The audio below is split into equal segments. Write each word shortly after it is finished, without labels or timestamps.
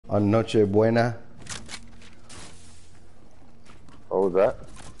On Noche Buena. What was that?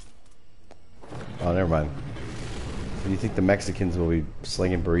 Oh, never mind. Do you think the Mexicans will be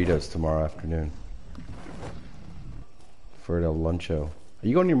slinging burritos tomorrow afternoon? For el luncho. Are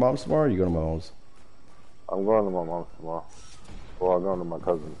you going to your mom's tomorrow or are you going to my mom's? I'm going to my mom's tomorrow. Well, I'm going to my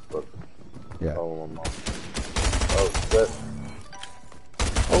cousin's, but... Yeah. Oh, my mom. Oh, shit.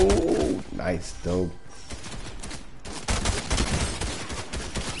 Oh, nice, dope.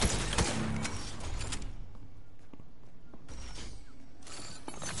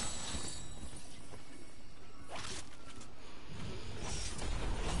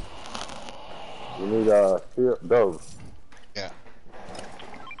 You need Dove. Yeah.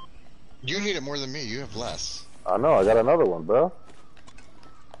 You need it more than me. You have less. I know. I got another one, bro.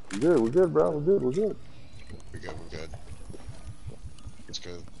 We're good, bro. We're good. We're good. Let's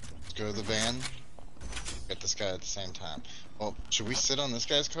go to the van. Get this guy at the same time. Well, should we sit on this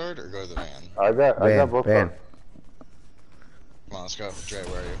guy's card or go to the van? I got both cards. Come on, let's go. Dre,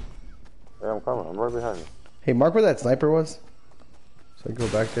 where are you? Yeah, I'm coming. I'm right behind you. Hey, mark where that sniper was. So I can go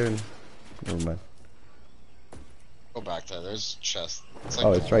back there and... Never mind. Go back there. There's chest. It's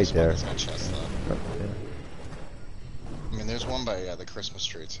like it's right there. There's no chest though. Right there. I mean, there's one by the Christmas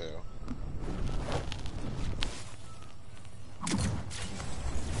tree too.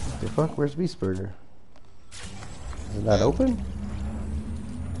 The fuck? Where's Beastburger? Is it not open?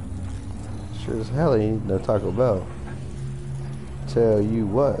 Sure as hell ain't no Taco Bell. Tell you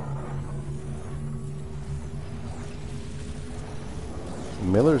what.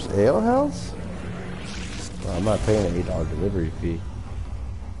 Miller's Ale House? Well, I'm not paying an $8 delivery fee.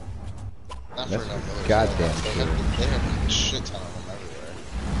 Not That's for no Miller's goddamn Ale. They have a shit ton of them everywhere.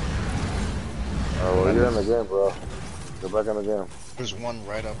 Oh, well, you're in the game, bro. Get back in the game. There's one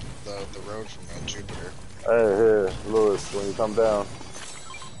right up the road from me in Jupiter. Hey, here, Lewis, when you come down.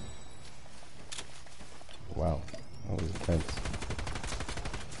 Wow, that was intense.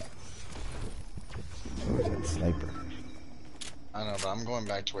 Where's that sniper? I don't know, but I'm going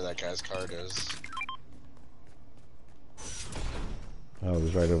back to where that guy's card is. Oh, it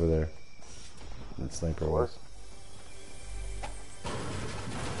was right over there. That sniper was.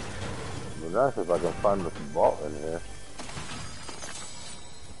 It'd be nice if I can find the vault in here.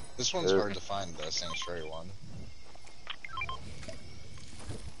 This one's hard to find, the Sanctuary one.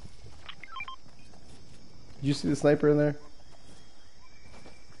 Did you see the sniper in there?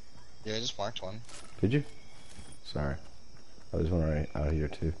 Yeah, I just marked one. Did you? Sorry. Oh, there's one right out here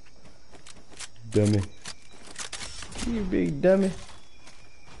too. Dummy. You big dummy.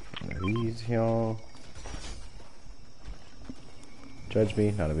 He's here. Judge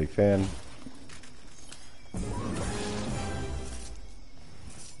me, not a big fan.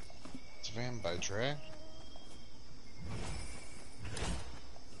 It's a van by Dre.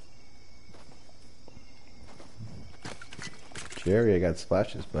 Jerry, I got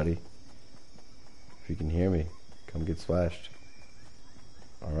splashes, buddy. If you can hear me, come get splashed.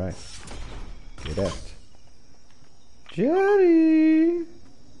 Alright. Get out. Jerry!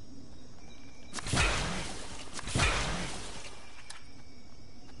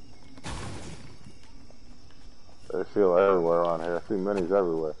 There's fuel everywhere around here. I see minis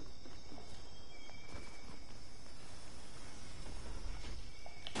everywhere.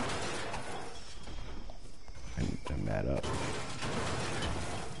 I need to mat up.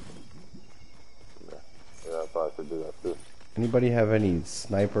 Yeah, I thought I should do that too. Anybody have any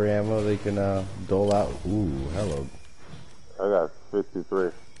sniper ammo they can dole out? Ooh, hello. I got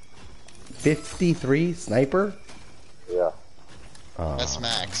 53. 53 sniper? Yeah. That's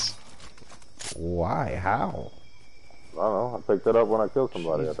max. Why? How? I don't know. I picked it up when I killed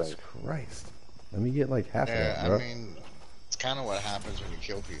somebody, Jesus I think. Christ. Let me get like half of that, Yeah, bro. I mean, it's kind of what happens when you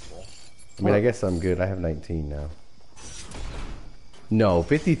kill people. I mean, I guess I'm good. I have 19 now. No,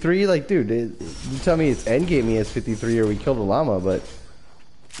 53? Like, dude, you tell me it's endgame he has 53 or we killed a llama, but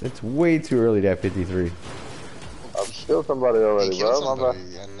it's way too early to have 53. I've killed somebody already, He killed bro.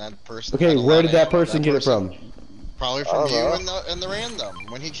 somebody, and that person. Okay, had a where lot did of that ammo. person get it from? Probably I from don't you know. and the random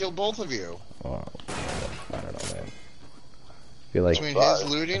when he killed both of you. Oh, I don't know, man. I feel like, Between his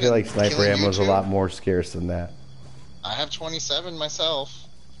looting I feel like and sniper killing ammo is you a two. lot more scarce than that. I have 27 myself.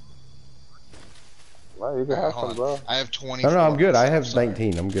 Well, you can have some, bro. I have 24. No, I'm good. I myself, have sorry.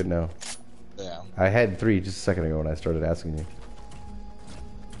 19. I'm good now. Yeah. I had 3 just a second ago when I started asking you.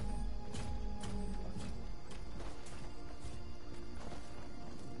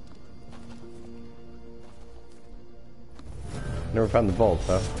 Never found the vault,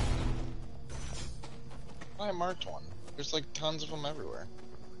 huh? I marked one. There's like tons of them everywhere.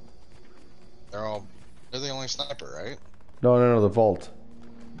 They're the only sniper, right? No, the vault.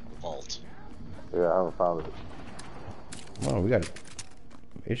 Yeah, I haven't found it. Oh, we got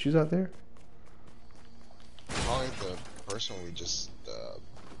issues out there? Probably the person we just,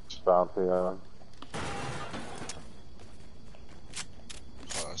 Bounty on.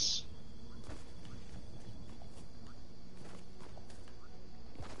 plus.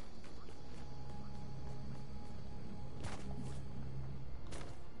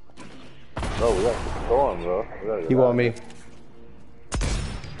 Bro, we got the storm, bro. We gotta get He out want of me. here.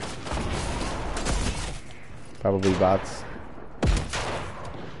 Probably bots.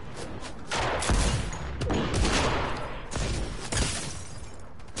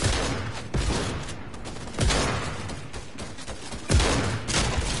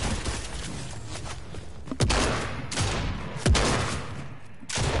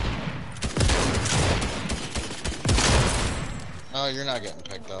 Oh, you're not getting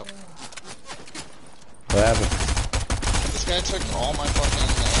picked up. What happened? This guy took all my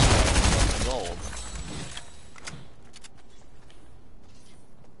fucking gold.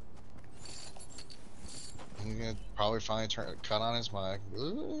 He's gonna probably finally cut on his mic.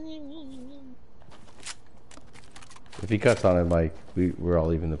 If he cuts on it, Mike, we're all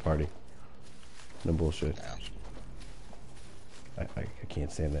leaving the party. No bullshit. Yeah. I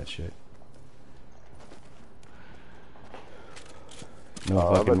can't stand that shit.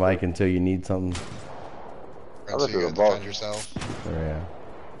 No fucking mic until you need something. Right, so you gotta defend yourself. Oh, yeah.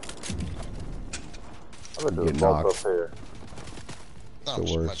 I'm gonna do Get the bolt knocked. up here. Not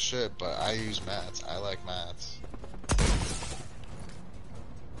The worst. much shit, but I use mats. I like mats.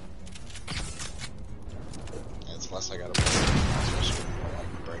 And it's less I gotta break, especially when I'm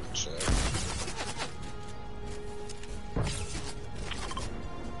like breaking shit.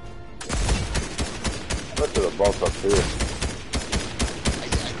 I'm gonna do the bolt up here. I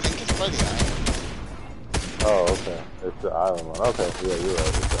think it's by the island. Oh, okay. It's the island one. Okay, yeah, you're right.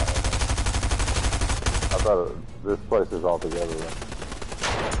 It's the island one. I thought this place is all together then.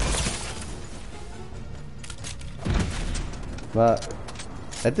 But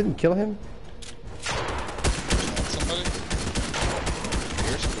that didn't kill him. Somebody?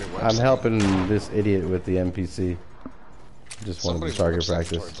 Here's somebody I'm helping this idiot with the NPC. Just wanted to target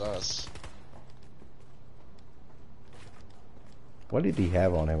practice. Towards us. What did he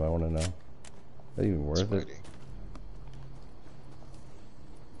have on him? I want to know. Is that even worth it? Spidey.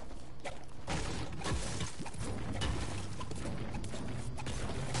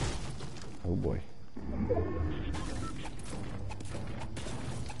 Oh boy.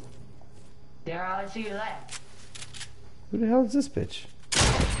 There, I see you left. Who the hell is this bitch?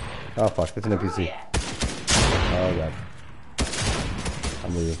 Oh fuck, that's an NPC. Yeah. Oh god.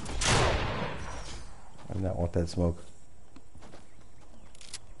 I'm leaving. I do not want that smoke.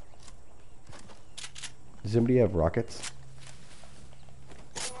 Does anybody have rockets?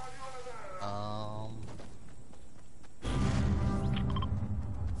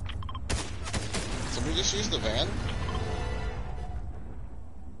 Somebody just use the van?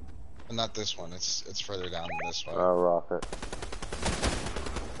 And not this one, it's further down this way. Rocket.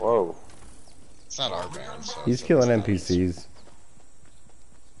 Whoa. It's not our van, so He's it's killing not- NPCs.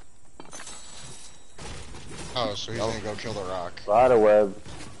 Oh, so he's gonna go kill the rock. Spider web.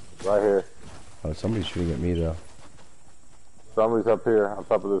 Right here. Oh, somebody's shooting at me though. Somebody's up here on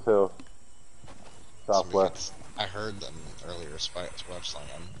top of this hill. Somebody Southwest. I heard them earlier web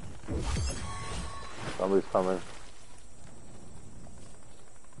slinging. Somebody's coming.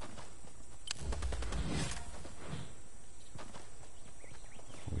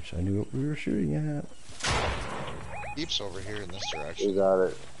 Wish I knew what we were shooting at. Heaps over here in this You direction. got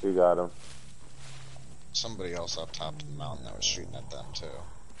it. You got him. Somebody else up top of the mountain that was shooting at them too.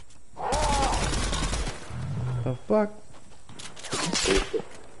 The fuck? He's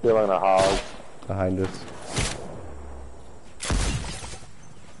killing a hog. Behind us.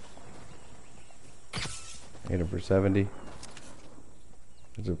 Hit him for 70.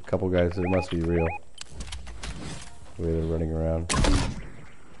 There's a couple guys that must be real. The way they're running around.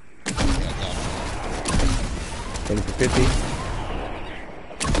 Hit him for 50.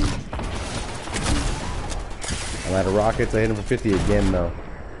 I'm out of rockets. I hit him for 50 again though.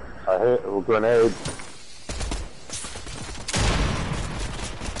 I hit a grenade.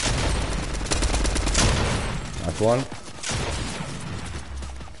 Knocked one.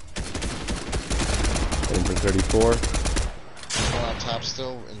 Hit him for 34. One on top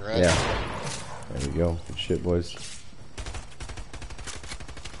still in red. Yeah. There we go. Good shit, boys.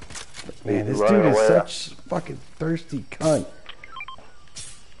 Man, this dude is such fucking thirsty cunt.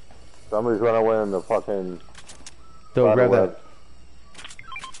 Somebody's running away in the fucking... Go grab web. that.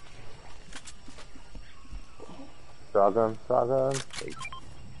 Shotgun, shotgun.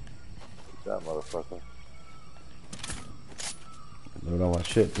 That motherfucker. I don't want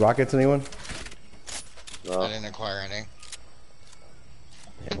shit. Rockets, anyone? No. I didn't acquire any.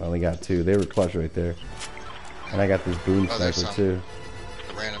 Yeah, I only got 2. They were clutch right there. And I got this boom there's sniper some. too.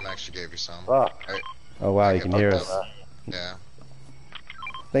 The random actually gave you some. Fuck. Alright, Oh wow, you can hear up. us. Yeah.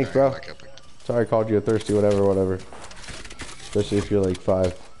 Thanks, Alright, bro. back up. Sorry I called you a thirsty whatever. Especially if you're like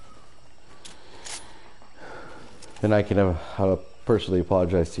 5. Then I can I'll personally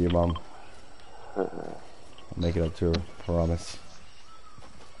apologize to your mom. I'll make it up to her, promise.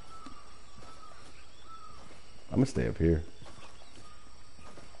 I'm gonna stay up here.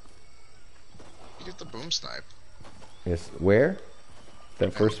 You get the boom snipe. Yes, where?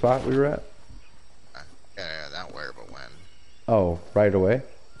 That first spot we were at? Yeah, not where, but when. Oh, right away?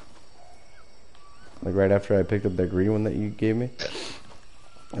 Like right after I picked up that green one that you gave me?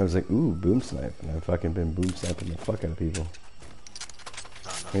 I was like, ooh, boom snipe. And I've fucking been boom sniping the fuck out of people.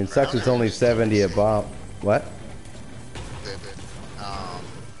 I mean, it sucks it's only 70 a bomb. What? Did it,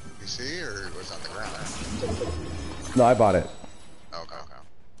 you see, or was it on the ground? No, I bought it. Okay.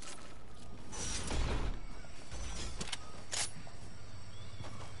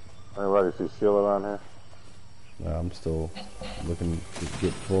 Anybody see shield around here? No, I'm still looking to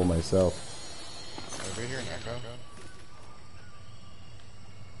get full myself. Over here, Neko.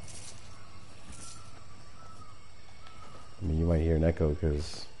 I mean, you might hear an echo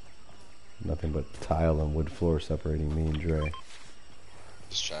because nothing but tile and wood floor separating me and Dre.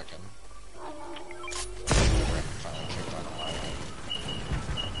 Just checking.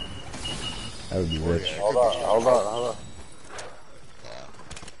 That would be rich. Hold on.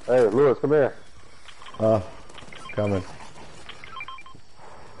 Hey, Lewis, come here. Coming.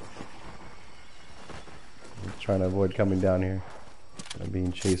 I'm trying to avoid coming down here. I'm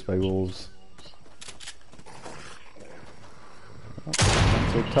being chased by wolves. Not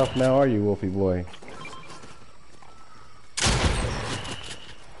so tough now, are you, Wolfie boy?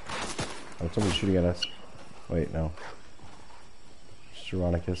 Oh, somebody's shooting at us. Wait, no.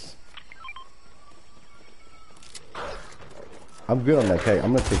 Steronicus. I'm good on that keg.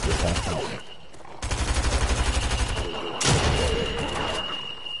 I'm gonna take this half.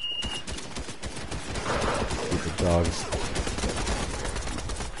 Stupid dogs.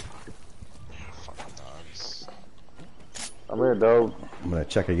 Fucking dogs. I'm here, dog. I'm gonna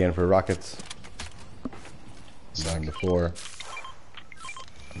check again for rockets. Down to 4.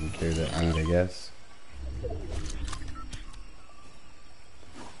 I can carry that meat, I guess.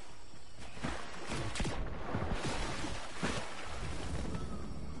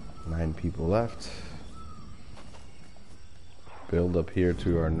 Nine people left. Build up here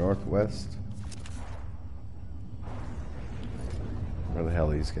to our northwest. Where the hell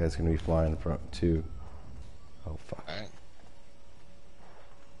are these guys gonna be flying from to? Oh fuck. Alright.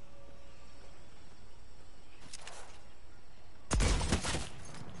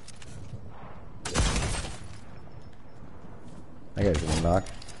 That guy's gonna knock.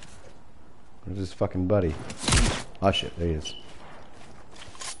 Where's his fucking buddy? Oh shit, there he is.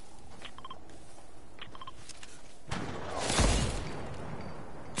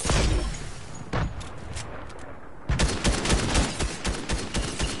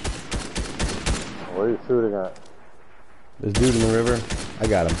 Where are you shooting at? This dude in the river, I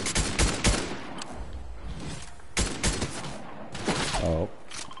got him. Oh.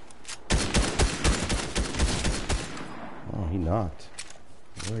 Oh, he knocked.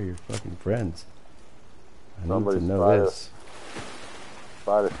 Where are your fucking friends? I need to know this.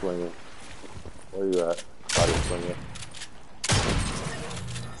 Spider swinging. Where you at? Spider swinging.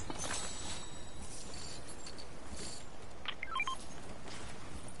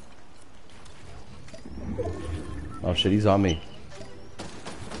 Oh shit, he's on me.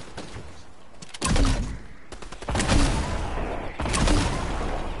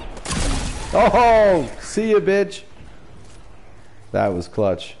 Oh, see ya, bitch. That was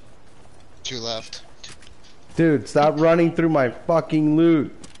clutch. 2 left. Dude, stop running through my fucking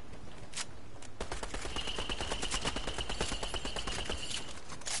loot.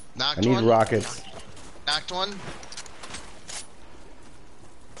 Knocked I need one. rockets. Knocked one.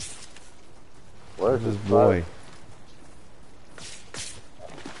 Where's This this boy.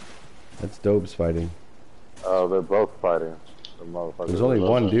 That's Dope's fighting. Oh, they're both fighting. The motherfuckers. There's only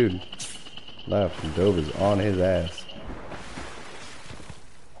one dude left, and Dope is on his ass.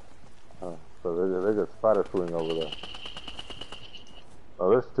 Oh, so they just spider swing over there. Oh,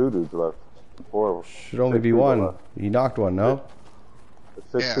 there's 2 dudes left. 4. Should only be one. Left. He knocked one, no?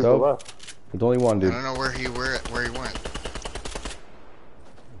 There's 6 Yeah. people Dope. left. There's only one I dude. don't know where he went.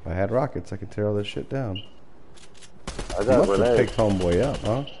 If I had rockets, I could tear all this shit down. I You got must have grenades. picked homeboy up,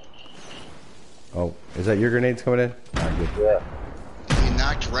 huh? Oh, is that your grenades coming in? Alright, good. Yeah. He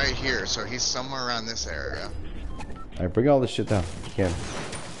knocked right here, so he's somewhere around this area. Alright, bring all this shit down. If you can.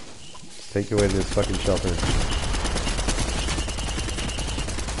 Just take away this fucking shelter.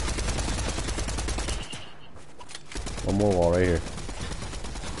 One more wall right here.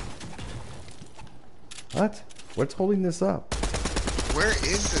 What? What's holding this up? Where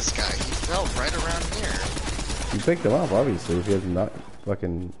is this guy? He fell right around here. You picked him up, obviously, if he hasn't not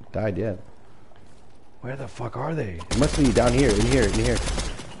fucking died yet. Where the fuck are they? It must be down here, in here, in here.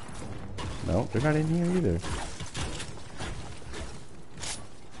 No, they're not in here either.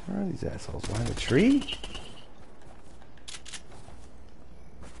 Where are these assholes? Behind the tree?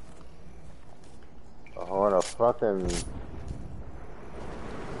 Oh, what a fucking...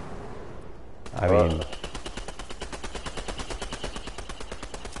 I mean...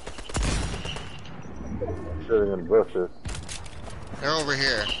 Sitting in bushes. They're over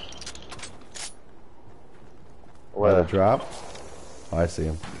here. Where the drop? Oh, I see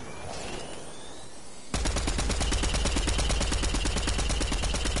him.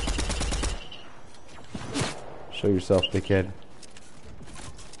 Show yourself, dickhead.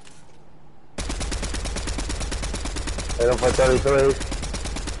 Hit him for 33.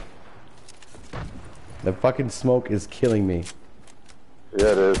 The fucking smoke is killing me.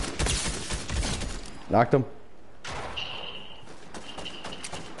 Yeah, it is. Knocked him.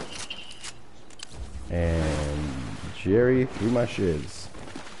 And Jerry threw my shiz.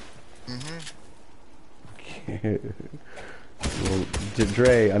 Well,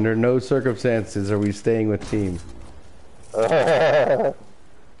 Dre, under no circumstances are we staying with team. Where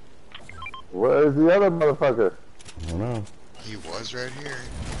is the other motherfucker? I don't know. He was right here.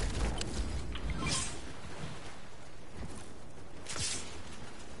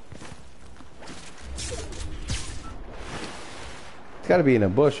 It's gotta be in a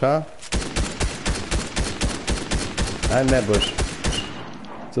bush, huh? Not in that bush.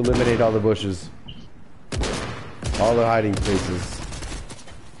 Let's eliminate all the bushes. All the hiding places.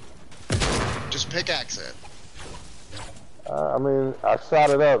 Just pickaxe it. I mean, I shot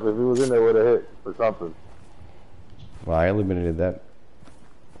it up. If he was in there, would have hit for something. Well, I eliminated that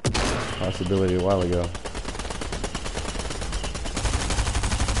possibility a while ago.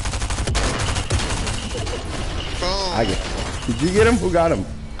 Boom. Did you get him? Who got him?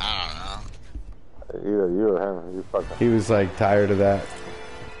 I Either you or him. You fucking. He was like tired of that.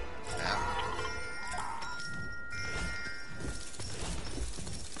 don't know.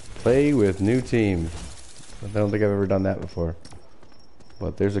 Play with new team. I don't think I've ever done that before.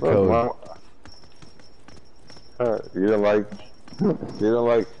 But there's a code. You don't like. You don't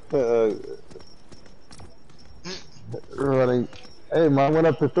like. Running. Hey, mine went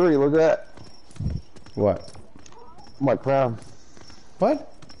up to 3. Look at that. What? My crown.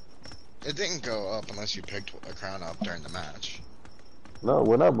 What? It didn't go up unless you picked a crown up during the match. No, it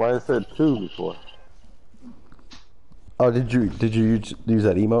went up. Mine said 2 before. Oh, did you use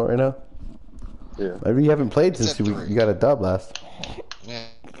that emote right now? Yeah. Maybe you haven't played It's since at you 3. got a dub last. Yeah.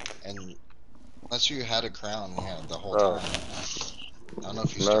 And unless you had a crown, you had the whole Oh. time. I don't know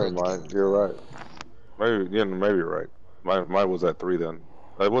if you Never started. the mind. game. You're right. Maybe you're right. Mine was at 3 then.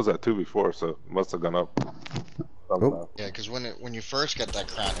 It was at 2 before, so it must have gone up. Somehow. Yeah, because when you first get that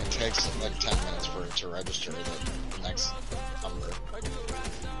crown, it takes like 10 minutes for it to register the next number.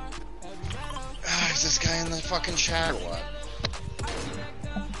 Is this guy in the fucking chat or what?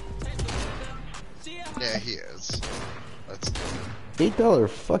 Yeah, he is. Let's $8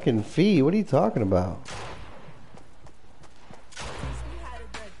 fucking fee. What are you talking about?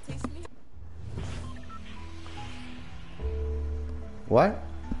 What?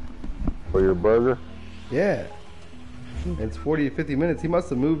 For your burger? Yeah. It's 40 to 50 minutes. He must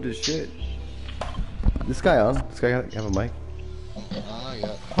have moved his shit. This guy on? This guy have a mic? I don't know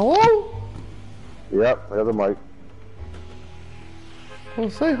yet. Hello? Yep, the other mic. Well,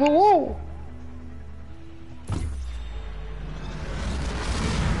 say hello.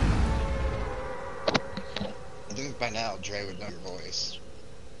 I think by now Dre would know your voice.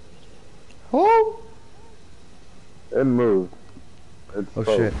 Hello? It moved. It's Oh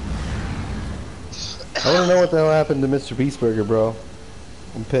froze. shit. I want to know what the hell happened to Mr. Beast Burger, bro.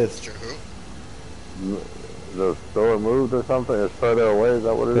 I'm pissed. Mr. Who? The store moved or something? It's further away? Is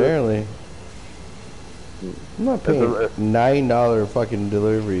that what it is? Apparently. I'm not paying It's a- $9 fucking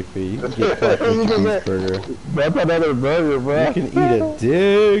delivery fee. You can get fucking Mr. Beast Burger. That's another burger, bro. You can eat a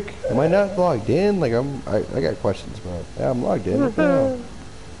dick. Am I not logged in? Like I got questions, bro. Yeah, I'm logged in. What the hell?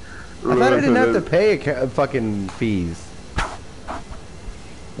 I thought I didn't have to pay fucking fees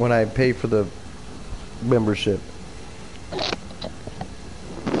when I pay for the membership.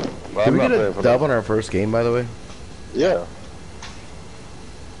 But Did I'm we not get paying a for dub that. on our first game, by the way? Yeah.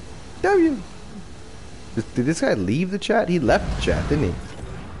 W. Did this guy leave the chat? He left the chat, didn't he?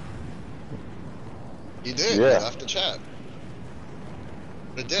 He did. Yeah. He left the chat.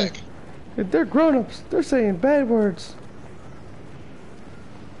 The dick. They're grown-ups. They're saying bad words.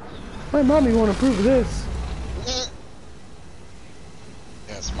 My mommy won't approve of this.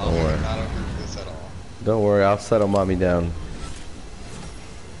 Yes, Mommy Don't worry. would not approve of this at all. Don't worry, I'll settle mommy down.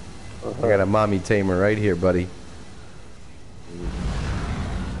 I got a mommy tamer right here, buddy.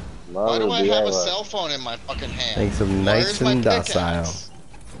 Why do I have a cell phone in my fucking hand? Thanks, some nice Where's my and docile. pickaxe?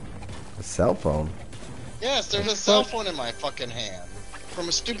 A cell phone? Yes, there's a cell phone in my fucking hand. From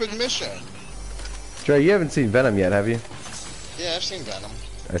a stupid mission. Dre, you haven't seen Venom yet, have you? Yeah, I've seen Venom.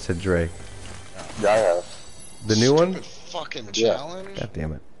 I said Dre. Yeah, I have. The new one? Stupid fucking Yeah. challenge. God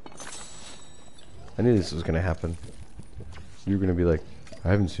damn it. I knew this was gonna happen. You were gonna be like, I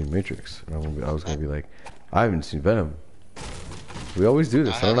haven't seen Matrix. And I was gonna be like, I haven't seen Venom. We always do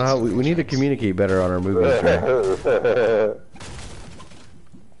this. I don't know how. We need to communicate better on our movies, Dre.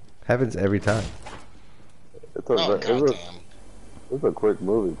 Happens every time. It's a, Oh, it's, a, goddamn. it's a quick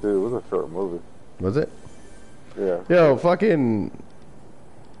movie, too. It was a short movie. Was it? Yeah. Yo, fucking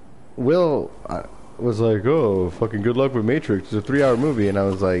Will was like, oh, fucking good luck with Matrix. It's a 3-hour movie. And I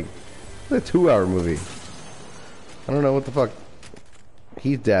was like, it's a 2-hour movie. I don't know what the fuck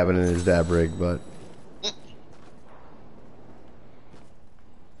he's dabbing in his dab rig, but...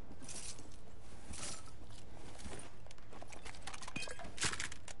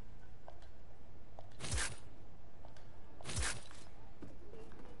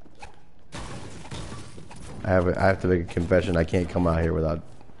 I have to make a confession. I can't come out here without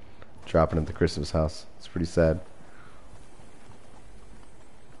dropping at the Christmas house. It's pretty sad.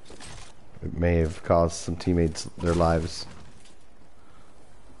 It may have caused some teammates their lives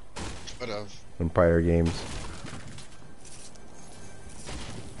Could have. in prior games.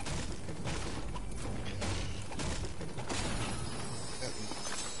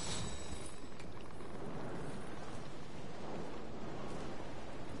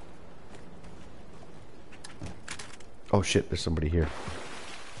 Oh shit, there's somebody here.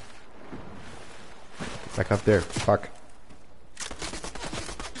 Back up there. Fuck.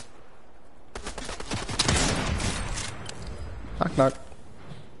 Knock knock.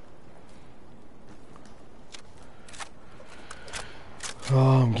 Oh,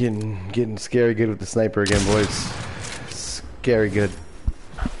 I'm getting scary good with the sniper again, boys. Scary good.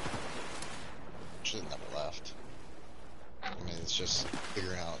 Should have never left. I mean, it's just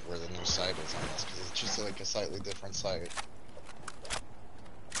figuring out where the new site is on this, because it's just like a slightly different site.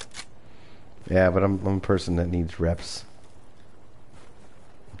 Yeah, but I'm a person that needs reps.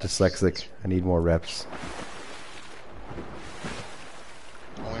 Dyslexic. I need more reps.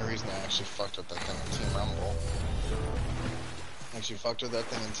 The only reason I actually fucked with that thing in Team Rumble. I actually fucked with that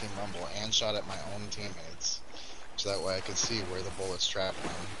thing in Team Rumble and shot at my own teammates. So that way I could see where the bullets trapped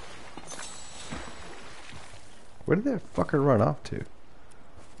them. Where did that fucker run off to?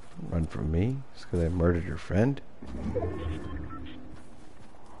 Run from me? Just because I murdered your friend?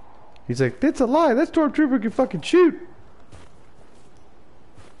 He's like, that's a lie. That stormtrooper can fucking shoot.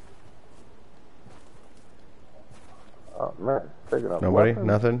 Oh, man. Picking up Nobody? weapons.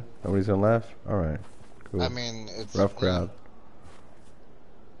 Nothing? Nobody's gonna laugh? Alright. Cool. I mean, it's... Rough crowd.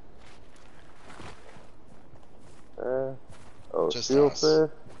 Yeah. Oh, Just steel us. fish.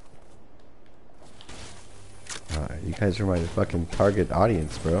 You guys are my fucking target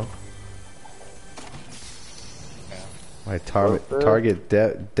audience, bro. Yeah. My target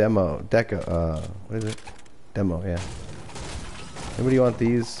demo. What is it? Demo, yeah. Anybody want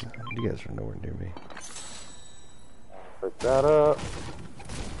these? You guys are nowhere near me. Pick that up.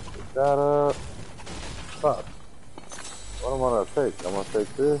 Pick that up. Fuck. What am I gonna take? I'm gonna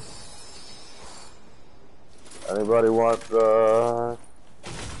take this. Anybody want the...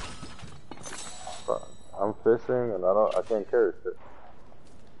 Fuck. I'm fishing and I can't carry shit.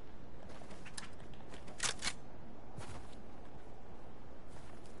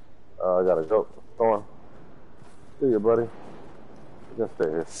 I gotta go. Storm. See you, buddy. You can stay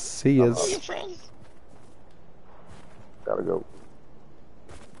here. See yas. Your friend? Gotta go.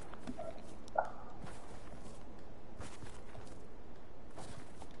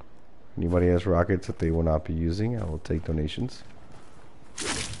 Anybody has rockets that they will not be using, I will take donations.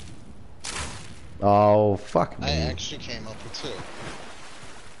 Oh, fuck me. I actually came up with 2.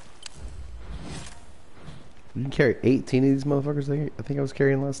 You can carry 18 of these motherfuckers I think I was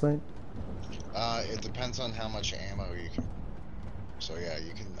carrying last night. It depends on how much ammo you can... So yeah,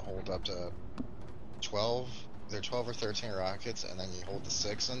 you can hold up to 12 either 12 or 13 rockets, and then you hold the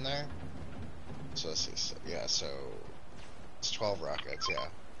 6 in there. So let's see. So, yeah, so it's 12 rockets. Yeah,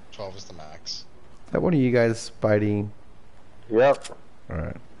 12 is the max. Is that one of you guys fighting? Yep. All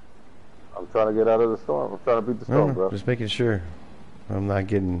right. I'm trying to get out of the storm. I'm trying to beat the storm, bro. Just making sure I'm not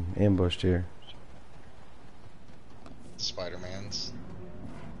getting ambushed here. Spider-Man's.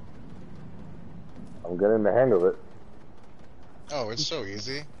 I'm getting the hang of it. Oh, it's so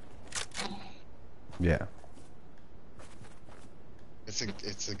easy. Yeah.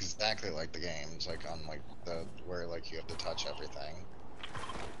 It's exactly like the games, like on like the where like you have to touch everything.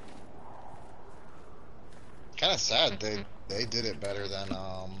 Kind of sad they did it better than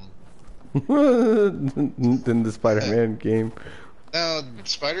than the Spider-Man game. No,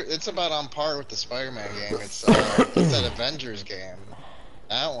 it's about on par with the Spider-Man game. It's that Avengers game.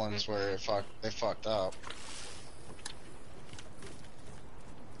 That one's where they fucked up.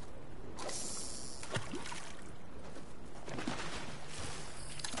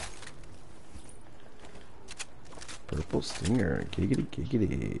 Purple Stinger, giggity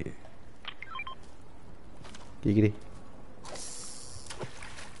giggity. Giggity.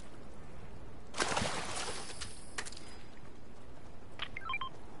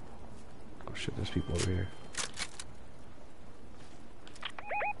 Oh shit, there's people over here.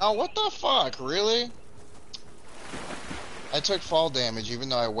 Oh, what the fuck? Really? I took fall damage even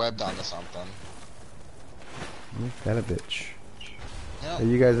though I webbed onto something. That a bitch. Yeah. Are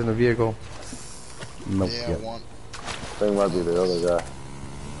you guys in a vehicle? Nope. Yeah, Yep. one. I think it might be the other guy.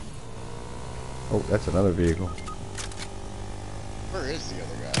 Oh, that's another vehicle. Where is the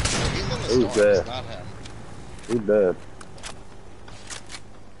other guy? Oh, he's in the He's storm. dead. It's not him. He's dead.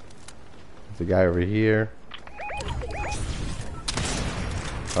 There's a guy over here.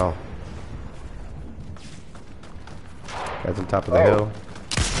 Oh. Guy's on top of the hill.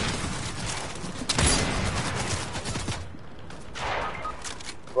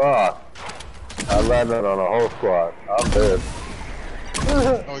 Fuck. I landed on a whole squad. I'm dead.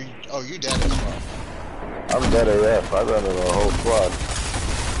 Oh, you dead as well. I'm dead AF. I landed on a whole squad.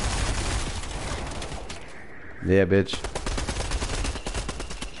 Yeah, bitch.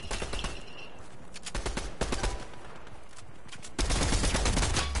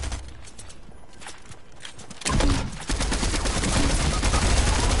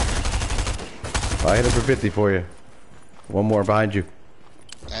 I hit him for 50 for you. One more behind you.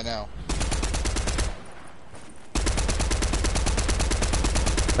 I know.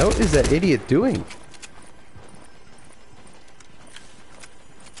 What is that idiot doing?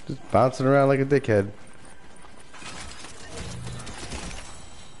 Just bouncing around like a dickhead.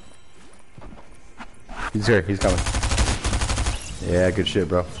 He's here. He's coming. Yeah, good shit,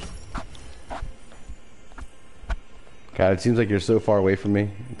 bro. God, it seems like you're so far away from me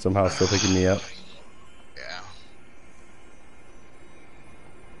and somehow still picking me up. Yeah.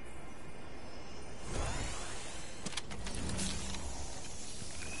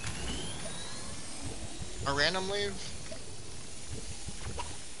 A random leave?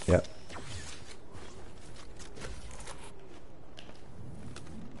 Yep.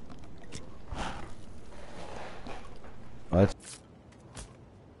 Well, that's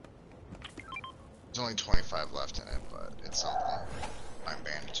There's only 25 left in it, but it's something. I'm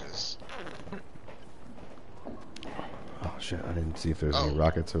bandages. oh shit! I didn't see if there's any Oh.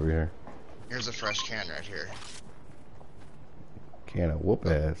 rockets over here. Here's a fresh can right here. Can of whoop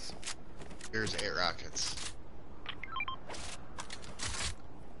ass. Here's 8 rockets.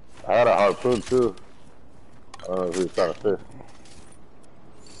 I had a harpoon too. I don't know if he was trying to fish.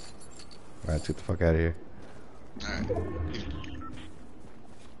 Alright, let's get the fuck out of here. Alright.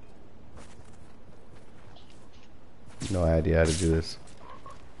 No idea how to do this.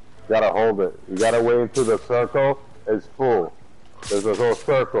 You gotta hold it. You gotta wait until the circle is full. There's a little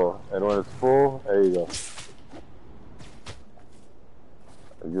circle, and when it's full, there you go.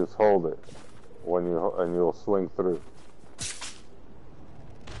 You just hold it when and you'll swing through.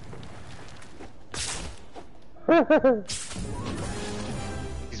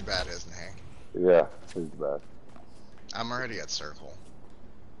 He's bad, isn't he? Yeah, he's bad. I'm already at circle.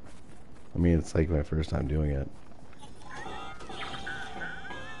 I mean, it's like my first time doing it.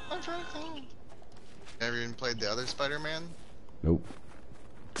 I'm trying to call. Never even played the other Spider-Man? Nope.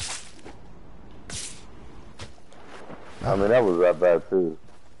 I mean, that was that bad too.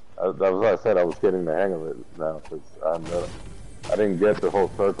 That was what I said. I was getting the hang of it now because I didn't get the whole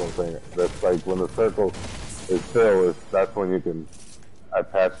circle thing. That's like when the circle is filled, that's when you can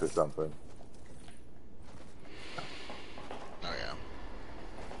attach to something. Oh yeah.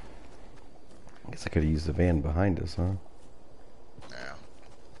 I guess I could have used the van behind us, huh? Yeah.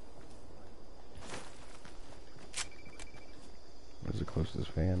 Where's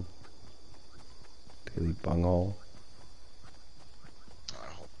this van? Daily bunghole.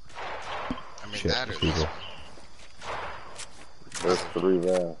 I mean, Shit, that or people. this. There's 3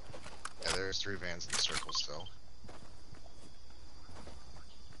 vans. Yeah, there's 3 vans in the circle still.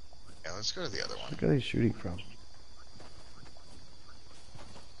 Yeah, let's go to the other one. Where are they shooting from?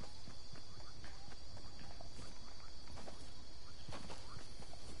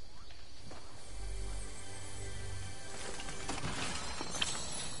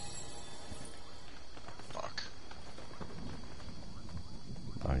 Fuck.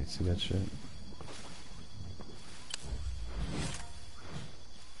 Oh, you see that shit?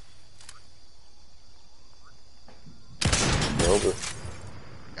 Over.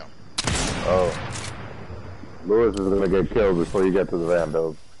 Yeah. Oh. Lewis is gonna get killed before you get to the van,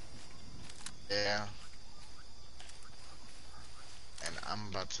 though. Yeah. And I'm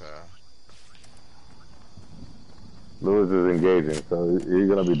about to... Lewis is engaging, so you're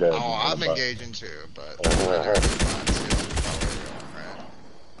gonna be dead. Oh, I'm engaging too, but... I'm not too right.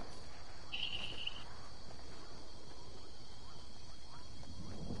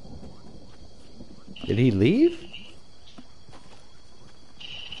 Did he leave?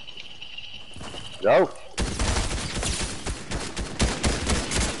 Go.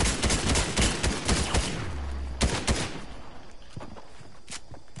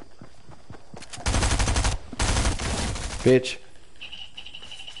 Bitch.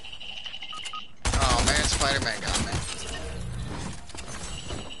 Oh man, Spider-Man got me.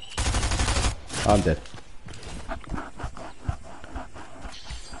 I'm dead.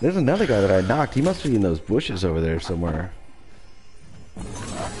 There's another guy that I knocked. He must be in those bushes over there somewhere.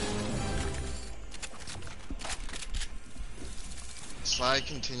 Slide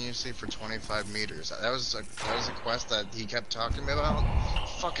continuously for 25 meters. That was a quest that he kept talking about.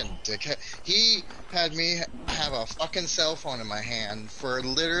 Fucking dickhead. He had me have a fucking cell phone in my hand for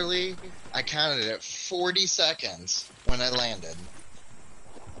literally, I counted it, 40 seconds when I landed.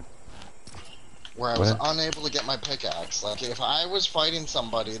 Where I was unable to get my pickaxe. Like, if I was fighting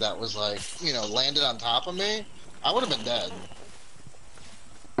somebody that was like, you know, landed on top of me, I would have been dead.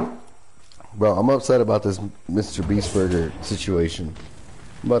 Bro, I'm upset about this Mr. Beast Burger situation.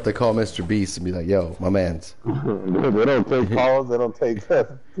 I'm about to call Mr. Beast and be like, yo, my mans. They don't take calls, they don't take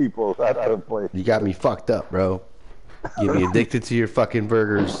people out of place. You got me fucked up, bro. You get me addicted to your fucking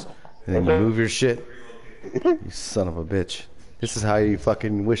burgers, and then you move your shit. You son of a bitch. This is how you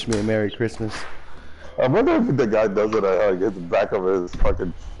fucking wish me a Merry Christmas. I wonder if the guy does it at like, the back of his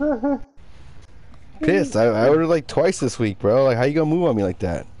fucking... Pissed. I ordered like twice this week, bro. Like, how you gonna move on me like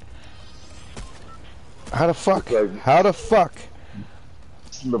that? How the fuck? How the fuck?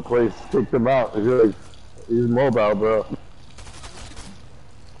 The place kicked him out. He's like, he's mobile, bro.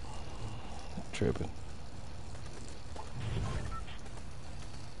 Tripping.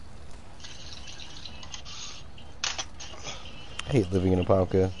 I hate living in a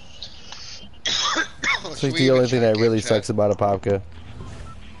Popka. It's like the only thing that really sucks about a Popka.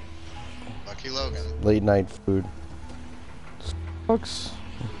 Lucky Logan. Late night food. Sucks.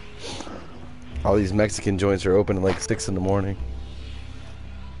 All these Mexican joints are open at like 6 in the morning.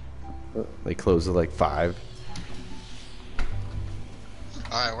 They close at like 5.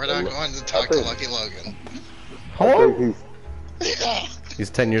 Alright, we're not going to talk to Lucky Logan. Hello? Yeah. He's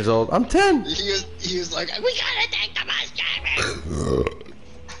 10 years old. I'm 10! He was like, we gotta take the bus driver!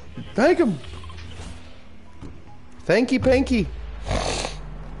 Thank him! Thanky Panky!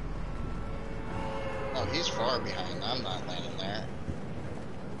 Oh, he's far behind. I'm not landing there.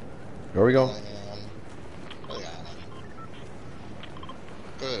 Where we go?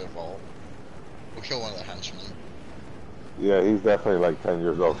 Good vault. We'll kill one of the henchmen. Yeah, he's definitely like 10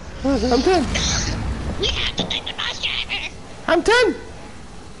 years old. I'm 10! We have to take the bus driver! I'm 10!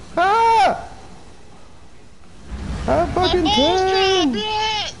 Ah! I'm fucking 10!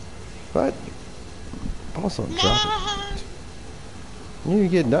 What? Also, drop it. You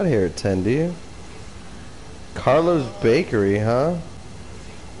get nut hair at 10, do you? Carlos Bakery, huh?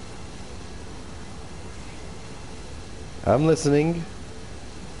 I'm listening.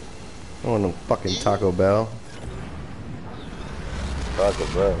 I want no fucking Taco Bell. Taco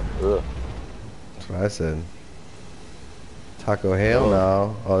Bell, ugh. That's what I said. Taco Hell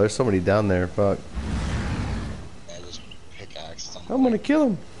no. Oh, there's somebody down there. Fuck. I just pickaxed him. I'm gonna kill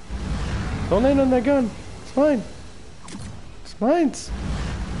him. Don't land on that gun. It's mine. It's mine.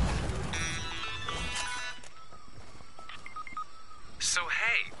 So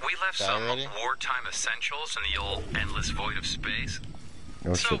hey, we left some wartime essentials in the old endless void of space.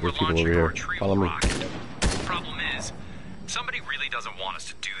 Oh So shit, we're there's people over launching our here. retrieval Follow me. rocket. Problem is, Somebody really doesn't want us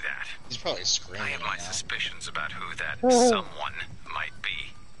to do that. He's probably screaming. I have my right now. suspicions about who that someone might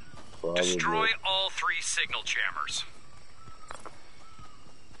be. Probably. Destroy all 3 signal jammers.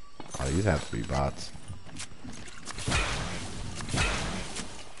 Oh, these have to be bots.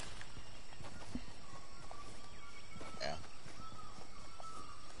 Yeah.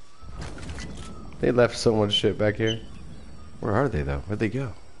 They left so much shit back here. Where are they, though? Where'd they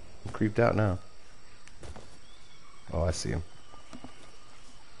go? I'm creeped out now. Oh, I see him.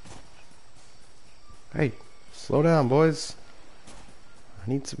 Hey, slow down, boys. I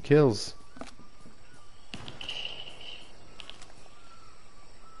need some kills.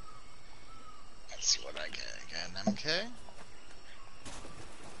 Let's see what I get. Again, MK.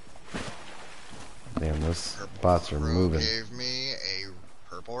 Damn, those Purple bots are Crow moving. gave me a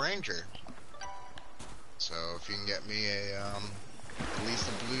purple ranger. So if you can get me a at least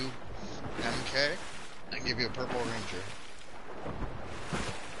a blue MK, I can give you a purple ranger.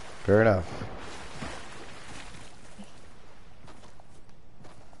 Fair enough.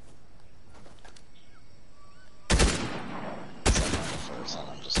 First, and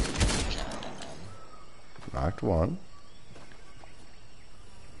I'm just gonna keep carrying them in. Knocked one.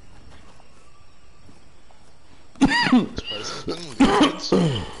 This place has been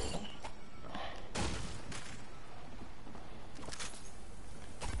looted.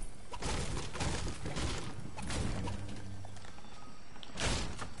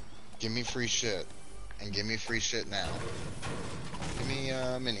 Give me free shit. And give me free shit now. Give me,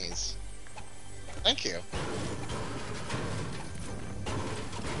 minis. Thank you.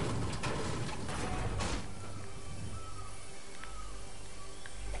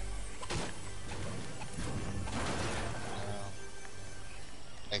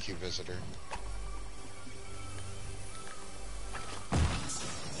 Thank you, visitor.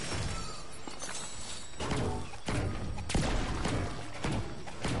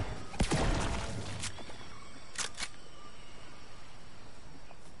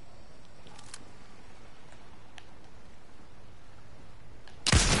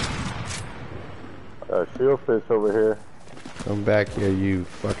 Shield fish over here. Come back here, you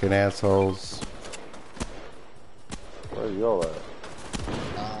fucking assholes. Where's y'all at?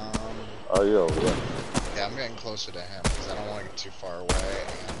 Oh, yo, yeah. Yeah, I'm getting closer to him because I don't want to get too far away,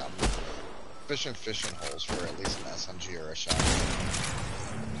 and I'm fishing holes for at least an SMG or a shot.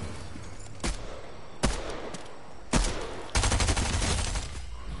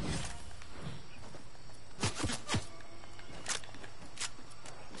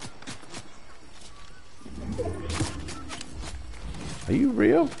 Are you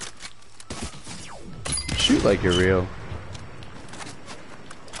real? Shoot like you're real.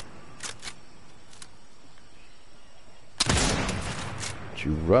 But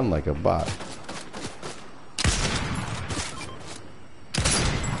you run like a bot.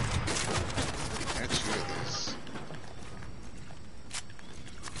 Can't shoot this.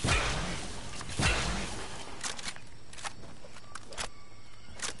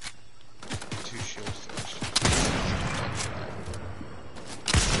 Two shield fish.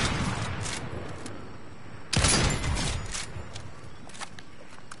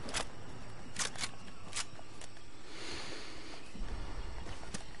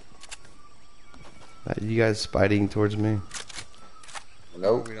 You guys spiting towards me?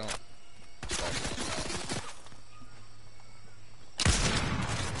 No, Nope. we don't.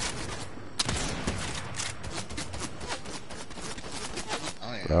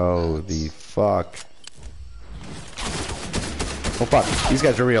 Oh, the fuck. Oh, fuck. These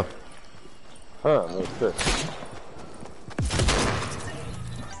guys are real. Huh, no shit.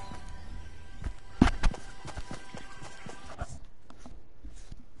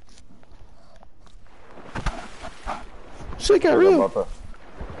 Shit got real.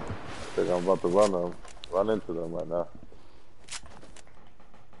 Think I'm about to run into them right now.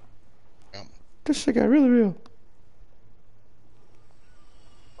 Yep. This shit got really real.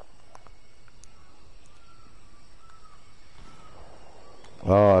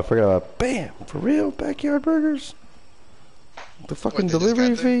 Oh, I forgot about BAM! For real? Backyard burgers? The fucking What, they just delivery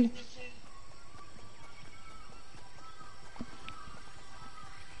got there? fee?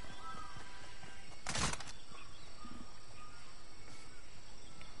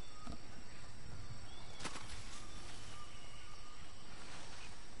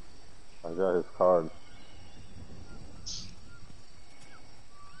 I got his card.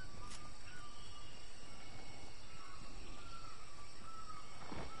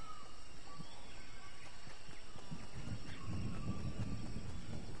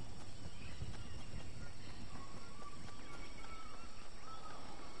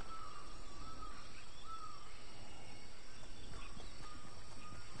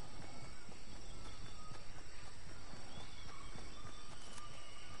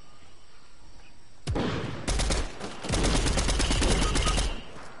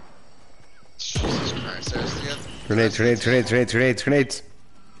 Grenades, grenades, grenades, grenades, grenades, grenades.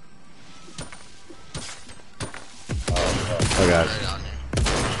 Oh god. Right on you.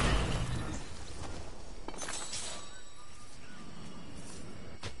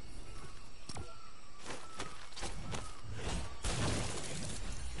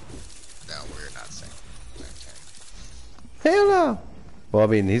 No, we're not saying. Hell no. Well, I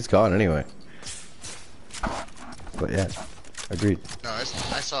mean, he's gone anyway. But yeah, agreed. No, I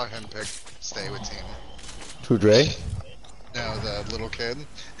saw him pick stay with team. Who, Dre? No, the little kid.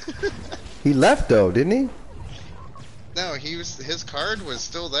 He left though, didn't he? No, his card was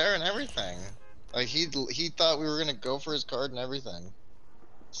still there and everything. Like he thought we were gonna go for his card and everything.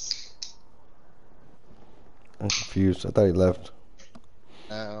 I'm confused. I thought he left.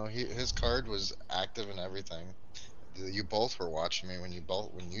 No, his card was active and everything. You both were watching me when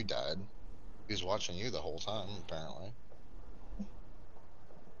you died. He was watching you the whole time, apparently.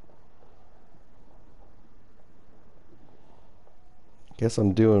 Guess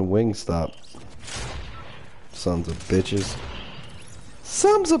I'm doing Wingstop. Sons of bitches.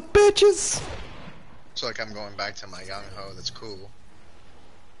 Sons of bitches! So like I'm going back to my young ho. That's cool.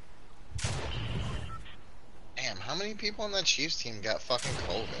 Damn, how many people on that Chiefs team got fucking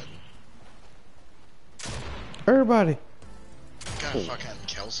COVID? Everybody. God, fucking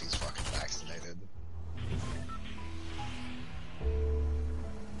Kelsey's fucking vaccinated.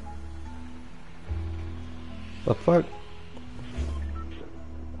 The fuck?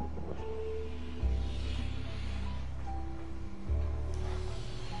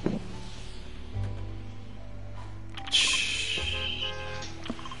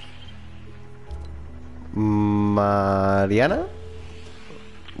 Mariana?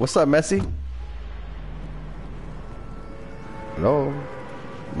 What's up, Messi? Hello?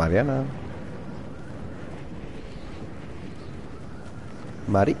 Mariana?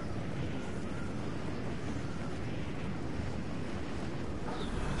 Mari?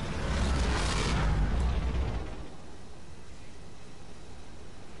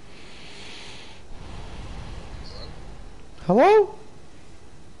 Hello?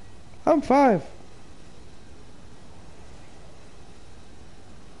 I'm 5.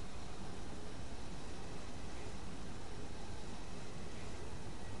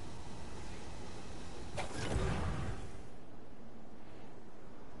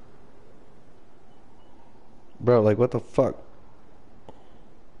 Bro, like, what the fuck?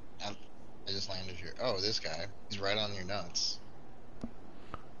 I just landed here. Oh, this guy. He's right on your nuts.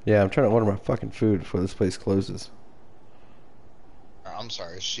 Yeah, I'm trying to order my fucking food before this place closes. I'm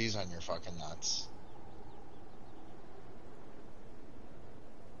sorry, she's on your fucking nuts.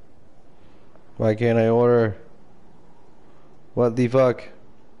 Why can't I order? What the fuck?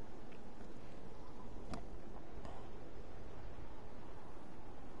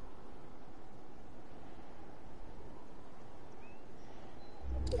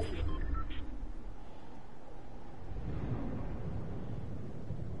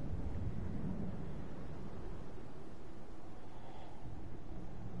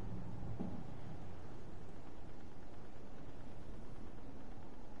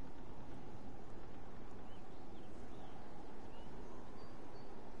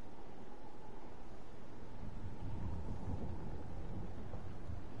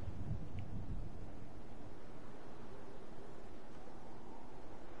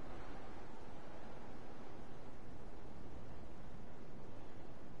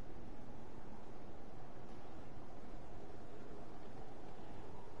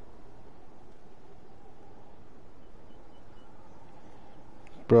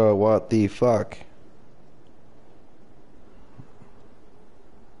 Bro, what the fuck?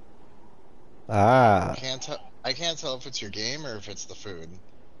 Ah, I can't tell if it's your game or if it's the food.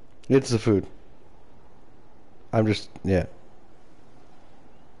 it's the food. I'm just, yeah.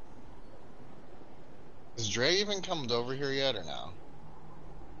 Has Dre even come over here yet or no?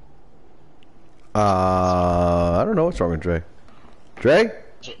 I don't know what's wrong with Dre. Dre?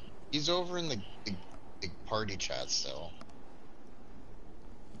 He's over in the party chat still.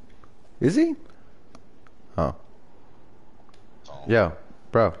 Is he? Oh. So, Yo,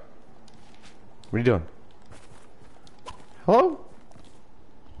 bro. What are you doing? Hello?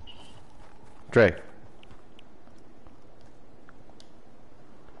 Dre.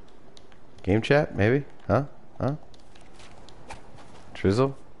 Game chat, maybe? Huh? Huh?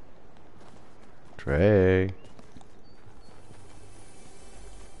 Drizzle? Dre.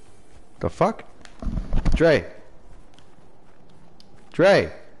 The fuck? Dre.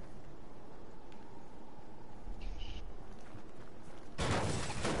 Dre.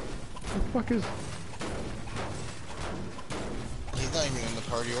 What the fuck is... he's not even in the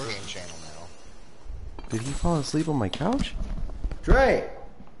party or game channel now. Did he fall asleep on my couch? Dre!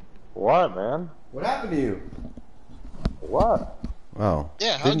 What, man? What happened to you? What? Oh.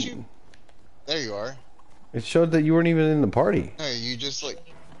 Yeah, how'd you... There you are. It showed that you weren't even in the party. No, you just like...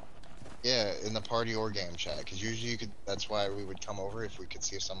 Yeah, in the party or game chat, because usually you could... That's why we would come over if we could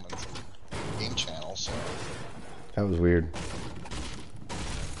see if someone's in game channel, so... That was weird.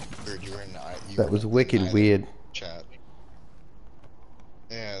 You were in, That was wicked weird. Chat.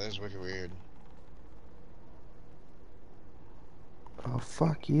 Yeah, that was wicked weird. Oh,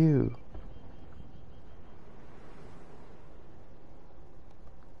 fuck you.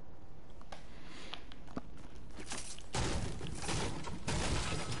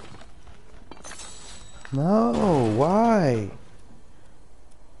 No, why?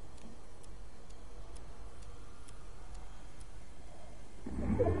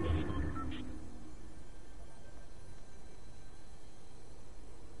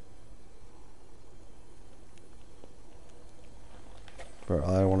 Bro,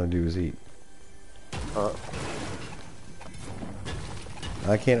 all I want to do is eat.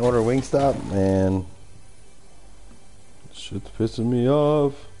 I can't order Wingstop, man. Shit's pissing me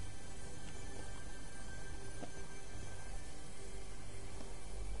off.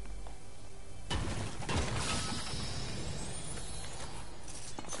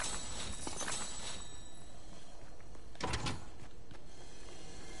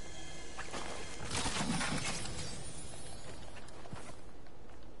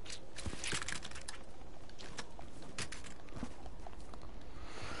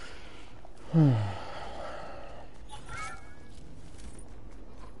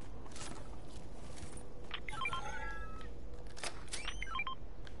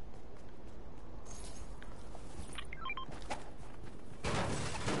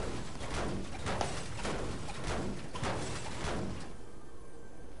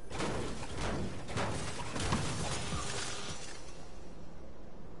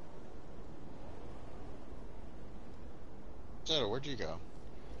 Soto, where'd you go?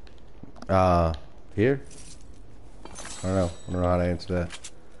 Here? I don't know. I don't know how to answer that.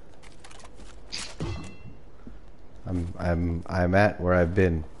 I'm at where I've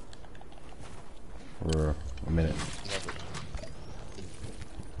been for a minute.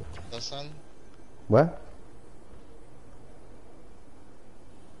 The sun? What?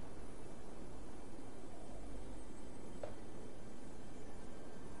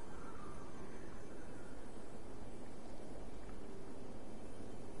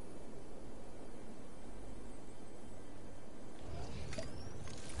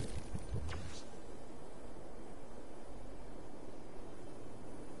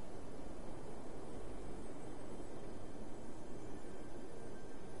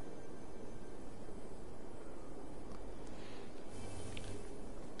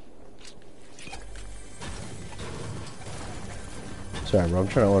 Sorry, bro. I'm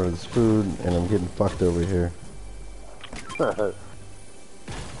trying to order this food, and I'm getting fucked over here.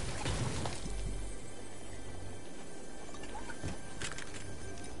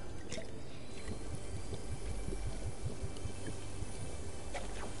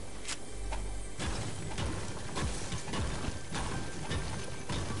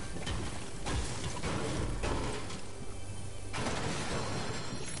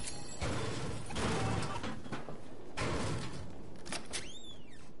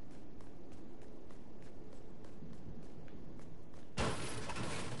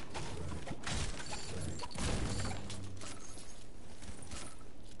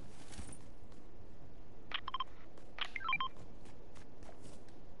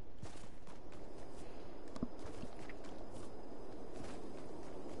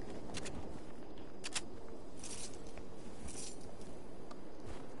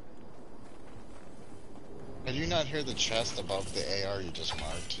 Did you not hear the chest above the AR you just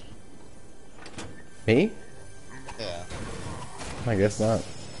marked? Me? Yeah. I guess not.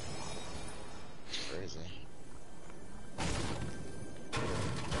 It's crazy.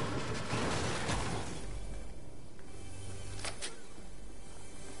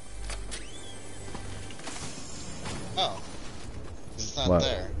 Oh. It's not What?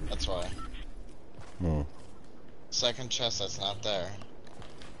 there. That's why. Hmm. Second chest that's not there.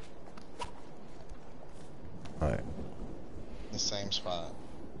 Alright. The same spot.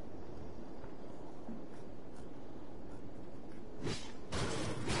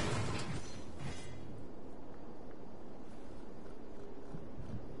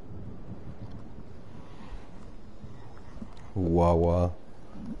 Wawa.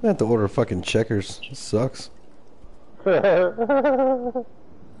 I have to order fucking checkers. This sucks. Wawa's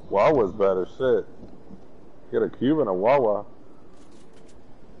better shit. Get a cube and a Wawa.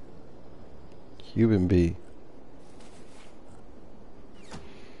 Cuban B.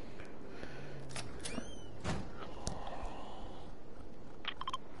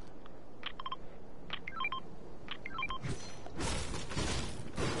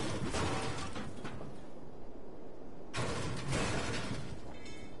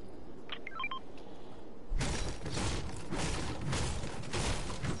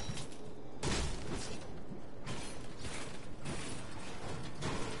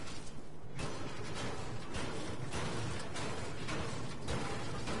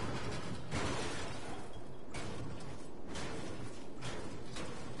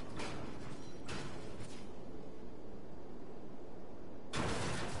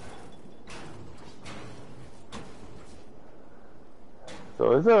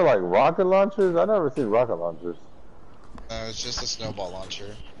 So is there like rocket launchers? I never seen rocket launchers. No, it's just a snowball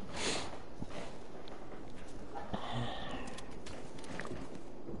launcher.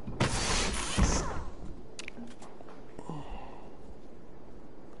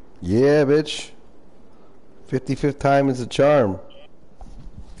 Yeah, bitch. 55th time is a charm.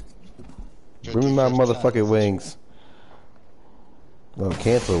 Bring me my 55th motherfucking time. wings. No,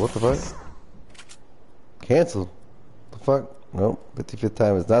 cancel. What the fuck? Cancel. The fuck? Nope. 55th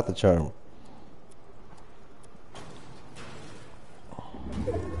time is not the charm.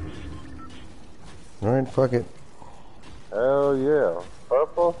 Alright, fuck it. Hell yeah.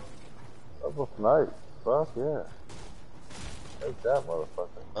 Purple? Purple snipe. Fuck yeah. Take that motherfucker.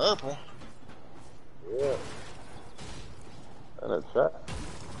 Purple. Yeah. And a chat.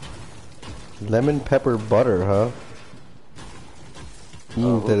 Lemon pepper butter, huh?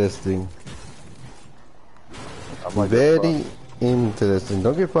 Interesting. I might get Very fucked. interesting.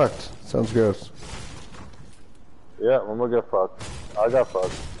 Don't get fucked. Sounds gross. Yeah, I'm gonna get fucked. I got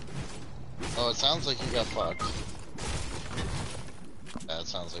fucked. Oh, it sounds like you got fucked. Yeah, it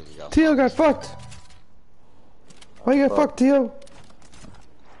sounds like you got Tio got fucked. Why you got fucked, Tio?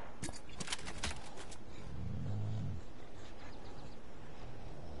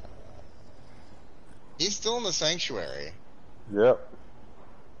 He's still in the sanctuary. Yep.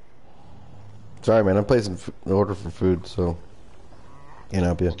 Sorry, man. I'm placing an order for food, so can't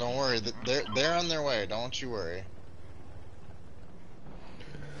help you. Well, don't worry. They're on their way. Don't you worry.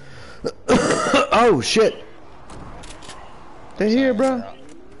 Oh shit! They're here, bro.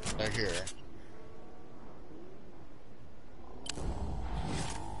 They're here.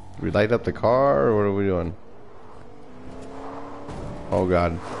 We light up the car, or what are we doing? Oh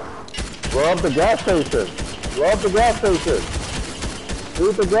god. Blow up the gas station. Blow up the gas station.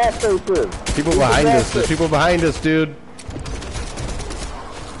 Shoot the gas station. People Shoot the behind gas us. There's station. people behind us, dude.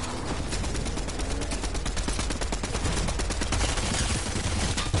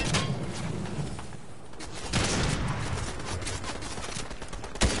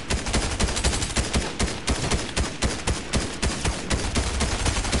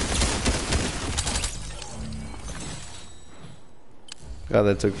 God,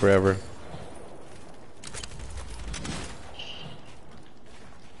 that took forever.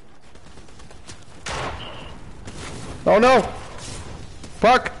 Oh no!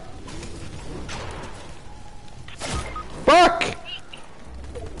 Fuck! Fuck!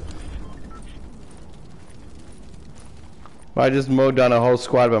 I just mowed down a whole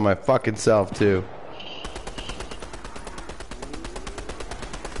squad by my fucking self, too.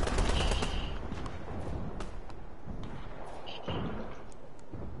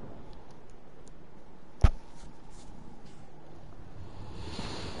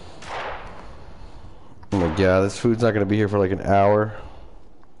 Oh my god, this food's not gonna be here for like an hour.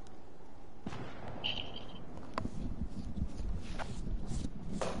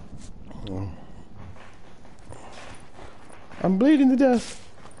 I'm bleeding to death.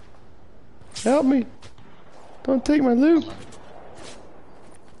 Help me. Don't take my loot.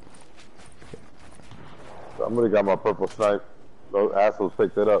 Somebody got my purple snipe. Those assholes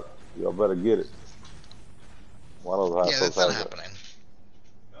picked it up. Y'all better get it. One of those Yeah, assholes that's not has it. happening.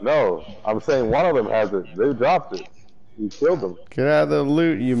 No, I'm saying one of them has it. They dropped it. You killed them. Get out of the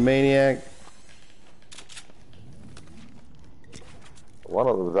loot, you maniac. One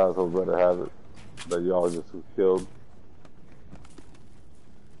of those assholes better have it. That y'all just killed.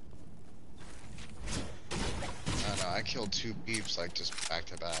 I know. I killed 2 peeps like just back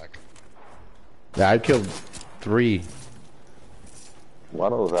to back. Yeah, I killed 3.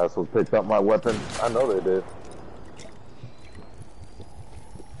 One of those assholes picked up my weapon. I know they did.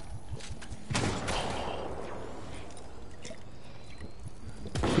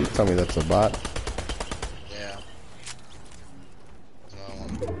 Please tell me that's a bot. Yeah.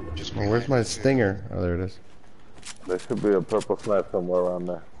 Well, where's my stinger? Oh, there it is. There should be a purple snipe somewhere around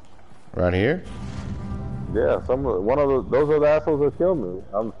there. Around here? Yeah, those are the assholes that killed me.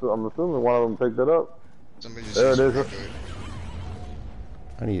 I'm assuming one of them picked it up. Somebody just There it used a is. reboot.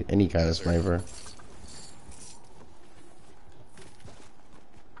 I need any kind of sniper.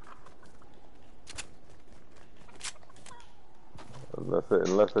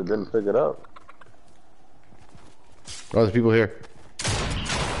 Unless it didn't pick it up. Oh, there's people here.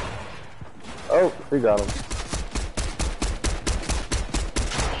 Oh, he got him.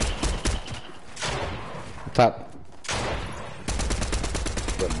 Top.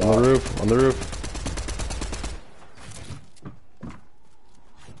 On the roof. On the roof.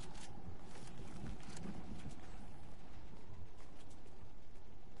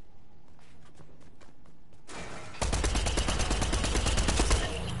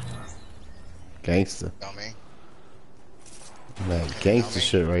 Gangsta. Dummy. That gangsta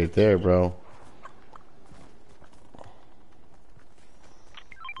shit right there, bro.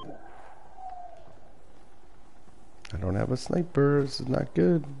 I don't have a sniper. This is not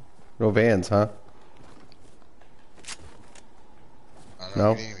good. No vans, huh? I don't know.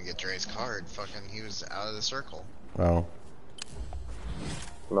 No? We didn't even get Dre's card. Fucking, he was out of the circle. Oh.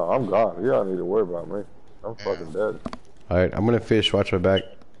 No, I'm gone. You don't need to worry about me. I'm fucking dead. Alright, I'm gonna fish. Watch my back.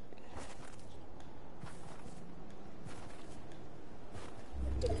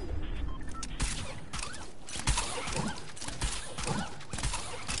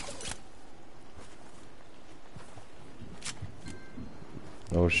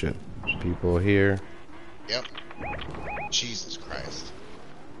 Oh shit. People here. Yep. Jesus Christ.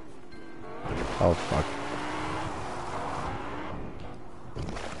 Oh fuck.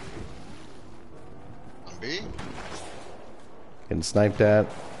 On B? Getting sniped at.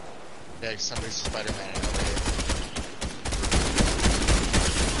 Yeah, somebody's Spider-Man over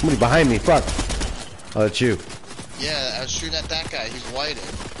Somebody behind me, fuck. Oh, that's you. here. Yeah, I was shooting at that guy. He's whited.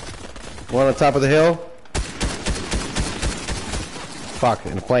 One on top of the hill. Fuck,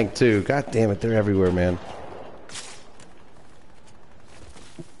 and flank too. God damn it, they're everywhere, man.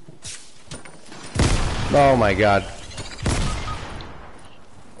 Oh my god.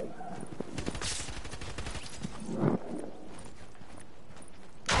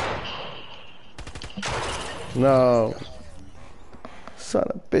 No. Son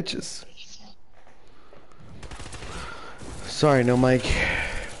of bitches. Sorry, no mic.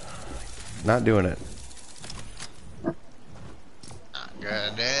 Not doing it.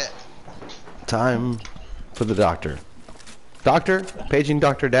 Got it. Time for the doctor. Doctor? Paging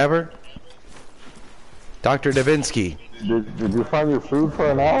Dr. Dabber? Dr. Davinsky. Did you find your food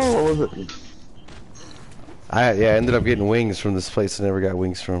for an hour? What was it? I ended up getting wings from this place I never got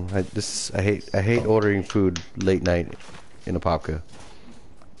wings from. I hate ordering food late night in a Popka.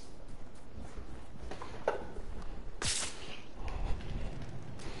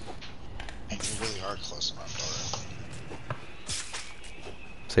 You really are close to Mount Dora.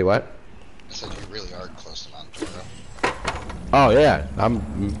 Say what? I said you really are close to Mount Dora. Oh yeah,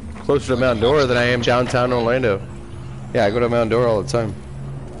 I'm closer to Mount Dora than I am downtown Orlando. Yeah, I go to Mount Dora all the time.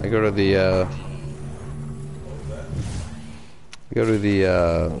 I go to the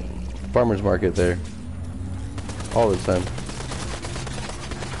farmers market there all the time.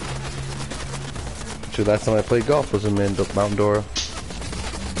 Actually, last time I played golf was in Mount Dora.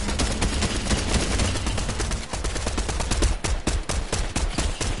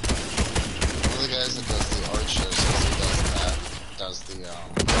 One of the guys that does the art shows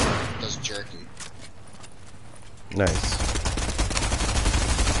does jerky. Nice.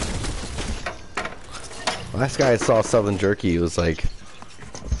 Last guy I saw selling jerky, it was like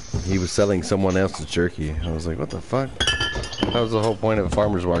he was selling someone else's jerky. I was like, what the fuck? That was the whole point of a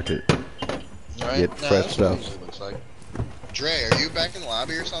farmer's market. Right? Get fresh that's stuff. What it usually looks like. Dre, are you back in the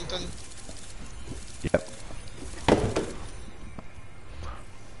lobby or something? Yep.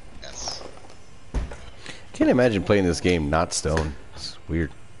 Yes. Can't imagine playing this game not stoned. It's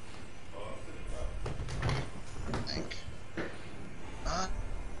weird. I think.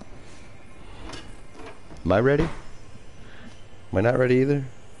 Am I ready? Am I not ready either?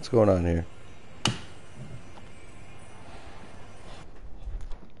 What's going on here?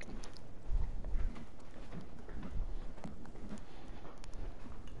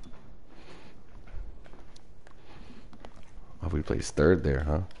 Oh, we placed third there,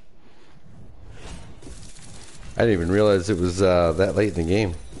 huh? I didn't even realize it was that late in the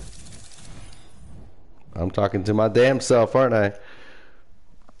game. I'm talking to my damn self, aren't I?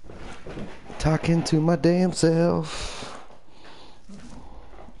 Talking to my damn self.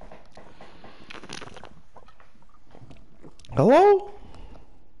 Hello?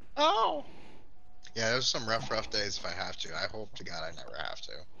 Oh. Yeah, there's some rough days if I have to. I hope to God I never have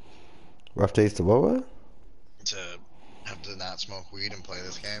to. Rough taste of what? To have to not smoke weed and play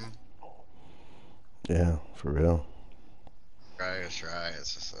this game. Yeah, for real. Try.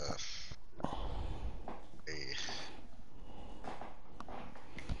 It's just a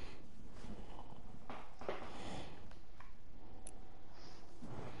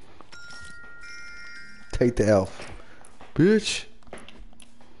Take the elf. Bitch.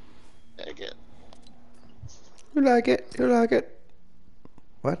 take it. You like it? You like it?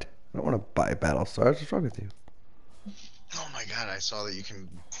 What? I don't want to buy battle stars. What's wrong with you? Oh my god, I saw that you can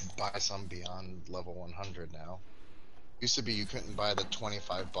buy some beyond level 100 now. Used to be you couldn't buy the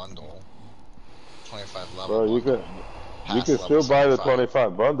 25 bundle. 25 level Bro, bundle. you Past can level still buy the 75.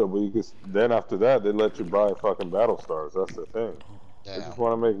 25 bundle, but you can then after that they let you buy fucking battle stars. That's the thing. They Yeah, just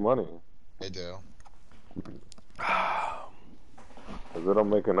want to make money they do. because they don't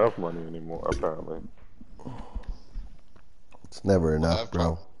make enough money anymore. Apparently. It's never Well, enough,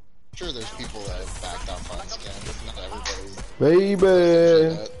 bro. I'm sure there's people that have backed off on skins. Not everybody.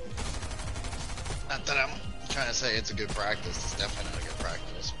 Baby. Not that I'm trying to say it's a good practice. It's definitely not a good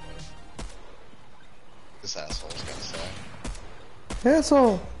practice. This asshole's gonna say.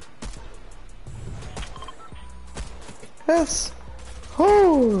 Asshole. Yes.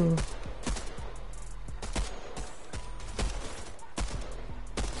 Oh.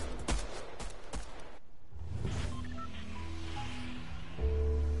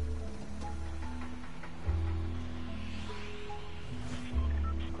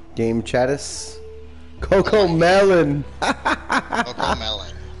 Game Chattis. Coco Melon. Coco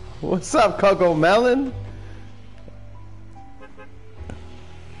Melon. What's up, Coco Melon?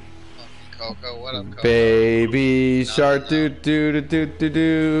 Coco, what up, Coco? Baby shark doo doo doo doo doo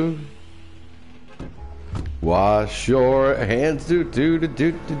doo. Wash your hands doo doo doo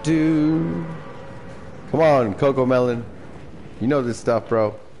doo doo doo. Come on, Coco Melon. You know this stuff,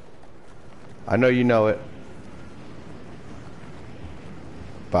 bro. I know you know it.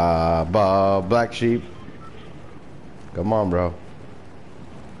 Ba ba black sheep. Come on, bro.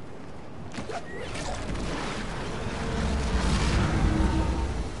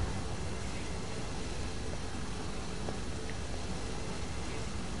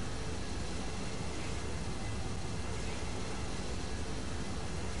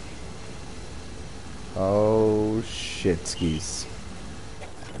 Oh shit skis.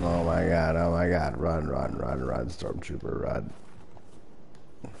 Oh my god, oh my god. Run, run, run, run, Stormtrooper, run.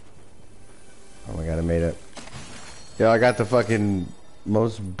 Oh my god, I made it. Yo, I got the fucking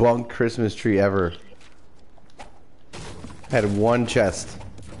most bunk Christmas tree ever. Had one chest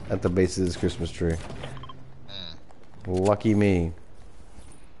at the base of this Christmas tree. Lucky me.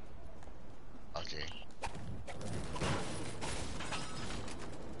 Okay.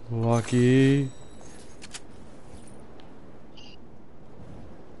 Lucky.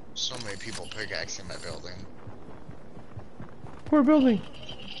 So many people pickaxing my building. Poor building.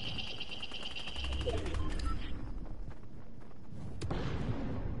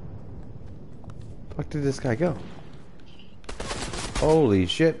 Fuck did this guy go? Holy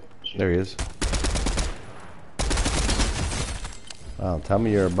shit. There he is. Wow, tell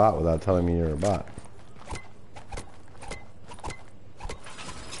me you're a bot without telling me you're a bot.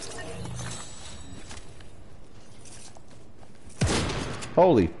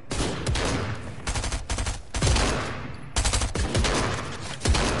 Holy.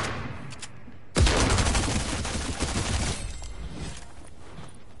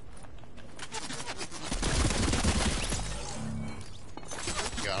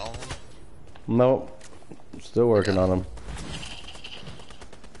 Nope. Still working on them.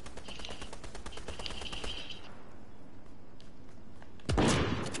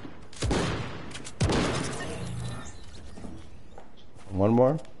 One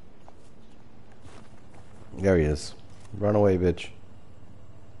more? There he is. Run away, bitch.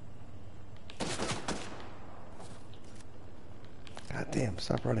 God damn,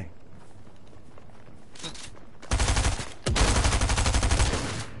 stop running.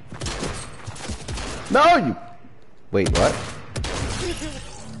 No, you... Wait, what?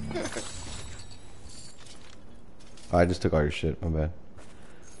 Oh, I just took all your shit, my bad.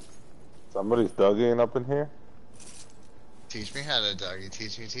 Somebody's dugging up in here? Teach me how to Dougie.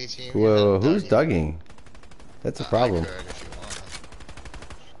 Teach me. Whoa, who's dugging? That's a problem. I could if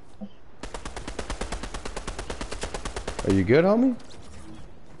you want. Are you good, homie?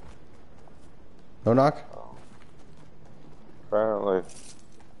 No knock? Oh. Apparently.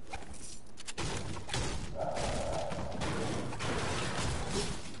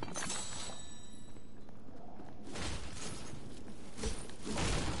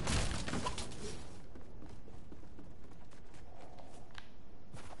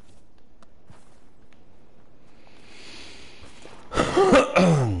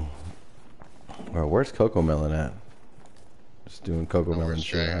 Where's Coco Melon at? Just doing Coco Melon where's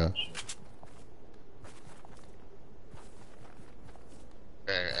shit, Trey huh? at?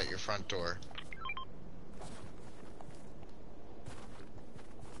 Okay, at your front door.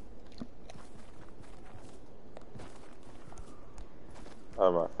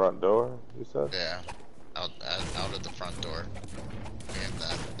 At my front door, you said? Yeah, out at the front door. Me and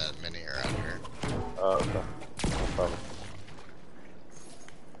that mini are out here. Oh, okay. No problem.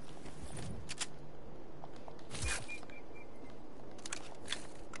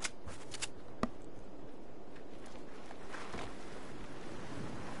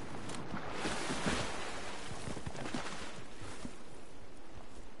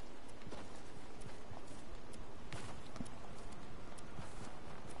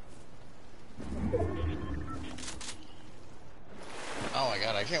 Oh my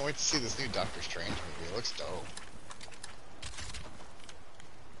god, I can't wait to see this new Doctor Strange movie. It looks dope.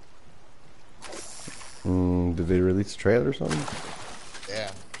 Did they release a trailer or something?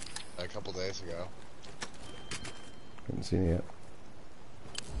 Yeah, a couple days ago. Haven't seen it yet.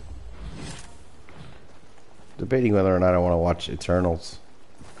 Debating whether or not I want to watch Eternals.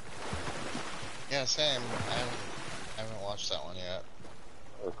 Yeah, same. I haven't watched that one yet.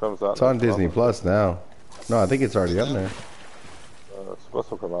 It comes out It's on next Disney month. Plus now. No, I think it's already on there. It's supposed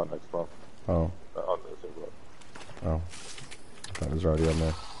to come out next month. Oh, On Disney Plus. oh. I thought it was already on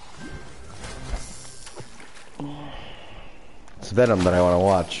there. It's Venom that I want to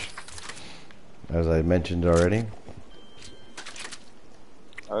watch. As I mentioned already.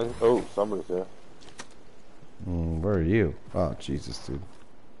 Oh, somebody's here. Where are you? Oh, Jesus, dude.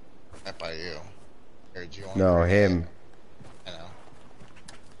 Right by you. Here, do you want No, him. I know.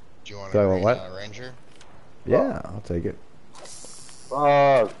 Do you want Do I a want what? Ranger? Yeah, I'll take it.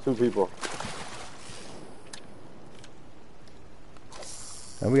 Ah, 2 people.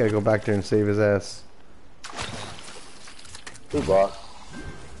 And we gotta go back there and save his ass. 2 bots.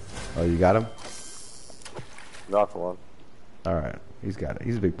 Oh, you got him? Knocked one. Alright, he's got it.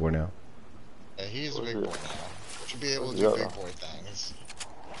 He's a big boy now. Yeah, he's a Where's big he? boy now. Should be able to do Yeah. big boy things.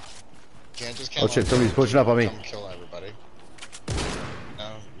 Can't just Oh shit, somebody's pushing up on me. come kill everybody.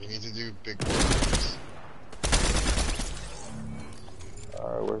 No, you need to do big boy things.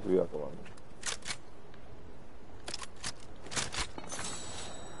 Alright, where's the other one?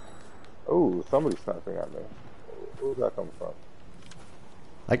 Oh, somebody's sniping at me. Where's that coming from?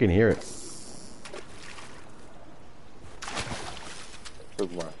 I can hear it.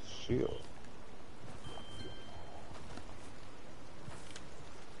 Took my shield.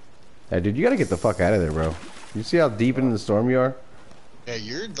 Hey, dude, you gotta get the fuck out of there, bro. You see how deep in the storm you are? Yeah,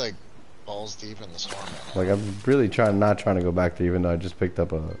 you're like balls deep in the storm right now. Like, I'm really not trying to go back there, even though I just picked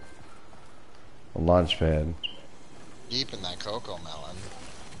up a launch pad. Deep in that cocoa melon.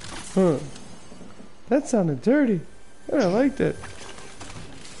 Huh. That sounded dirty. I liked it.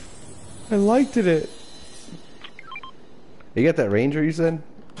 I liked it. You got that Ranger, you said?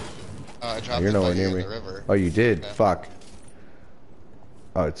 I dropped You're it nowhere by near you in me. the river. Oh, you did? Yeah. Fuck.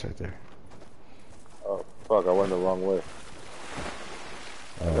 Oh, it's right there. Oh, fuck, I went the wrong way.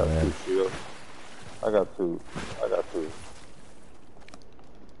 I Oh, got man. 2 shields. I got two.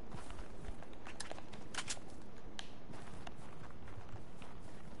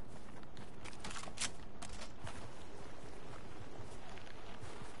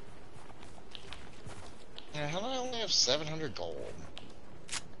 Yeah, how do I only have 700 gold?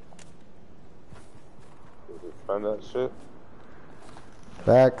 Did you find that shit?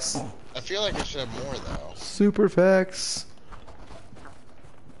 Facts. I feel like I should have more though. Super facts.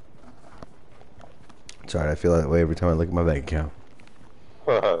 It's alright, I feel that way every time I look at my bank account.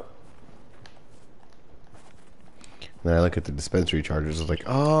 Then I look at the dispensary charges, it's like,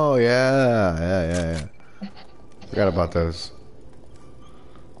 oh yeah. Forgot about those.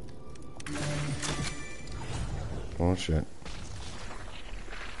 Oh shit.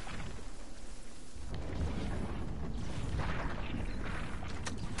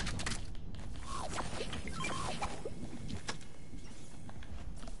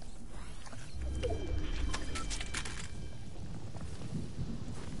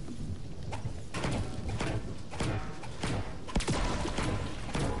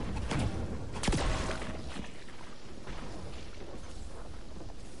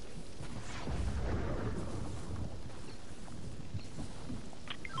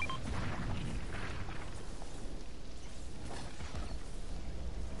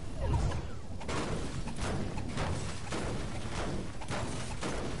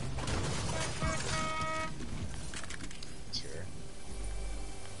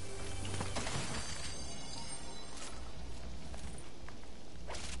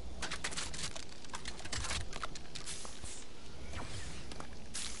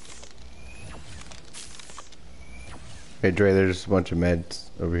 Hey Dre, there's a bunch of meds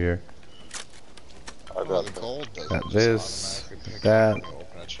over here. I Oh, got the gold doesn't Got just this, automatically pick that. up when you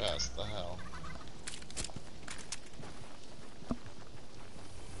open a chest. The hell?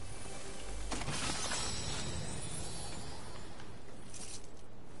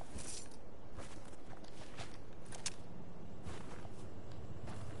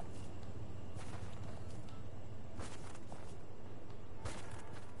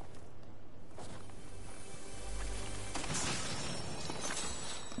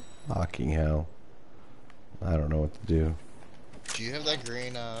 Fucking hell. I don't know what to do. Do you have that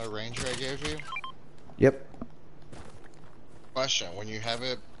green ranger I gave you? Yep. Question: when you have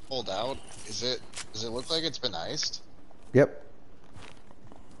it pulled out, does it look like it's been iced? Yep.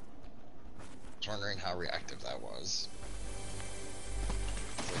 I was wondering how reactive that was.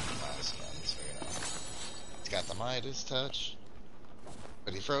 It's like the Midas gun, so you know. It's got the Midas touch.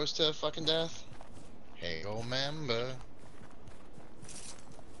 But he froze to fucking death. Hey, old member.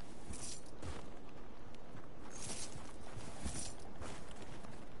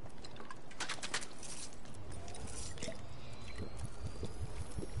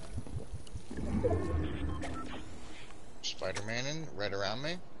 Spider-Man right around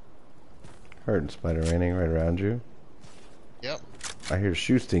me. Heard spider raining right around you. Yep. I hear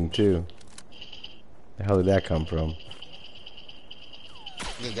shooting too. The hell did that come from?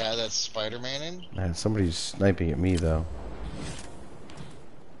 The guy that's Spider-Man-ing? Man, somebody's sniping at me though.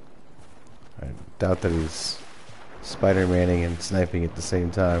 I doubt that he's Spider-Manning and sniping at the same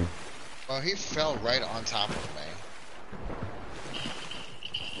time. Well, he fell right on top of me.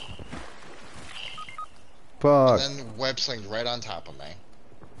 Fuck. And then web slinged right on top of me.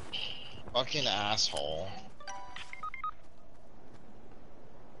 Fucking asshole.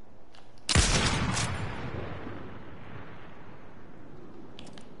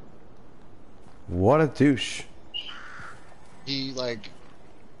 What a douche. He, like...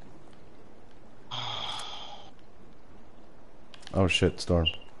 Oh shit, Storm.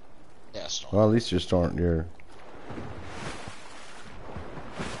 Yeah, Storm. Well, at least you're Storm. You're...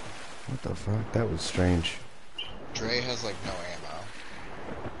 What the fuck? That was strange. Dre has, like, no ammo.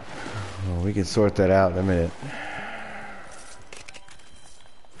 Well, we can sort that out in a minute. You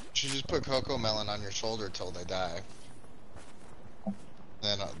should just put Coco Melon on your shoulder till they die.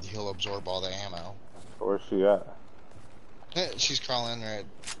 Then he'll absorb all the ammo. Where's she at? She's crawling right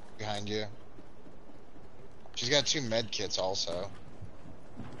behind you. She's got 2 med kits also.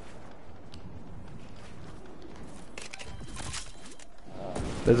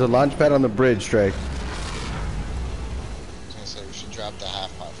 There's a launch pad on the bridge, Trey. I was gonna say we should drop the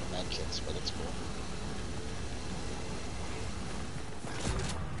half pot for med kits, but it's cool.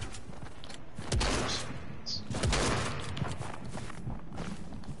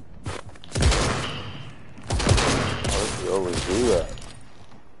 Why does she always do that?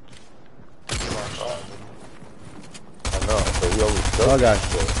 He launched out. I know, but he always does Oh god. that.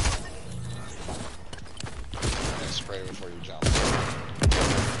 Spray before you jump.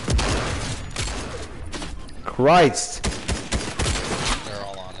 Christ. They're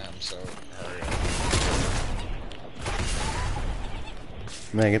all on him, so hurry up.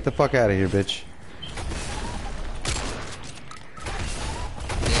 Man, get the fuck out of here, bitch.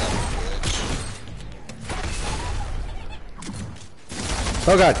 Yeah, bitch.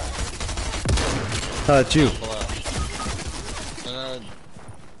 Oh god. Oh, it's you. Below.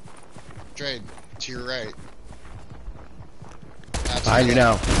 Dre, to your right. Not Behind to you the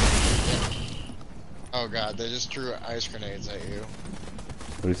now. left. Oh god, they just threw ice grenades at you.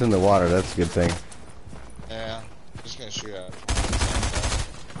 But he's in the water, that's a good thing. Yeah, I'm just gonna shoot at him.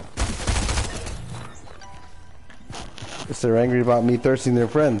 Guess they're angry about me thirsting their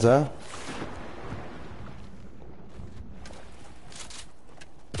friends, huh?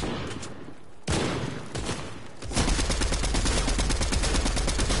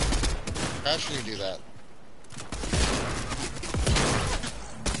 How should you do that?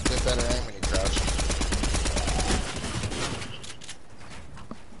 Get better aim when you crouch.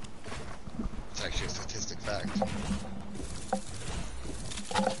 It's actually a statistic fact.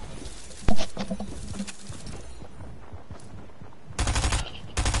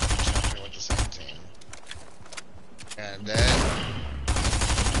 Jumping with the same team. And then...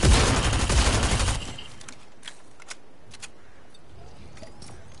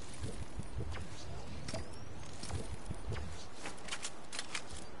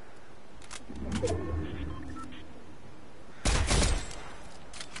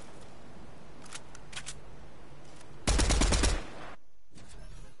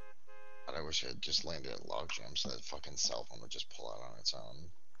 God, I wish I had just landed at log jam so that fucking cell phone would just pull out on its own.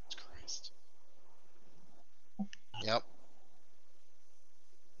 Christ. Yep.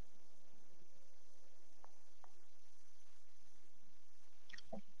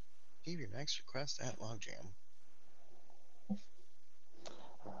 next request at Logjam.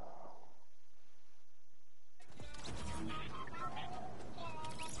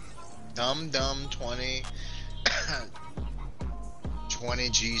 Dum 20 20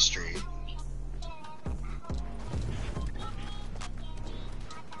 G Street.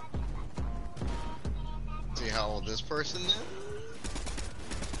 See how old this person is?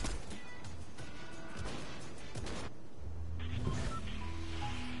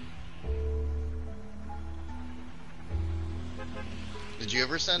 Did you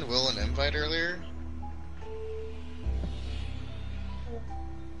ever send Will an invite earlier?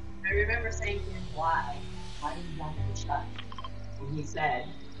 I remember saying to him, why? Why did you want to shut? And he said,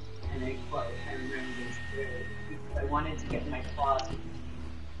 and I quote, I remember this clearly, because I wanted to get my claws.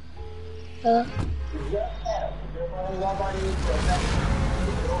 Up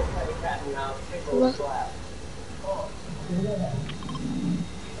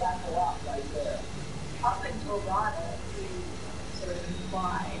until Rada, who sort of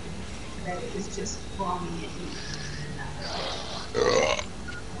implied that it was just from me and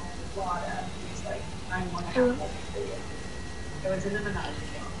Rada was like, I want to have that for you. There was an immunization.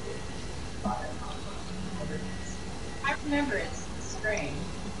 I remember it's strange.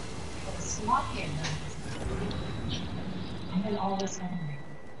 It was sloppy and then all of a sudden,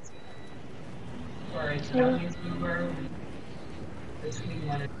 for as young as we were, between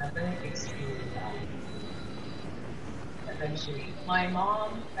one another, extremely well. Eventually, my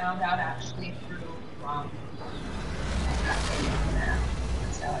mom found out actually through that's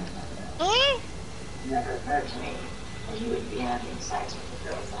how I found out. It never occurred to me that he would be having sex with the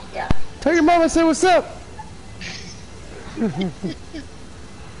girls like that. Tell your mom I said what's up.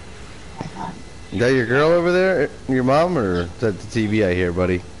 Is that your girl over there? Your mom, or is that the TV I hear,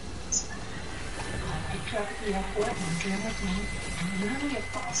 buddy? I drove to the airport and drove with me and literally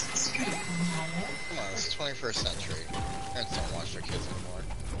across the street from my life. Come on, this is 21st century. Parents don't watch their kids anymore.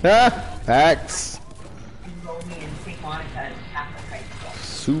 Ah, facts. Enrolled me in St. Monica and Catholic high school.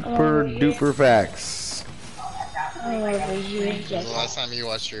 Super duper facts. When's the last time you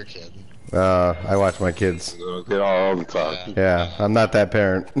watched your kid? I watch my kids. All the time. Yeah, I'm not that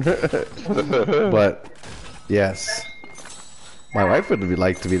parent. But, yes. My wife would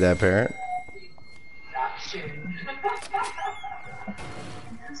like to be that parent.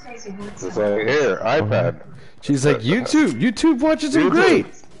 It's like, here, iPad. She's like, YouTube. YouTube watches them great.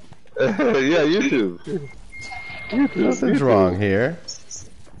 Yeah, YouTube. Nothing's wrong here.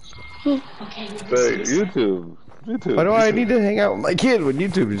 Say, YouTube. Why do I need to hang out with my kid when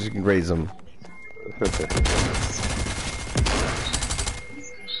YouTube just can raise them?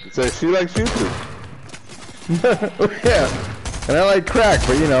 So she likes YouTube. Yeah, and I like crack,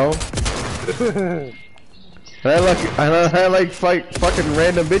 but you know. And I like fucking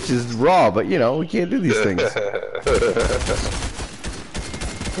random bitches raw, but you know we can't do these things.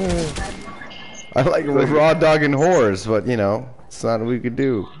 I like raw dog and whores, but you know it's not what we could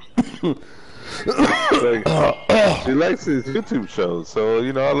do. Like, she likes these YouTube shows, so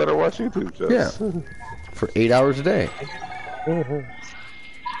you know I let her watch YouTube shows. Yeah, for 8 hours a day. I'm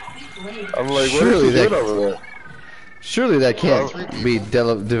like, what is she doing over there? Surely that can't be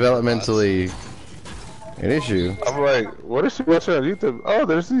developmentally an issue. I'm like, what is she watching on YouTube? Oh,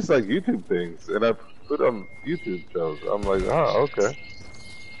 there's these like YouTube things, and I put on YouTube shows. I'm like, oh, okay.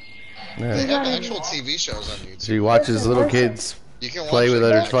 Yeah. They have actual TV shows on YouTube. She watches little kids play with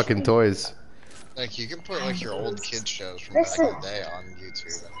other fucking toys. Like, you can put, like, your old kids shows from back in the day on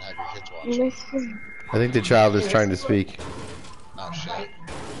YouTube and have your kids watch them. I think the child is trying to speak. Oh, shit.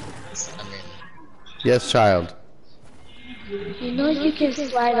 I mean... Yes, child. You know you can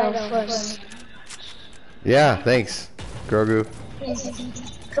slide on first. Yeah, thanks, Grogu.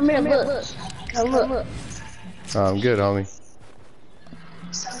 Come here, look. Come look. Oh, I'm good, homie.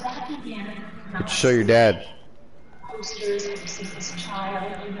 But show your dad.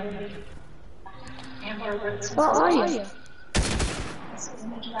 What are you?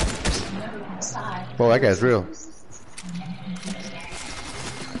 Well, that guy's real.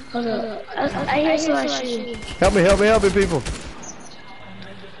 Hold on. I hear someone shooting. Help me, people.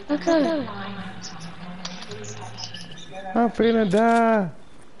 Okay. I'm finna die.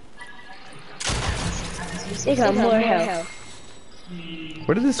 They got more health.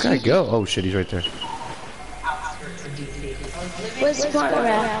 Where did this guy go? Oh shit, he's right there. Where's the partner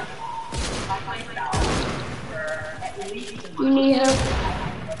at? You need help?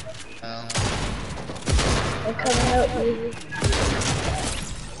 I'm coming to help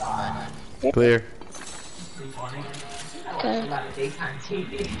you. Clear. Okay.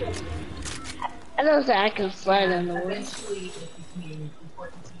 I don't think I can slide on the way.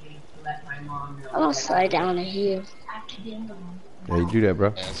 I'm gonna slide down to here. Yeah, you do that,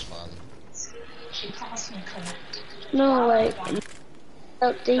 bro. Yeah, it's fun. No, like,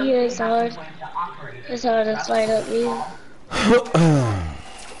 up to here is hard. It's hard to slide up here.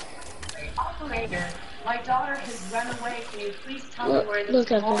 Operator, my daughter has run away. Can you please tell me where this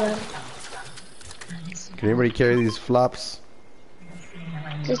Look at ball that. Can anybody carry these flops?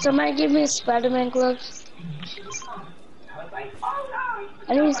 Did somebody give me Spider-Man gloves?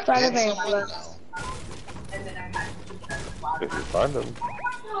 I need Spider-Man gloves. If you find them.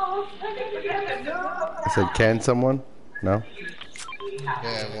 I said, can someone? No?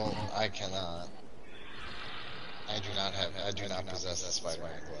 Yeah, well, I cannot. I do not possess the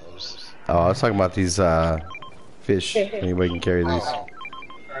Spider-Man gloves. Oh, I was talking about these fish. Anybody can carry these. Yeah,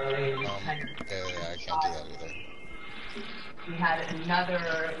 I can't do that either. We had another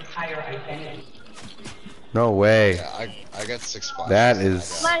entire identity. No way. Yeah, I got 6 spots. That is...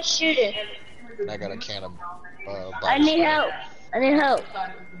 Somebody shoot it. I got a can of I need help. I need help.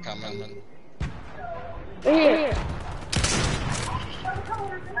 Coming. Right here.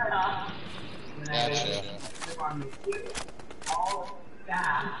 Gotcha. All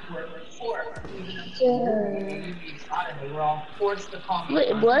staff were forced, even they were all forced to call me.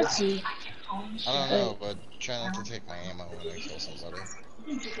 Wait, was he? I don't know, but try not to take my ammo when I kill somebody.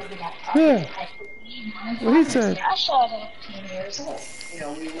 Yeah. What he said? I shot him.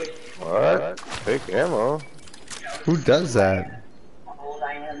 What? Take ammo? Who does that?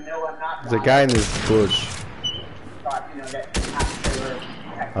 There's a guy in this bush.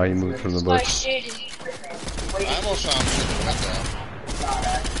 Oh, you moved from the Somebody bush. shoot it. I almost shot him in the window.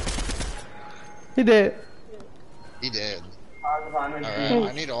 He did. He did. Alright, I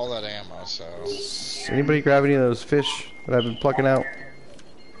need all that ammo, so... Anybody grab any of those fish that I've been plucking out?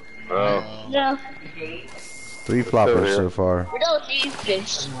 No. No, 3 floppers so far. we don't need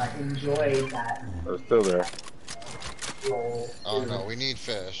fish. Enjoy that. They're still there. Oh no, we need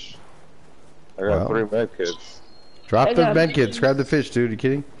fish. I got Well. 3 med kits. Drop I the got med kits. Grab the fish, dude. You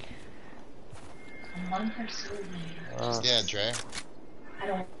kidding? Yeah, Dre.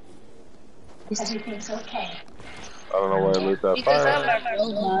 Everything's okay. I don't know why I lit that Because fire. I'm a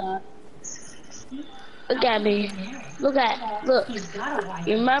robot. Look at me. Look.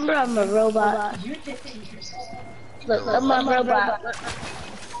 You remember I'm a robot. Look, I'm a robot. Look.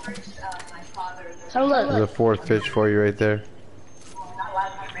 Come There's a look. 4th fish for you right there.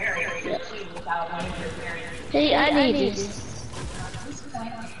 Hey, I need this.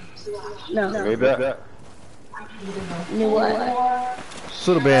 No. Need that? Knew what?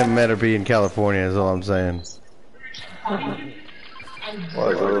 Little band better be in California is all I'm saying.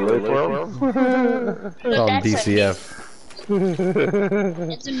 What, go to Lake World? Call them That's DCF.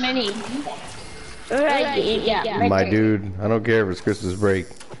 It's a mini. Alright, yeah. My dude, I don't care if it's Christmas break.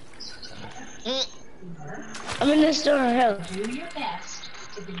 I'm in the store hill.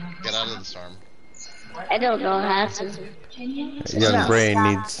 Get out of the storm. I don't know how to. A young brain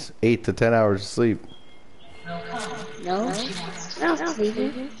needs 8 to 10 hours of sleep. No? No,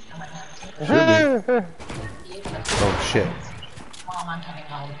 sleeping. Oh shit.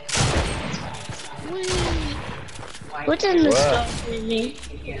 What's in the store for me?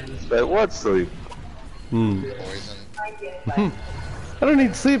 That what sleep? Poison. I don't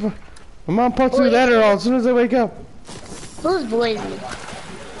need sleep. My mom puts me that all as soon as I wake up. Who's poison?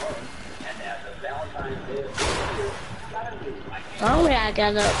 Only I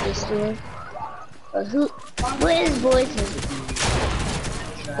got up this door. But what is poison?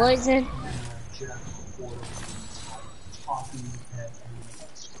 Poison?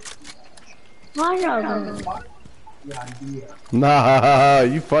 I don't know. Nah,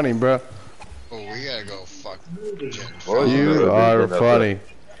 you funny, bro. Oh, we gotta go fuck Jim. Boys in the You hood are didn't get no funny.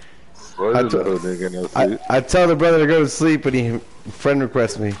 sleep. Boys in the hood didn't get no sleep. I tell the brother to go to sleep, and he friend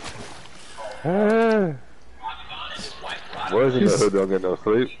requests me. Boys in the hood don't get no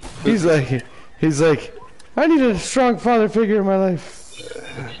sleep. He's like, I need a strong father figure in my life.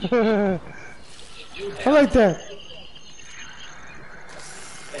 I like that.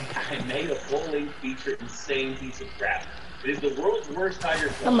 I made a full-length feature insane piece of crap. It is the world's worst tiger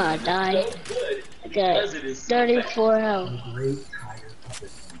film. I'm gonna die. So good I got because it is so 34 health. Great tiger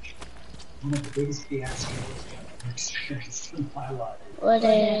puppet launch. One of the biggest fiascos I've experienced in my life. What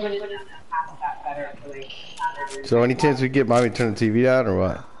is? So any chance we get mommy to turn the TV down or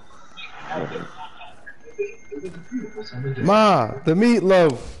what? Ma, the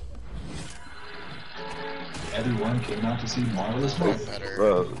meatloaf. Everyone came out to see Marvelous Move. Better.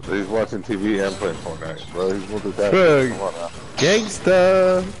 Bro, he's watching TV and playing Fortnite. Bro, he's multitasking. Bro. Come on now.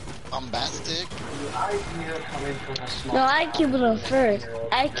 Gangsta. Bombastic. No, I killed him first.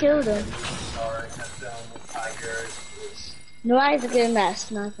 I killed him. Nobody's getting that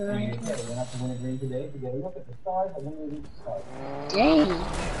sniper right now. Dang.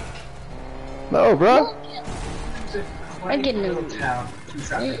 No, bro. I'm getting Little them. town, 2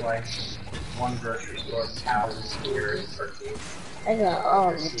 traffic lights, 1 grocery store, cows, deers, turkeys. I got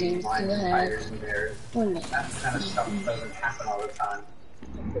all the Sea, things lions, to have. tigers, and bears. That kind of stuff doesn't happen all the time.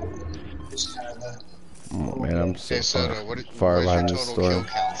 Just kind of Oh, man, I'm so Hey Soto, what far does your behind this total kill storm.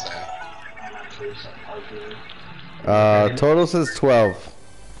 count say? Total says 12.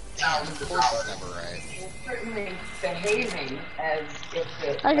 Damn, of course it's never right. Certainly behaving as if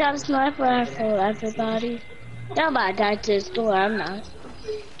it. I got a sniper rifle, everybody. Y'all about to die to the store, I'm not.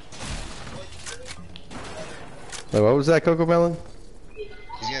 Wait, what was that, Coco Melon? He's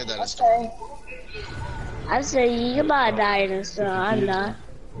gonna die to storm. I say you about to die in the store, I'm not.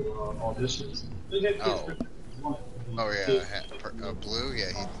 auditions. Oh. Oh yeah, Blue,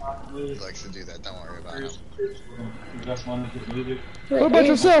 yeah, he likes to do that, don't worry about him. What about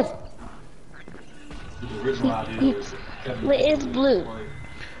yourself? Wait, it's Blue.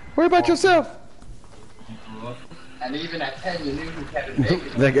 What about yourself? And even at 10, you knew who Kevin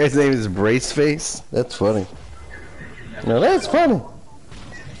Bacon. That guy's name is Braceface? That's funny. No, that's funny.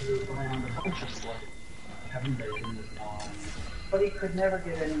 But he could never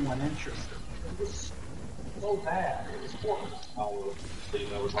get anyone interested. It was so bad. It was horrible.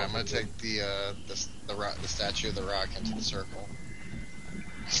 I'm gonna take the statue of the rock into the circle.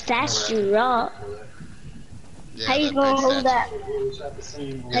 Statue Rock. Yeah, How you that gonna big hold that?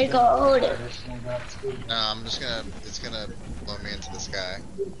 statue. How you gonna hold it? No, I'm just gonna, it's gonna blow me into the sky.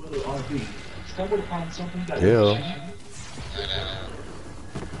 Ew.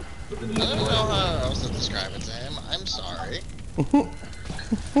 I don't know how else to describe it to him. I'm sorry.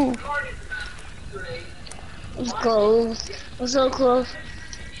 It's close. It's so close.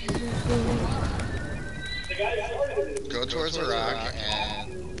 Go towards the rock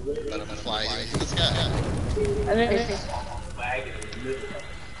and let him fly you into the sky. I mean,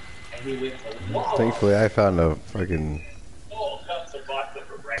 Thankfully, I found a fucking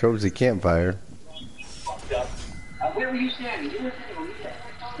cozy campfire. Where were you standing? You were standing over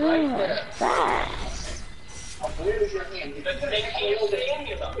there. Where was your hand?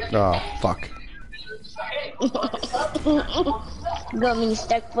 Oh, fuck. got me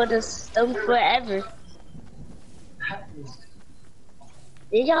stuck for the stone forever.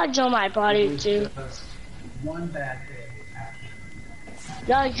 Did y'all join my party too? One bad day.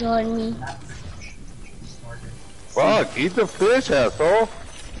 Y'all join me. Fuck, eat the fish, asshole.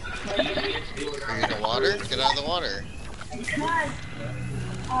 Are you in the water? Get out of the water.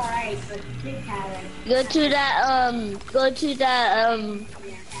 Alright, but big hat. Go to that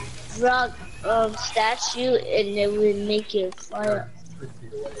rock statue and it will make it fly up.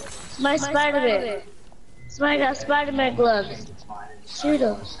 My Spider-Man. Somebody got Spider-Man gloves. Shoot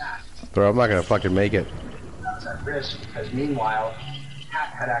him. Bro, I'm not gonna fucking make it. That's at risk because meanwhile,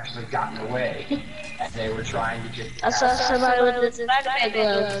 Cat had actually gotten away and they were trying to get. I saw somebody with the Spider-Man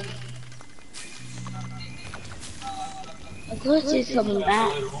gloves. Of course he's coming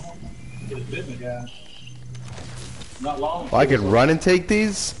back. Well, I could run and take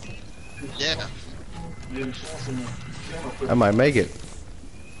these? Yeah. I might make it.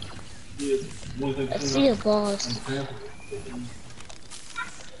 I see a boss.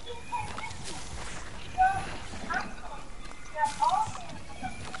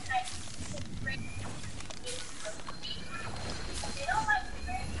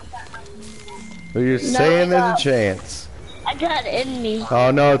 But you're saying there's a chance. I got an enemy.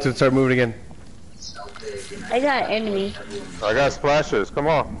 Oh no, it's gonna start moving again. I got an enemy. I got splashes. Come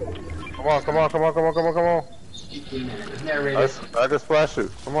on. Come on, come on, come on, come on, come on, come on. I got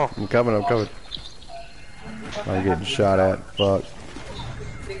splashes. Come on. I'm coming, I'm coming. I'm getting shot at. Fuck.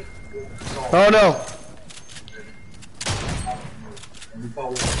 Oh no!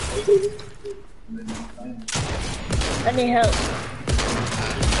 I need help.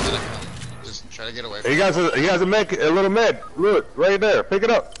 Just try to get away He has a med, a little med. Look, right there. Pick it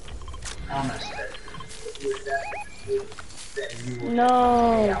up.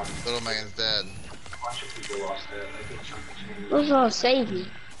 No. Little man's dead. Who's gonna save me?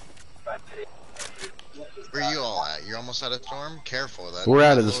 Where are you all at? You're almost out of storm? Careful. We're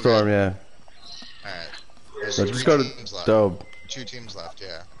out of the storm, yeah. Alright. There's So just go to Dope. 2 teams left,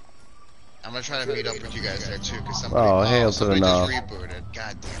 yeah. I'm gonna try to meet up with you guys there too, cause hail to the somebody no. just rebooted.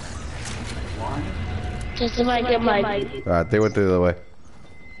 God damn it. Just somebody get my. Alright, they went the other way.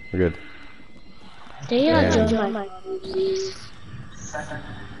 We're good. They are Yeah. join my. Please.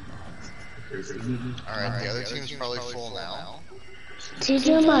 Alright, the other team's probably full now.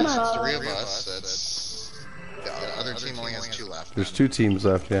 TJ my. It's 3 of us, that's The other team only has 2 left. There's 2 teams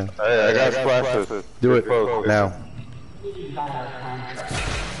left, yeah. Hey, I got splashes. Do it now.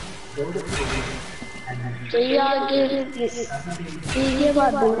 So y'all give my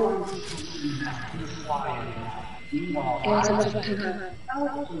boo.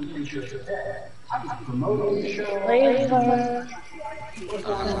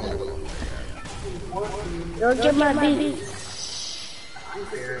 Don't get my beat.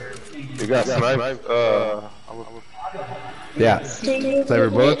 You got sniped? Yeah. Flavor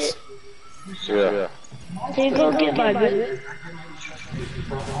bullets? Yeah. So you go get my beat.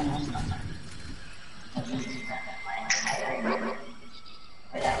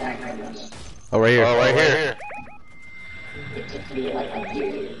 Oh, right here. Oh, right here.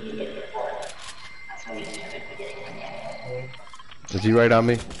 Is he right on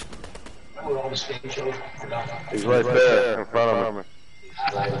me? He's right there in front of me.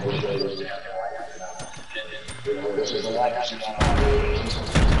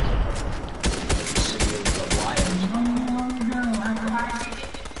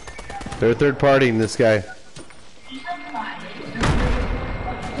 They're third partying this guy.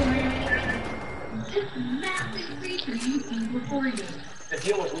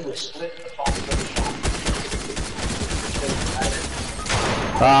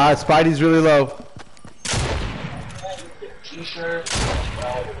 Ah, Spidey's really low.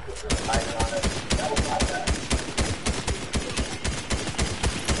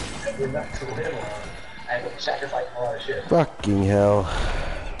 Fucking hell.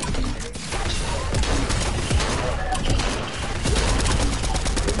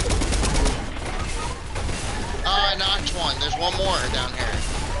 I knocked one. There's one more down here.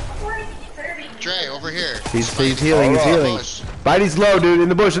 Dre, over here. He's healing, he's healing. Spidey's low, dude. In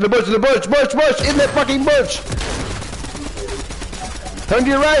the bush, in the bush, in the bush, bush, in that fucking bush. Turn to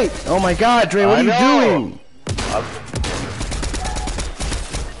your right. Oh my god, Dre, what are you doing?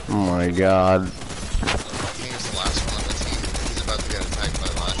 Oh my god. I think he's the last one on the team. He's about to get attacked by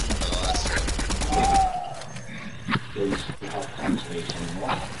the last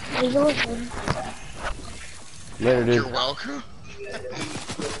one. Later, dude. You're welcome.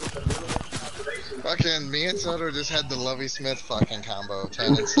 Fucking me and Soto just had the Lovey Smith fucking combo,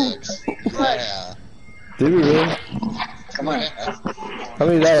 10 and 6. Yeah. Did we really? Come on. How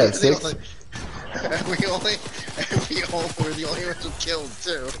many did I have? 6? We're the only ones who killed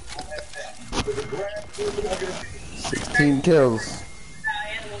too. 16 kills.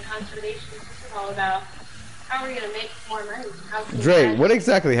 Animal conservation is all about how are we gonna make more money? Dre, what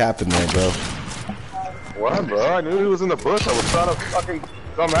exactly happened there, bro? What, bro? I knew he was in the bush. I was trying to fucking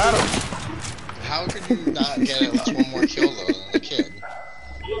come at him. How could you not get at least one more kill though than the kid?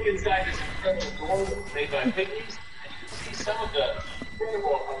 Look inside this incredible door made by pygmies, and you can see some of the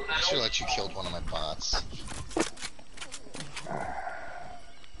incredible. I should let you killed one of my bots.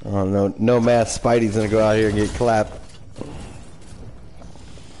 Oh no, no math. Spidey's gonna go out here and get clapped.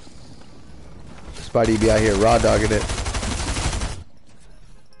 Spidey be out here raw dogging it.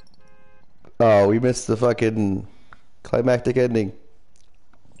 Oh, we missed the fucking climactic ending.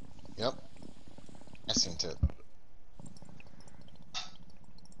 Yep. I seen it.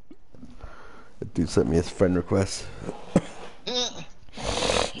 That dude sent me his friend request.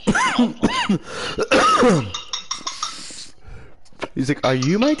 He's like, "Are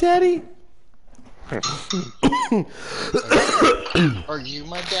you my daddy?" Are you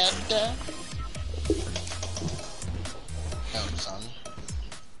my dad? No, son.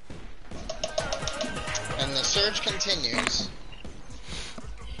 And the search continues.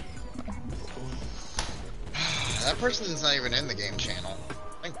 That person is not even in the game channel.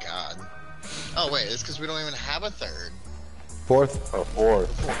 Thank God. Oh wait, it's because we don't even have a third. Fourth. Oh,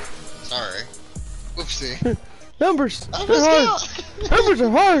 fourth. Sorry. Oopsie. Numbers. They're hard. Numbers are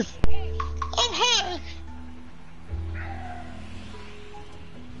hard. I'm high.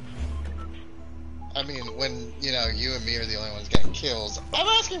 I mean, when, you know, you and me are the only ones getting kills, I'm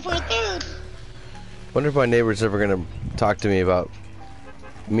asking for a third! Wonder if my neighbor's ever gonna talk to me about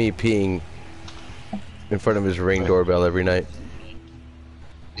me peeing in front of his Ring doorbell every night.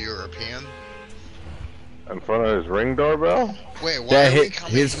 European? In front of his Ring doorbell? Wait, why are we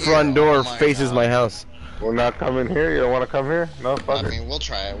coming his here? front door Oh my faces God. my house. We're not coming here? You don't want to come here? No, fuck I it. mean, we'll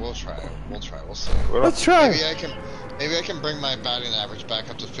try it, we'll see. Let's try. Maybe I can bring my batting average back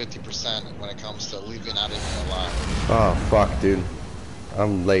up to 50% when it comes to leaving out of here alive. Oh fuck, dude.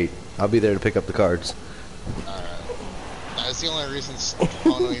 I'm late. I'll be there to pick up the cards. Alright. That's the only reason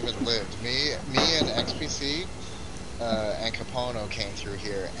Capono even lived. Me and XPC and Capono came through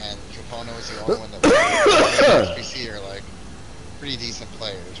here, and Capono was the only one that lived. XPC are like, pretty decent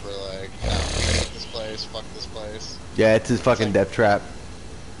players. We're like, yeah, fuck this place. Yeah, it's his fucking death trap.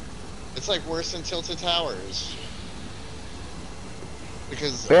 It's like worse than Tilted Towers.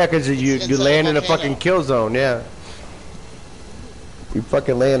 Because you land in a fucking kill zone, yeah. You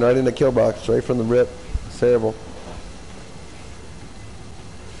fucking land right in the kill box, right from the rip. It's terrible.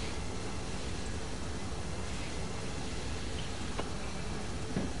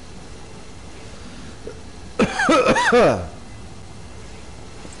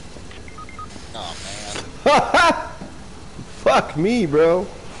 Oh man. Fuck me, bro.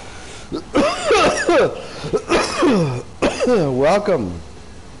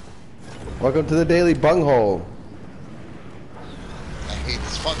 Welcome to the daily bunghole. I hate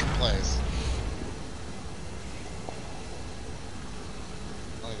this fucking place.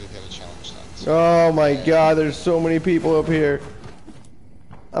 I don't even get a challenge done. Oh my god, there's so many people up here.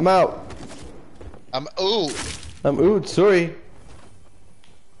 I'm out. I'm oot, sorry.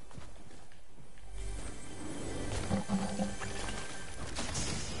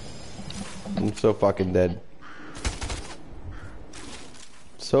 I'm so fucking dead.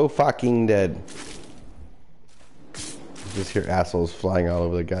 So fucking dead. Just hear assholes flying all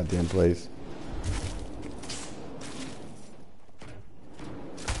over the goddamn place.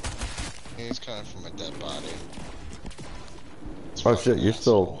 He's coming from a dead body. Oh shit, you're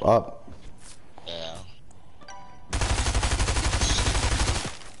still up. Yeah.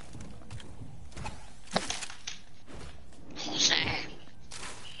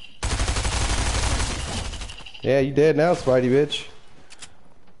 Yeah, you dead now, Spidey bitch.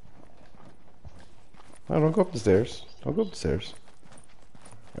 Oh, don't go up the stairs. Don't go up the stairs.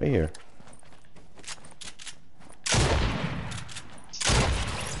 Right here.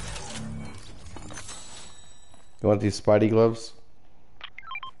 You want these Spidey gloves?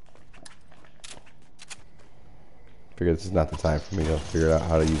 Figure this is not the time for me to figure out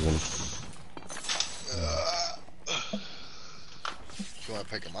how to use them. If you want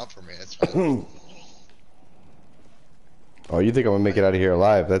to pick him up for me, it's fine. Oh, you think I'm gonna make it out of here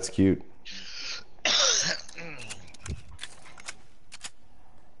alive? That's cute.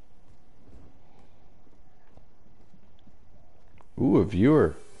 Ooh, a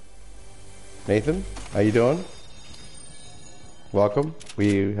viewer. Nathan, how you doing? Welcome.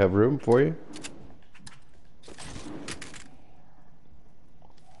 We have room for you.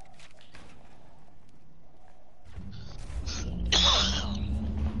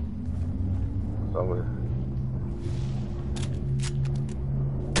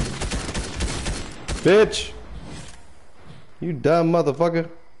 Bitch! You dumb motherfucker.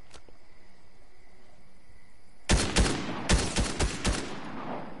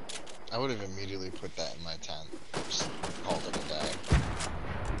 I would have immediately put that in my tent. Just called it a day.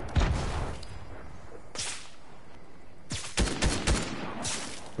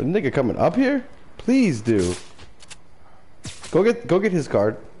 But nigga coming up here? Please do. Go get his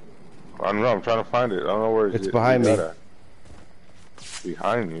card. I don't know, I'm trying to find it. I don't know where it's behind me.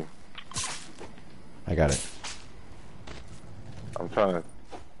 Behind you. I got it. I'm trying to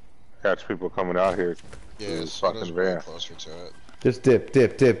catch people coming out here. Yeah, this fucking van. Closer to it. Just dip.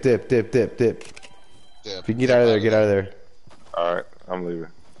 If you can get out of there, get out of there. Alright, I'm leaving.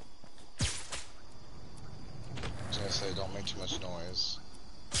 I was gonna say, don't make too much noise.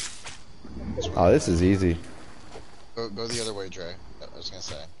 Oh, this is easy. Go the other way, Dre. I was gonna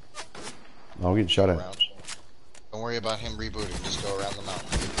say. I'll get shot at. Don't worry about him rebooting, just go around the mountain.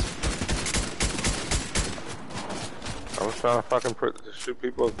 I was trying to fucking shoot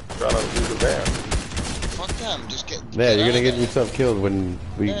people trying to use the van. Fuck them, just get. Yeah, you're gonna get yourself killed when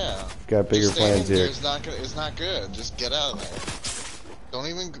we got bigger plans here. It's not good. Just get out of there.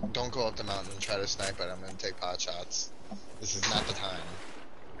 Don't go up the mountain and try to snipe at him and take pot shots. This is not the time.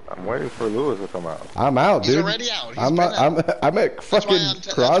 I'm waiting for Lewis to come out. I'm out, dude. He's already out. I'm at fucking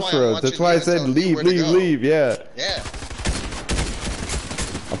crossroads. That's why I said leave. Yeah. Yeah.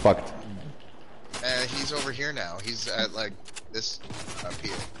 I'm fucked. He's over here now. He's at like this up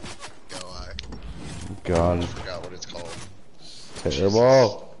here. Gone. I forgot what it's called.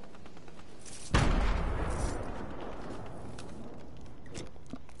 Terrible.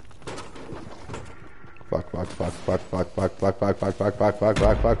 Fuck. Build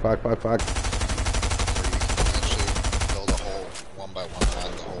a hole one by one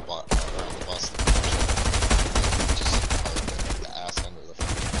around the whole around the bus. Just the ass end of the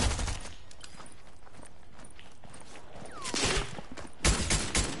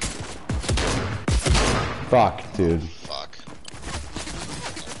Fuck, dude. Fuck.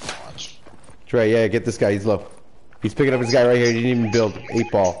 Trey, yeah, get this guy. He's low. He's picking up his guy right here. He didn't even build.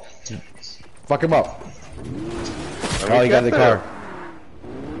 8 ball. Fuck him up. Oh, he got in the car.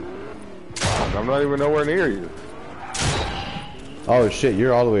 I'm not even nowhere near you. Oh shit,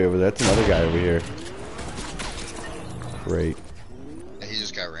 you're all the way over there. That's another guy over here. Great. Yeah, he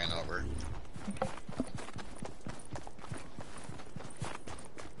just got ran over.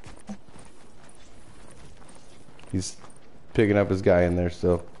 He's picking up his guy in there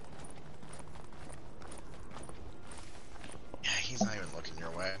still. Yeah, he's not even looking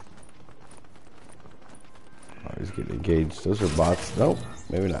your way. Oh, he's getting engaged. Those are bots. Nope,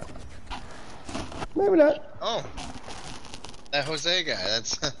 maybe not. Maybe not. Oh, that Jose guy.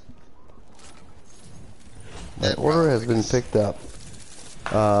 That's. My order has been picked up.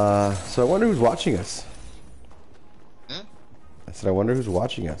 So I wonder who's watching us. Hmm? I said I wonder who's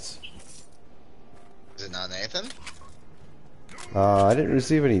watching us. Is it not Nathan? I didn't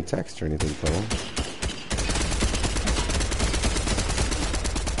receive any text or anything from him.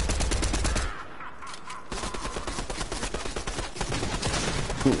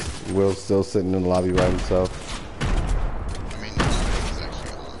 Will's still sitting in the lobby by himself. I mean, he's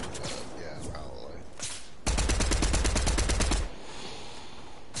actually on, but yeah, probably.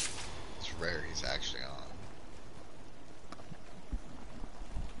 It's rare he's actually on.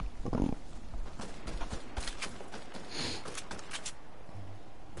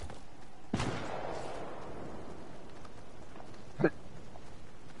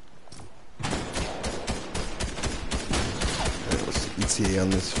 ETA on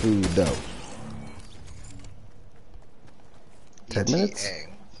this food though. 10 minutes?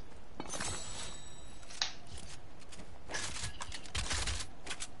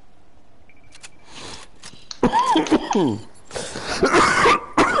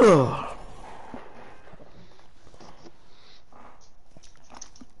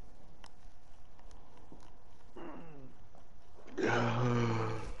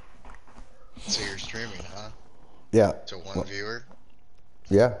 So you're streaming, huh? Yeah. To one viewer?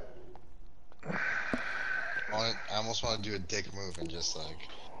 Yeah. I almost want to do a dick move and just like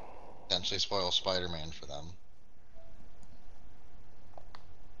potentially spoil Spider-Man for them.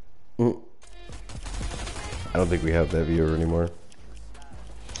 I don't think we have that viewer anymore.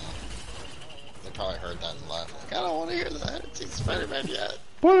 They probably heard that and left. Like, I don't want to hear that. I haven't seen Spider-Man yet.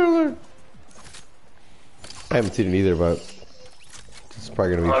 Spoiler alert! I haven't seen it either, but it's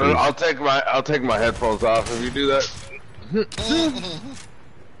probably gonna be. I'll take my headphones off if you do that.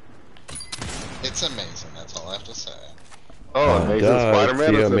 It's amazing. That's all I have to say. Oh, Amazing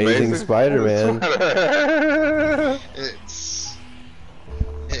Spider-Man! The Amazing Spider-Man. It's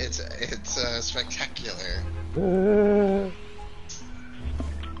spectacular.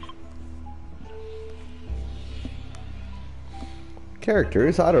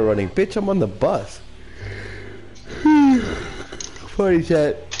 Characters auto running. Bitch, I'm on the bus. Funny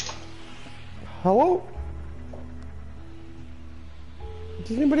chat. Hello?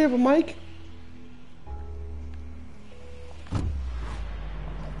 Does anybody have a mic?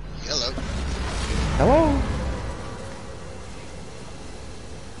 Hello. Hello?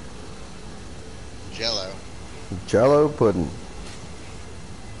 Jello. Jello pudding.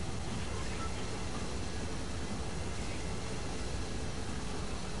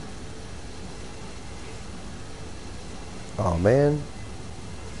 Oh man.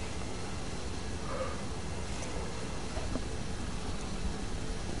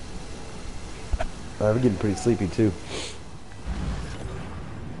 I'm getting pretty sleepy too.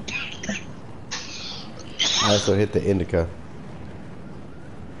 I also hit the indica.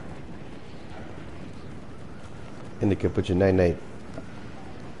 Indica, put your night-night.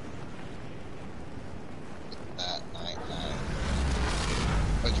 That night-night.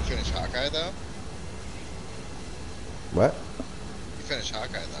 Oh, did you finish Hawkeye though? What? You finished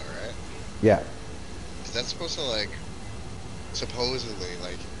Hawkeye though, right? Yeah. Is that supposed to like, supposedly,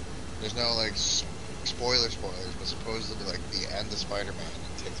 like, there's no like spoilers, but supposedly like the end of Spider-Man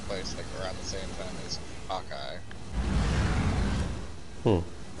it takes place like around the same time as Hawkeye.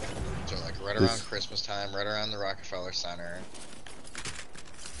 So like right around Christmas time, right around the Rockefeller Center.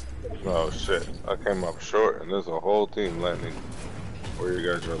 Oh shit! I came up short, and there's a whole team landing where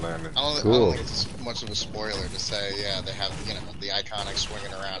you guys are landing. I don't think it's much of a spoiler to say, yeah, they have, you know, the iconic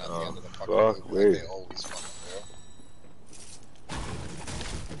swinging around at the end of the fucking movie like they always fucking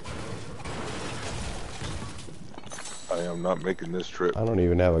do. I am not making this trip. I don't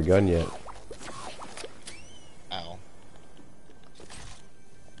even have a gun yet. Ow.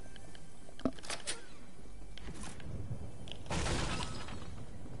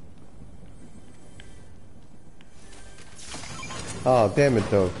 Oh, damn it,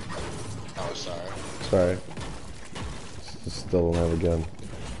 though. Oh, sorry. Sorry. Still don't have a gun.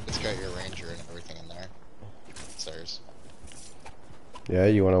 It's got your Ranger and everything in there. It's theirs. Yeah,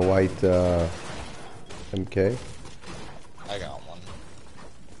 you want a white MK? I got one.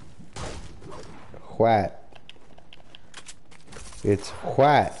 White. It's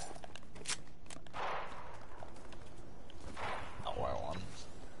white. Not white one.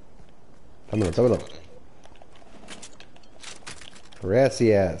 Dámelo.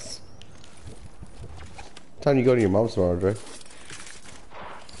 Harassy ass. What time you go to your mom's tomorrow, Dre?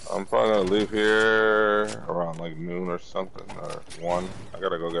 I'm probably gonna leave here around like noon or something, or 1. I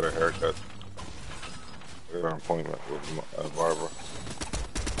gotta go get a haircut. I got an appointment with a barber.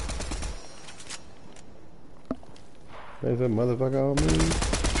 There's a motherfucker on me.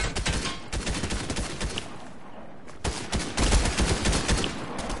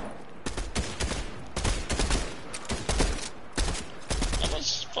 How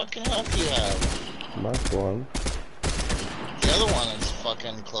much fucking health do you have? Mark one. The other one is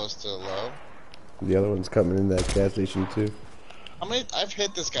fucking close to low. The other one's coming in that gas station too. How many? I've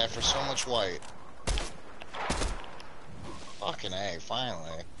hit this guy for so much white. Fucking A,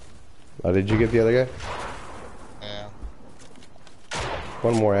 finally. Oh, did you get the other guy? Yeah.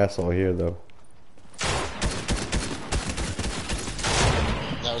 One more asshole here, though.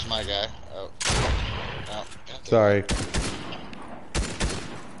 That was my guy. Oh. No. Sorry.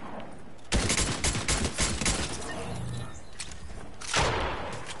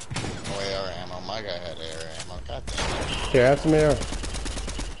 No AR ammo. My guy had AR ammo. God damn it. Here, have some AR. Yeah,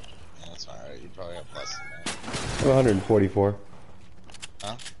 that's alright. You probably have less than that. 144.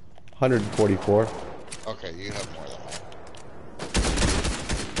 Huh? 144. Okay, you have more than me.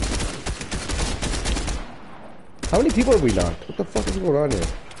 How many people have we knocked? What the fuck is going on here?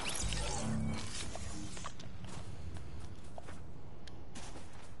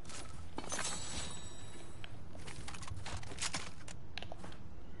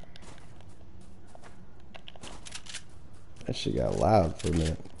 That shit got loud for a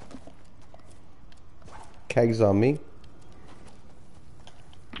minute. Kegs on me.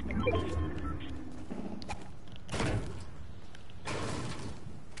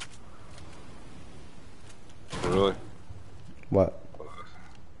 Really? What?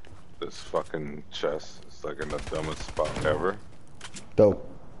 This fucking chest is like in the dumbest spot ever. Dope.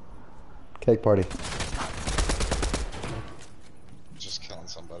 Keg party. Just killing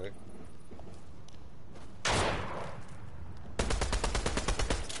somebody.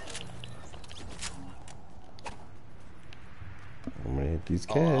 I'm gonna hit these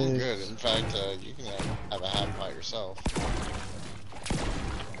Oh, kegs. I'm good. In fact, you can have a half by yourself.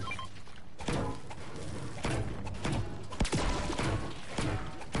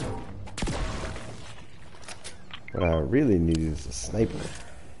 What I really need is a sniper.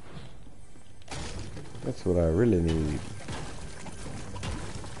 That's what I really need.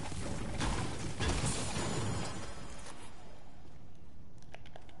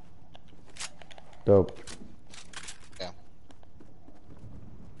 Dope. Yeah.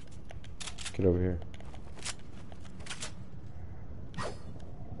 Get over here.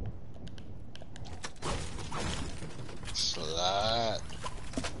 Slut.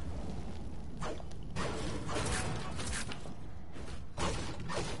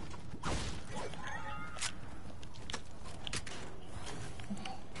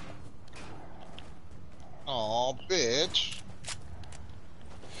 Aw, bitch.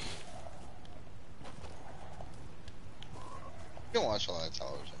 You don't watch a lot of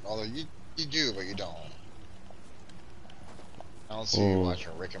television. Although you do, but you don't. I don't see you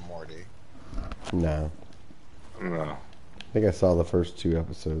watching Rick and Morty. No. No. I think I saw the first 2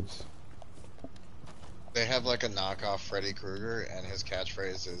 episodes. They have like a knockoff Freddy Krueger, and his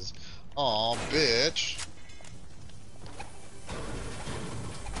catchphrase is, "Aw, bitch."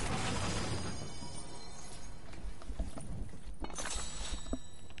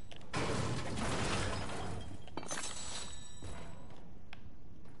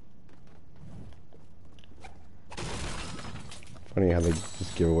 Funny how they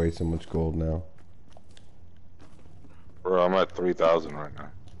just give away so much gold now. Bro, I'm at 3,000 right now.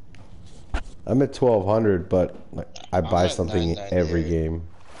 I'm at 1,200, but like, I buy at something 998. every game.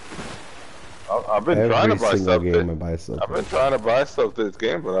 I've been trying to Every buy single stuff. game I buy something. I've been trying to buy stuff this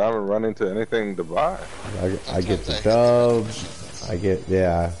game, but I haven't run into anything to buy. I get the Sometimes I hit the dubs. I get,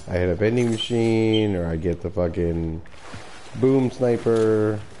 yeah, I hit a vending machine, or I get the fucking boom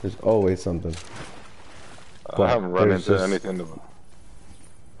sniper. There's always something. I haven't run there's into just- anything to buy.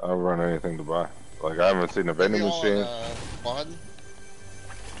 I haven't run anything to buy. Like, I haven't seen a vending Maybe all machine. in, quad?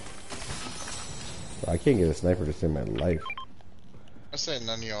 I can't get a sniper to save my life. I say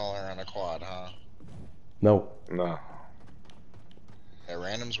none of y'all are on a quad, huh? No. No. Yeah,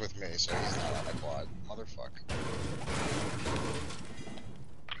 Random's with me, so he's not on a quad. Motherfucker.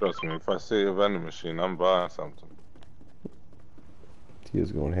 Trust me, if I see a vending machine, I'm buying something.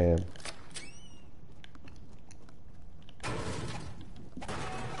 Tia's going ham.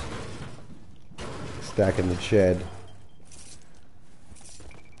 Stacking the shed.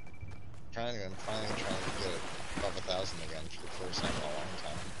 I'm finally trying to get above 1,000 again for the first time in a long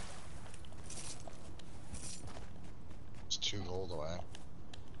time. It's 2 gold away.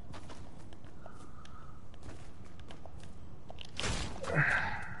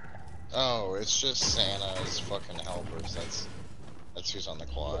 Oh, it's just Santa's fucking helpers. That's who's on the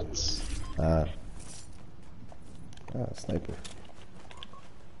quads. Sniper.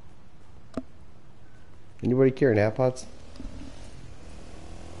 Anybody carrying half pots?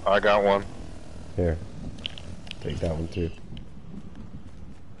 I got one. Here. Take that one too.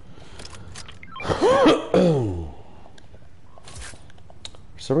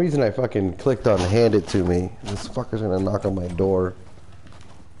 For some reason I fucking clicked on hand it to me. This fucker's gonna knock on my door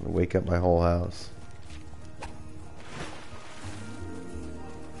and wake up my whole house.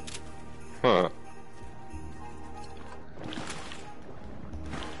 Huh.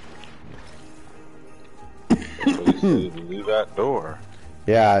 Leave that door.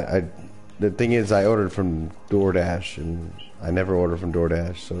 Yeah, the thing is I ordered from DoorDash and I never order from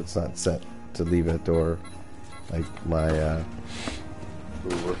DoorDash, so it's not set to leave at door like my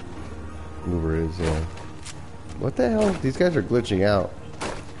Uber is, yeah. What the hell? These guys are glitching out.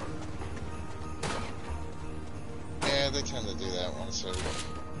 Yeah, they tend to do that once they're...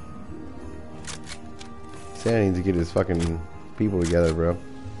 Santa needs to get his fucking people together, bro.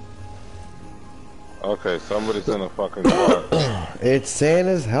 Okay, somebody's in a fucking car. It's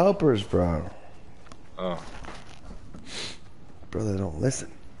Santa's helpers, bro. Oh. Brother, don't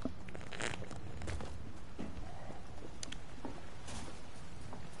listen.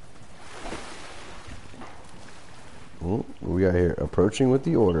 What we got here? Approaching with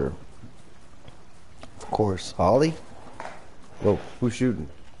the order. Of course, Holly. Whoa, who's shooting?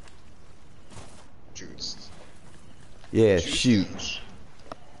 Shoots. Yeah, shoot.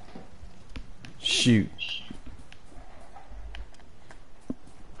 Shoot.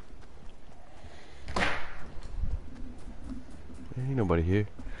 Ain't nobody here.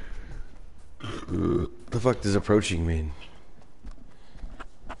 The fuck does approaching mean?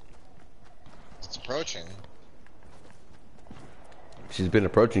 It's approaching. She's been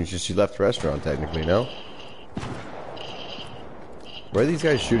approaching since she left the restaurant, technically, no? Where are these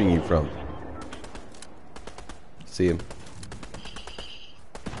guys shooting you from? See him.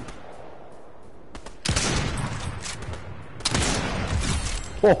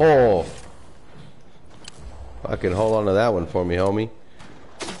 Oh, fucking hold on to that one for me, homie.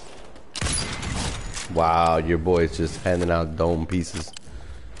 Wow, your boy's just handing out dome pieces.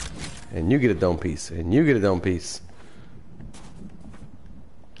 And you get a dome piece, and you get a dome piece.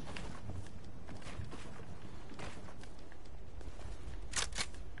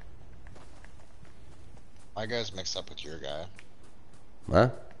 My guy's mixed up with your guy. Huh?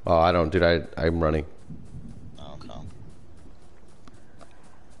 Oh, I don't, dude. I'm running. Oh, okay.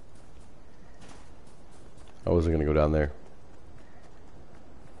 I wasn't gonna go down there.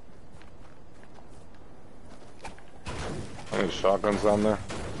 Any shotguns on there?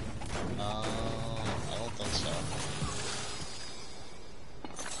 I don't think so.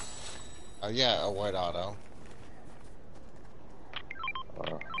 Oh yeah, a white auto.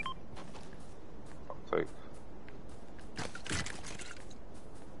 I'll take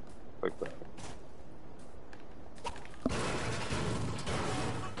that.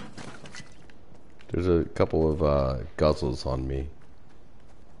 There's a couple of guzzles on me.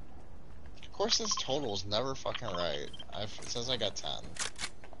 Of course, this total is never fucking right. It says I got 10.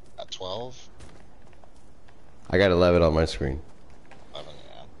 At 12? I got 11 on my screen. 11,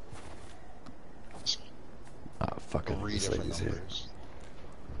 yeah. Ah, fucking 3 different numbers.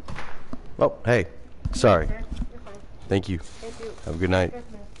 Oh, hey. Sorry. Thank you. Thank you. Have a good night.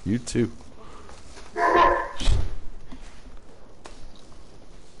 You too.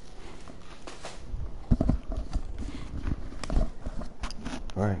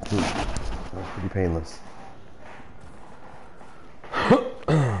 Alright, cool. That was pretty painless.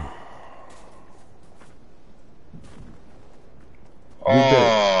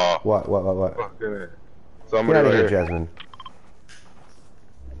 Oh, What? fucking it. Get Somebody out of right here, here. Jasmine.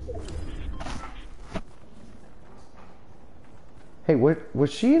 Hey, what?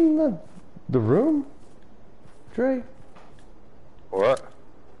 Was she in the room? Dre? What?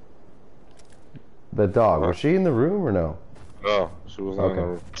 The dog. Was she in the room or no? No, she was on the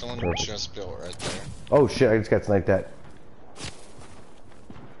roof. Someone just built right there. Oh shit, I just got sniped at.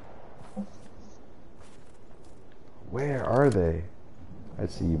 Where are they? I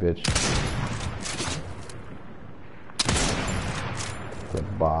see you, bitch. The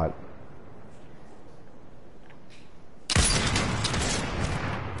bot.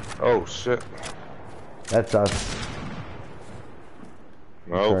 Oh shit. That's us.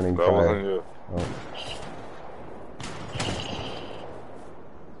 No, that wasn't you. Oh.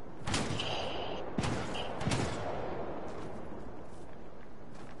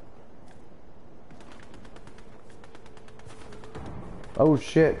 Oh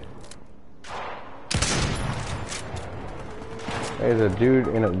shit. There's a dude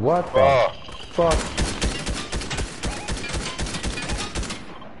in it. What the fuck?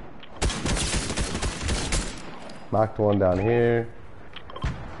 Knocked one down here.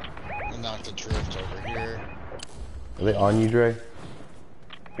 I knocked a drift over here. Are they on you, Dre?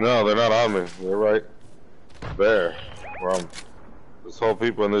 No, they're not on me. They're right there. There's whole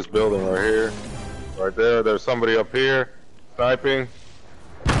people in this building right here. Right there. There's somebody up here sniping.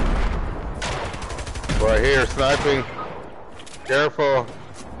 Right here sniping. Careful.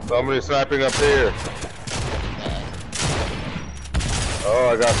 Somebody sniping up here.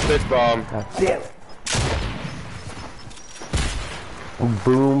 Oh, I got stick bomb. God damn it.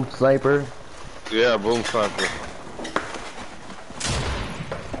 Boom sniper. Yeah, boom sniper.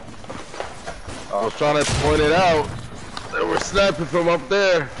 I was trying to point it out. They were sniping from up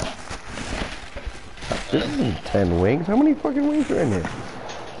there. This isn't 10 wings. How many fucking wings are in here?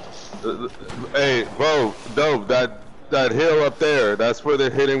 Hey, bro, Dope, that hill up there, that's where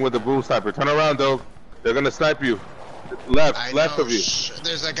they're hitting with the boom sniper. Turn around, Dope. They're gonna snipe you. Left of you.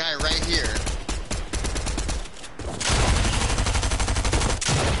 There's a guy right here.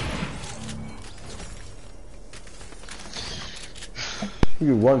 You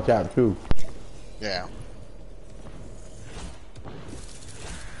can one tap too. Yeah.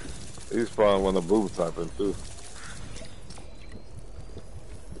 He's probably one of the boom sniping too.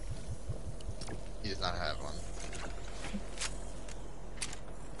 He does not have one.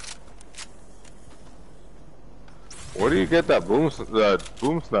 Where do you get that boom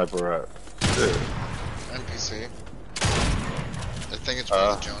sniper at? Shit. NPC. I think it's one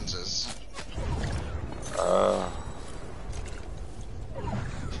of the Joneses.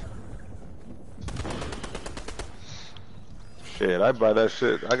 Shit, I'd buy that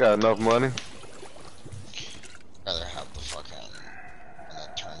shit. I got enough money. Rather have the fucking and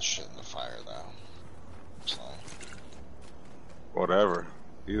then turn shit into fire though. So. Whatever.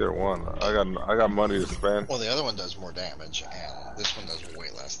 Either one. I got money to spend. Well, the other one does more damage, and this one does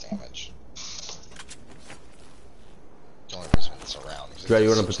way less damage. The only reason it's around. Dre, you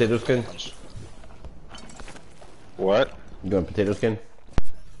want a potato skin? What? You want a potato skin?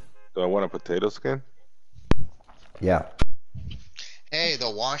 Do I want a potato skin? Yeah. Hey, the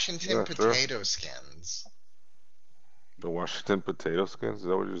Washington potato skins. The Washington potato skins? Is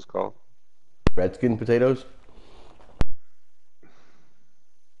that what you just called? Redskin potatoes?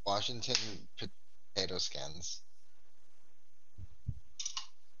 Washington potato skins.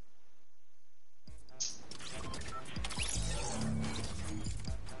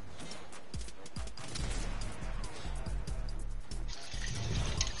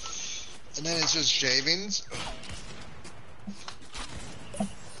 And then it's just shavings.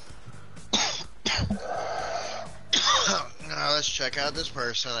 Now let's check out this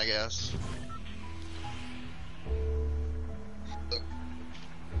person, I guess.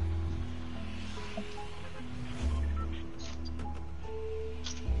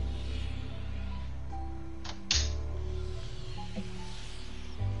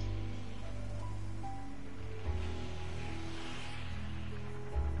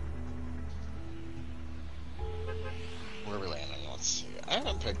 Where are we landing? Let's see. I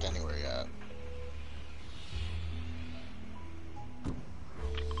haven't picked anywhere yet.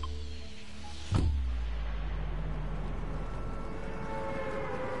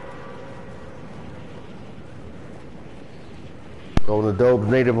 Going to Dope's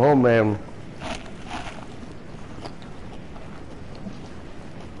native homeland.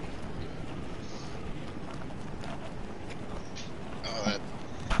 Oh,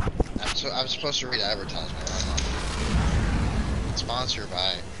 I'm supposed to read advertisement. Sponsored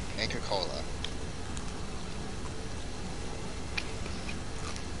by Coca-Cola.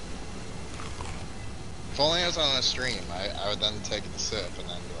 If only I was on a stream, I would then take a sip and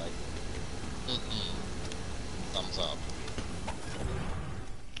then be like, thumbs up.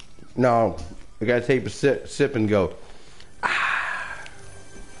 No, you gotta take a sip and go. Ah.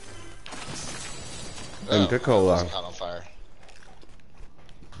 And Coca-Cola. Caught on fire.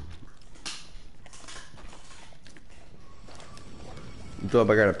 Dope,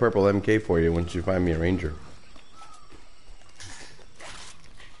 I got a purple MK for you once you find me a ranger.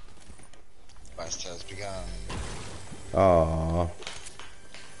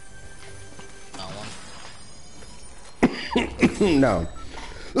 No.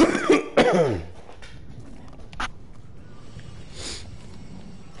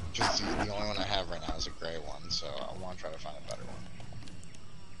 Just the only one I have right now is a gray one, so I want to try to find a better one.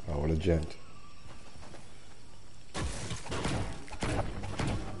 Oh, what a gent.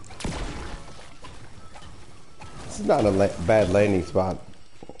 This is not a bad landing spot.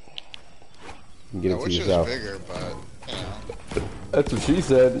 You can get it to yourself. I wish it was bigger, but, you know. That's what she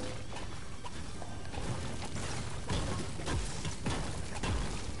said.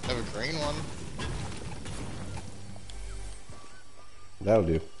 I have a green one. That'll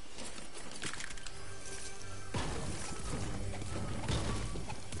do.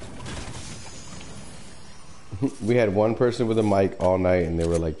 We had one person with a mic all night and they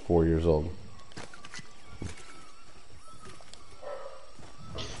were like 4 years old.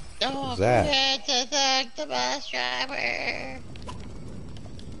 Don't that? forget to thank the bus driver.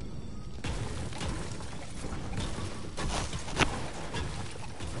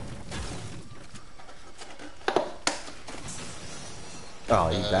 Oh,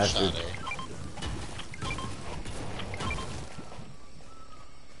 you bastard. Shotty.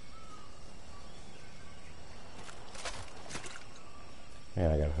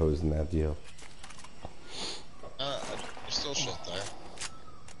 Yeah, I got hosed in that deal. There's still shit there.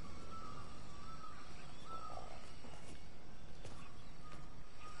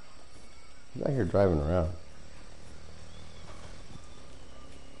 He's out here driving around.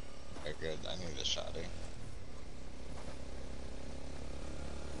 Okay, good. I need a shotty.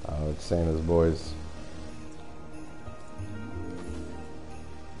 Oh, it's Santa's boys.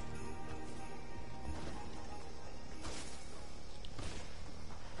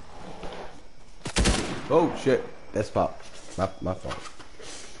 Oh shit, that's pop. My fault.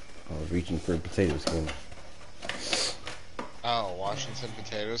 I was reaching for a potato skin. Oh, Washington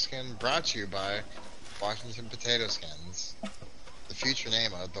Potato Skin? Brought to you by Washington Potato Skins. The future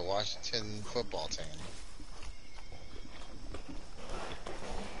name of the Washington football team.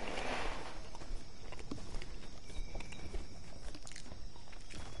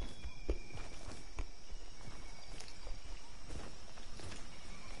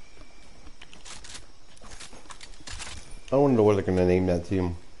 I wonder what they're gonna name that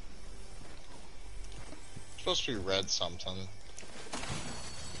team. It's supposed to be red something.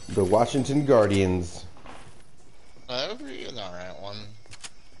 The Washington Guardians. That would be an alright one.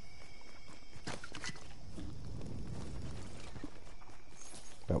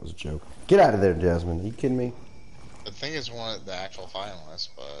 That was a joke. Get out of there, Jasmine. Are you kidding me? I think it's one of the actual finalists,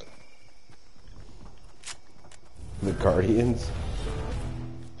 but... The Guardians?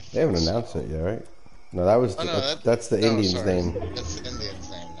 They haven't announced it yet, right? No, that was that's the Indians' name. That's the Indians'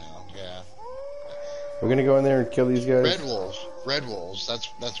 name now, yeah. We're gonna go in there and kill these guys? Red Wolves. Red Wolves,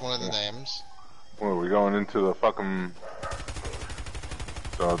 that's one of the names. Well, we going into the fucking...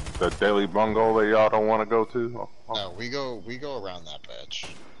 the daily bungle that y'all don't want to go to? Oh. No, we go around that bitch.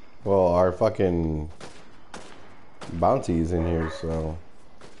 Well, our fucking bounty's in here, so...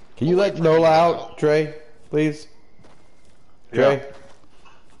 Can you let Nola out, Trey? Please? Trey?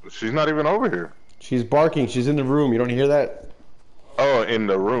 Yeah. She's not even over here. She's barking. She's in the room. You don't hear that? Oh, in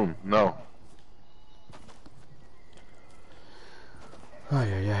the room. No. Ay,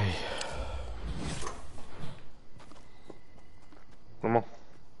 ay, ay. Come on.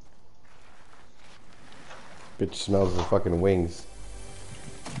 Bitch smells the fucking wings.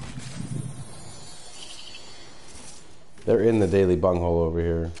 They're in the daily bunghole over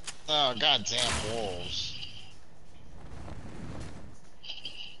here. Oh, goddamn wolves.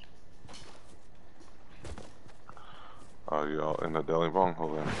 Oh, y'all in the daily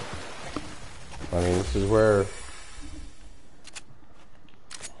bunghole then. I mean, this is where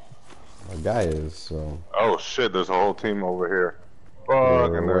my guy is, so... Oh shit, there's a whole team over here.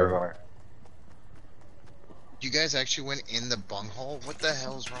 Fuck, and they're going... You guys actually went in the bunghole? What the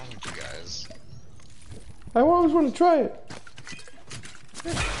hell is wrong with you guys? I always want to try it.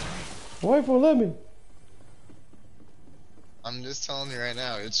 My wife won't let me. I'm just telling you right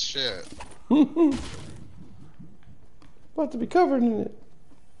now, it's shit. About to be covered in it.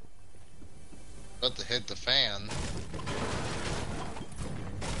 About to hit the fan.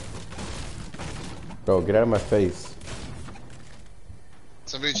 Bro, get out of my face.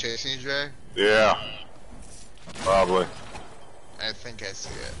 Somebody chasing you, Jay? Yeah. Probably. I think I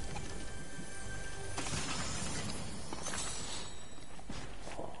see it.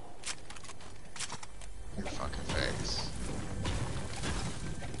 Your fucking face.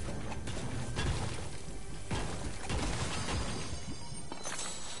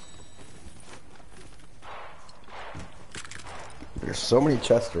 There's so many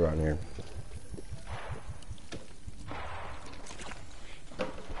chests around here.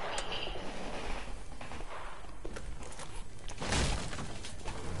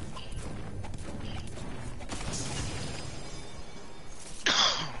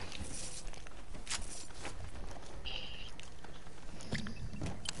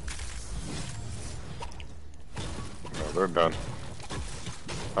 They're done.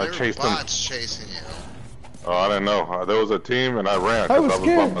 I There were chased them. bots chasing you. Oh, I didn't know. There was a team and I ran I because was I was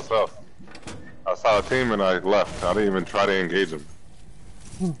scared. by myself. I saw a team and I left. I didn't even try to engage them.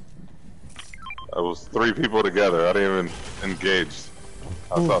 I was 3 people together. I didn't even engage.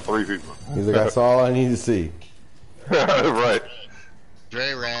 I saw 3 people. He's like, I saw all I need to see. Right.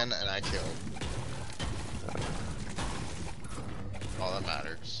 Dre ran and I killed. All that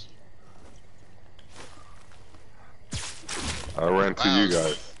matters. I ran to you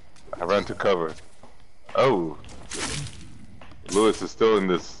guys. I ran to cover. Oh. Lewis is still in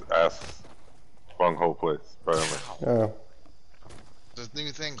this ass bunghole place, apparently. Yeah. There's a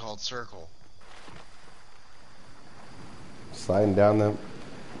new thing called Circle. Sliding down the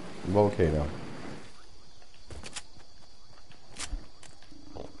volcano.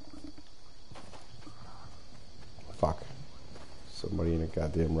 Fuck. Somebody in a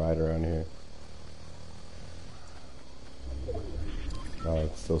goddamn ride around here. Oh,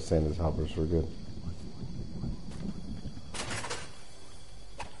 it's still saying his hoppers were good.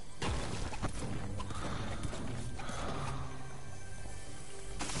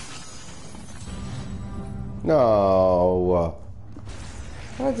 No.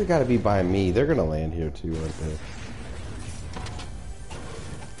 Why's it gotta be by me? They're gonna land here too, aren't they?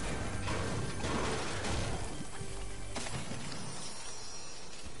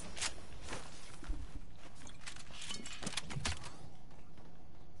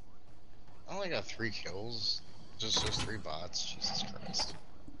 I only got 3 kills. Just those 3 bots. Jesus Christ.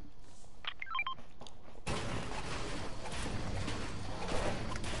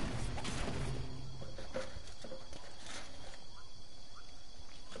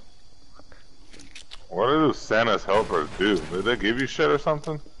 What do Santa's helpers do? Did they give you shit or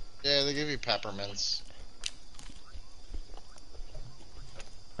something? Yeah, they give you peppermints.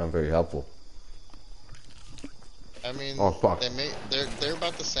 I'm very helpful. I mean, Oh, fuck. they're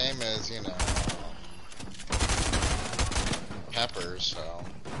about the same as, you know, peppers, so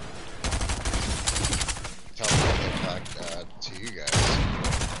tell them what they collect to you guys.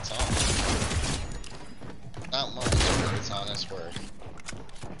 It's all. Not much, but it's honest work.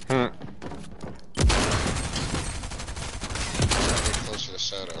 Get closer to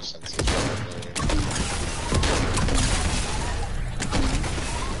Soto since he's really.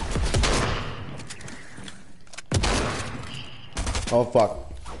 Oh fuck.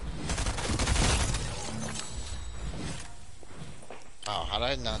 Wow, how did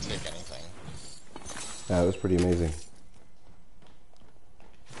I not take anything? Yeah, it was pretty amazing.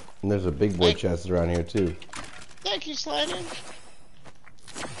 And there's a big boy chest around here too. Thank you, Sliding.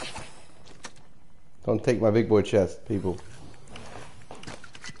 Don't take my big boy chest, people.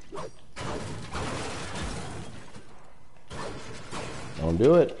 Don't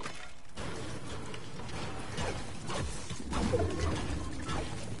do it.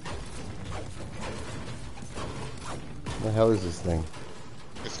 What the hell is this thing?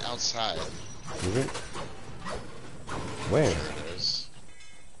 It's outside. Is it? Where? Sure it is.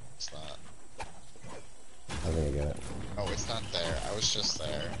 It's not. I think I got it. Oh, it's not there. I was just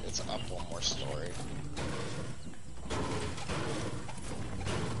there. It's up one more story.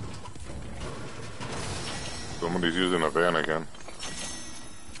 Somebody's using a van again.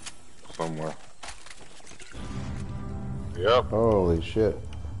 Somewhere. Yep. Holy shit.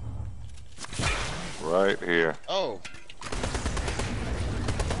 Right here. Oh!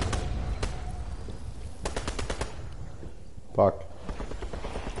 Fuck.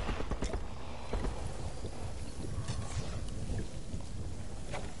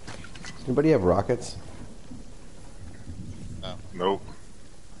 Does anybody have rockets? No. Nope.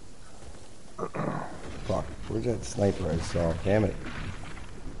 Fuck. Where's that sniper I saw? Damn it.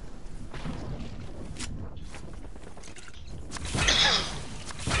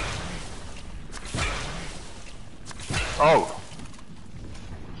 Oh!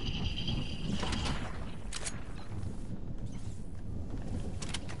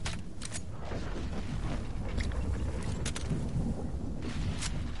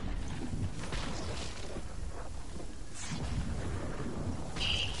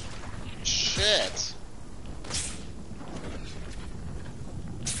 Shit!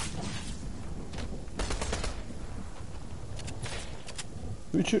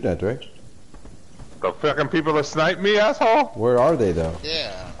 Who you shooting at, Dre? The fucking people that sniped me, asshole? Where are they, though?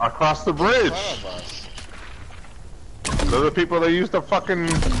 Yeah. Across the In bridge. front of us. They're the people that used the fucking...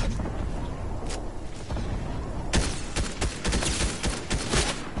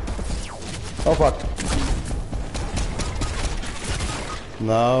 Oh, fuck.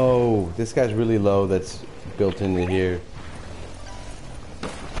 No. This guy's really low that's built into here.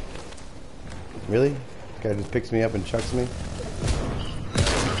 Really? Guy just picks me up and chucks me.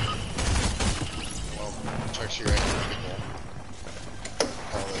 Well, chucks you right into people.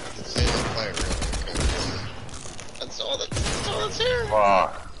 Oh, let's say the player really quick. That's all that's here.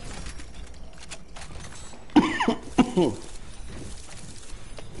 Fuck.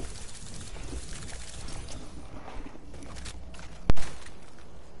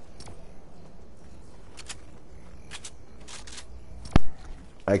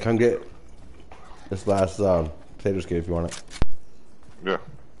 I come get this last potato skate if you want it. Yeah.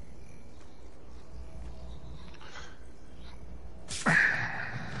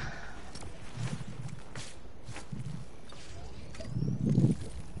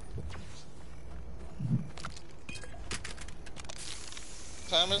 What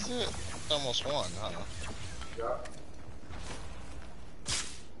time is it? It's almost 1, huh? Yeah.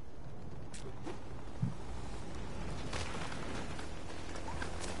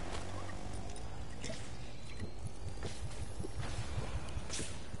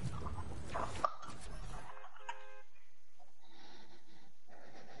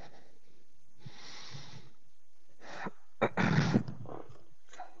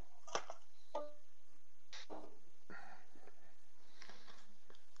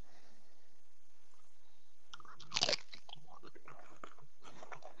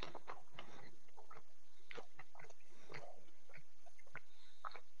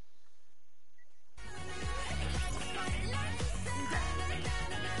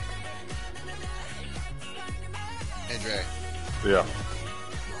 Hey, Dre. Yeah.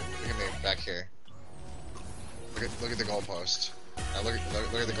 Look at me back here. Look at the goalpost. Now look at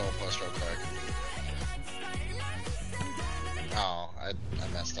the goalpost real quick. Oh, I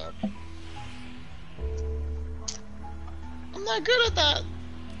messed up. I'm not good at that.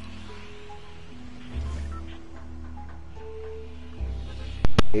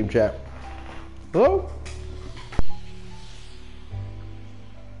 Game chat. Hello?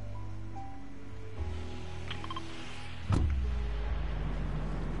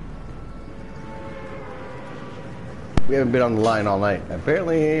 We haven't been on the line all night.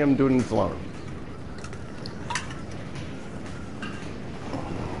 Apparently I'm doing this alone.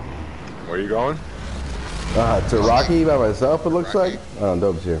 Where you going? To Rocky by myself, it looks like. Oh,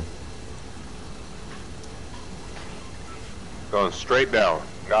 Dope's here. Going straight down.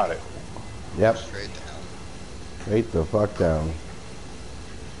 Got it. Yep. Straight down. Straight the fuck down.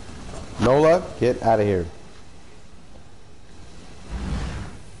 Nola, get out of here.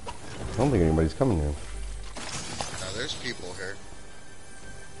 I don't think anybody's coming here. No, there's people here.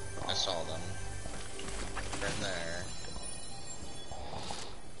 I saw them. Right there.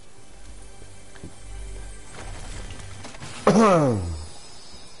 Oh.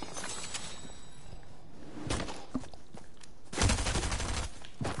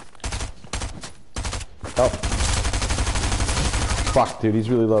 Fuck, dude, he's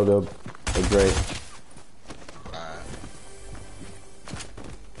really low, Dope. They're great.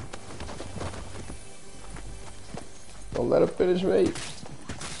 Don't let him finish me.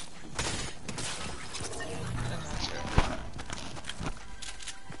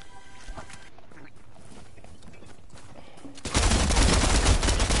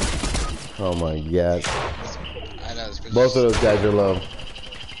 Oh my god. I know, both of those guys are low.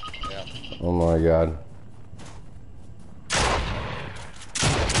 Yeah. Oh my god.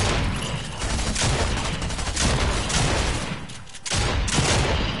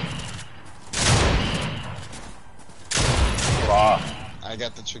 I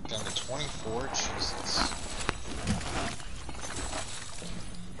got the trick down to 24. Jesus.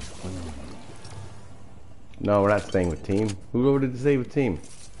 No, we're not staying with team. Who voted to stay with team?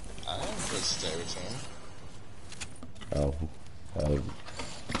 I don't go stay with team. Oh.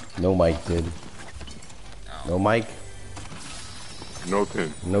 No Mike did. No Mike? No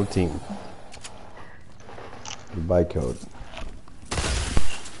team. No team. Goodbye code.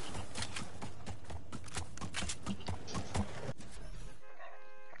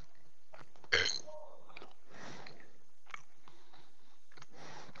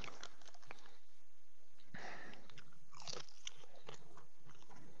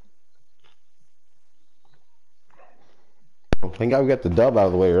 Thank God we got the dub out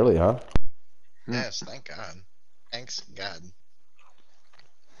of the way early, huh? Yes, thank God. Thanks God.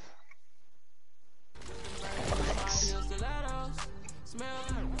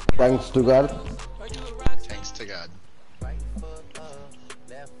 Thanks to God. Thanks to God.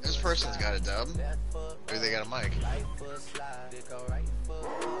 This person's got a dub. Maybe they got a mic.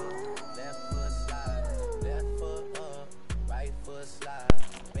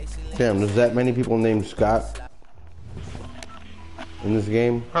 Damn, there's that many people named Scott in this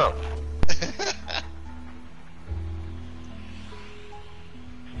game? Huh.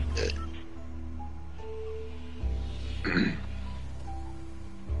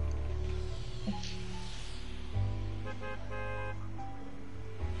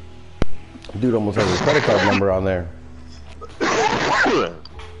 Dude almost has his credit card number on there.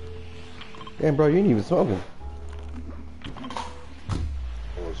 Damn, bro, you ain't even smoking.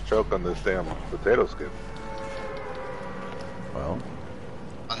 I was choking on this damn potato skin. Well.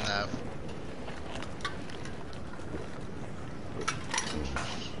 On that.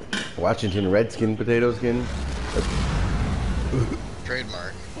 Washington Redskin potato skin.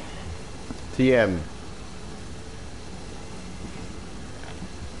 Trademark. TM.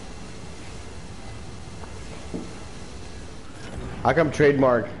 How come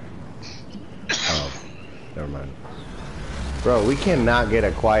trademark? Oh, never mind. Bro, we cannot get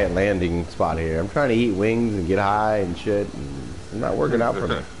a quiet landing spot here. I'm trying to eat wings and get high and shit, and it's not working out for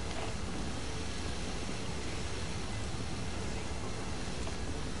me.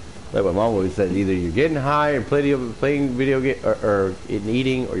 Like my mom always said, either you're getting high and playing video game, or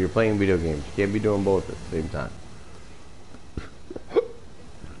eating, or you're playing video games. You can't be doing both at the same time.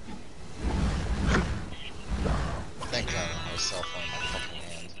 Thank God I don't have a cell phone in my fucking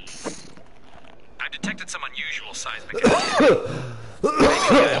hand. I've detected some unusual seismic activity. Maybe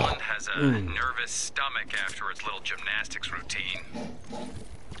the island has a nervous stomach after its little gymnastics routine.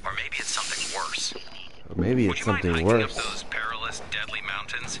 Or maybe it's something worse. Or maybe it's something worse. Up those perilous, deadly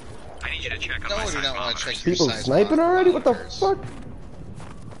mountains? I need you to check on my No, you don't want to check your People seismometers. sniping already? What the fuck?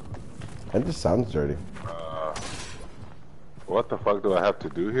 That just sounds dirty. What the fuck do I have to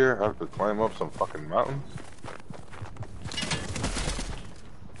do here? I have to climb up some fucking mountains?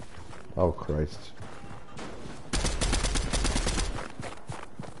 Oh Christ.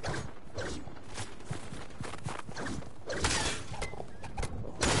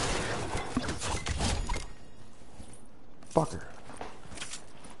 Fucker.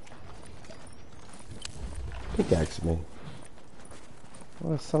 Pickaxe me.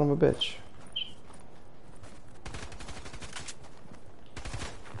 What a son of a bitch.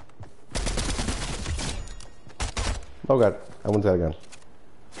 Oh god, I went to that gun.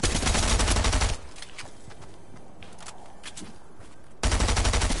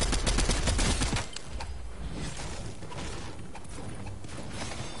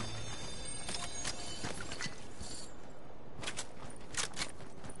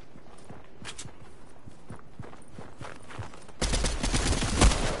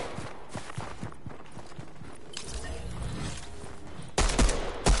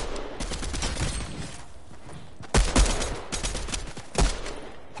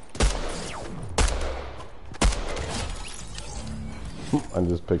 I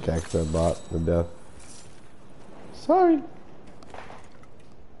just pickaxed that bot to death. Sorry.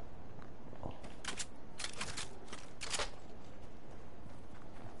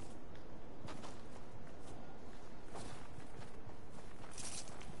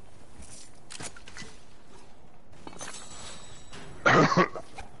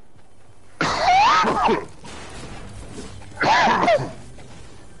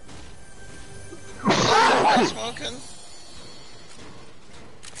 Smoking?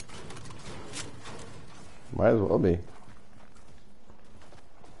 Might as well be.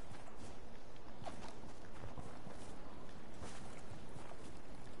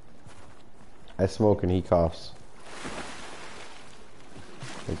 I smoke and he coughs.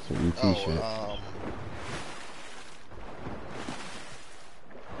 Like some ET shit.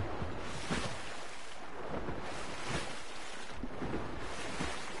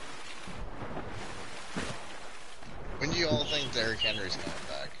 When do you all think Derrick Henry's coming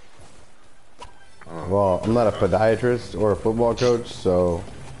back? Well, I'm not a podiatrist or a football coach, so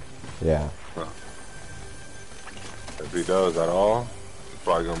yeah. If he does at all, it's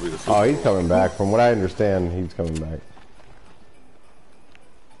probably gonna be the Super Oh, he's Bowl. coming back. From what I understand, he's coming back.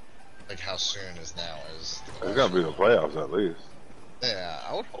 Like how soon is now is the It's gonna be the playoffs at least. Yeah,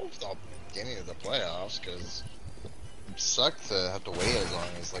 I would hope the beginning of the playoffs, because it sucks to have to wait as long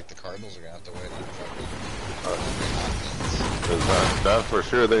as like the Cardinals are gonna have to wait on fucking. That's for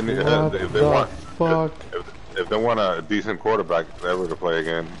sure. They need if they want if they want a decent quarterback ever to play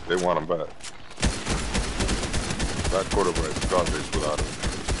again, they want him back. That quarterback's garbage without him.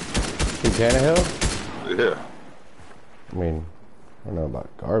 Tannehill? Yeah. I mean, I don't know about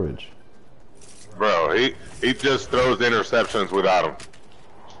garbage. Bro, he just throws interceptions without him.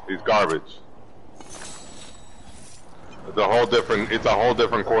 He's garbage. It's a whole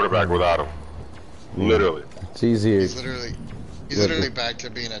different quarterback without him. Literally. It's easier. He's literally back to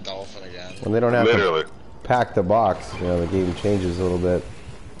being a Dolphin again. When they don't have to pack the box, you know, the game changes a little bit.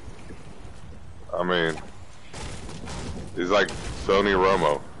 I mean, he's like Sony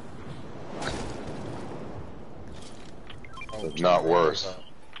Romo. It's not worse.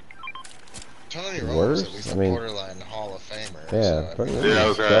 Tony Romo's at least a borderline Hall of Famer.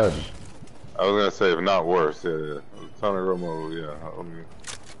 Yeah, so, I I was gonna say, if not worse, yeah. Tony Romo, yeah.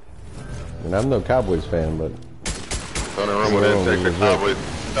 And I'm no Cowboys fan, but Tony Romo didn't take the Cowboys.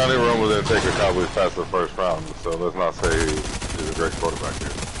 Tony Romo didn't take the Cowboys past the first round, so let's not say he's a great quarterback here.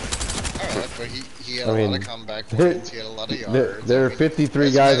 Alright, but he had a lot of comeback wins, he had a lot of yards. There are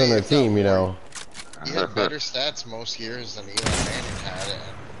 53 guys on their team, you know. He had better stats most years than Eli Manning had.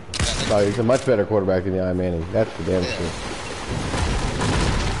 Oh, he's a much better quarterback than Eli Manning. That's the damn truth.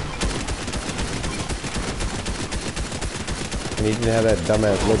 And he didn't have that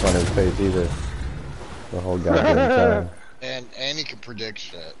dumbass look on his face either. The whole goddamn time. And he can predict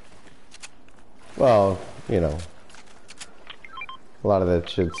shit. Well, you know. A lot of that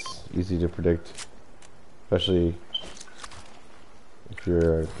shit's easy to predict. Especially if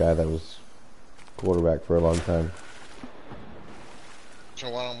you're a guy that was quarterback for a long time. So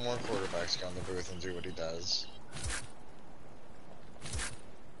why don't more quarterbacks go in the booth and do what he does?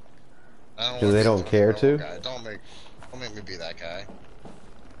 Because they don't care to? Don't make me be that guy.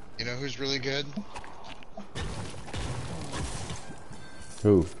 You know who's really good?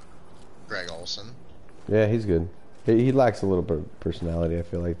 Who? Greg Olson. Yeah, he's good. He lacks a little bit of personality, I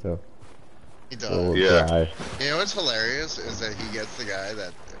feel like, though. He does. Yeah. Dry. You know what's hilarious is that he gets the guy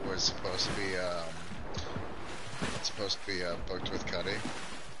that was supposed to be booked with Cuddy.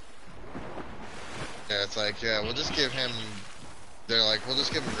 Yeah, it's like, yeah, we'll just give him. They're like, we'll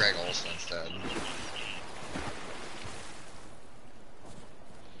just give him Greg Olson instead.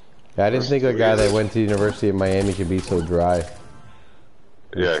 Yeah, I didn't think a guy that went to the University of Miami could be so dry.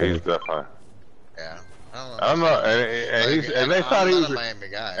 Yeah, he's definitely. Yeah. I don't know, and they thought he was a Miami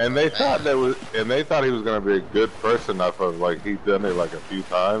guy, and they thought he was gonna be a good person off of like he'd done it like a few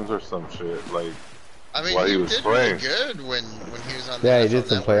times or some shit like. I mean, while he was did playing. really good when he was on. Yeah, he did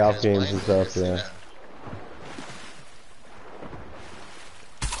some playoff games and stuff. Yeah.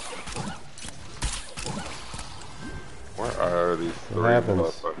 Where are these three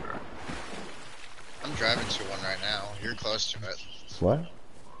motherfuckers? I'm driving to one right now. You're close to it. What?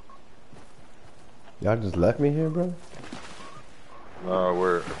 Y'all just left me here, bro? No,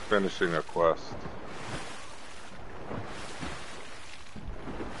 we're finishing a quest.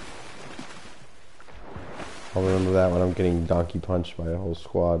 I'll remember that when I'm getting donkey punched by a whole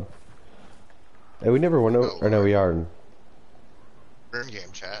squad. Hey, we never went over. Or no, we are. We're in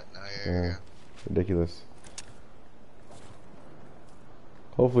game chat. No, yeah. Ridiculous.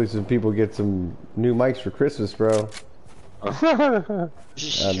 Hopefully some people get some new mics for Christmas, bro. Damn.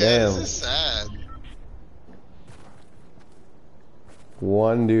 This is sad.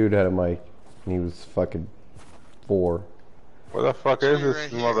 One dude had a mic, and he was fucking 4. Where the fuck is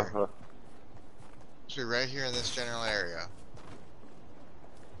this motherfucker? So right here in this general area.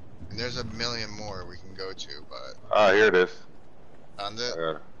 And there's a million more we can go to, but... Ah, here it is. Found it?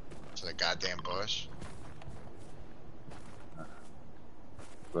 Yeah. To the goddamn bush.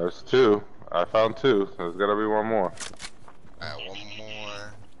 There's 2. I found 2. So there's gotta be one more. Alright, one more.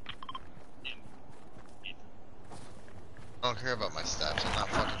 I don't care about my stats. I'm not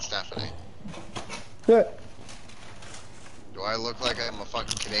fucking Stephanie. Yeah. Do I look like I'm a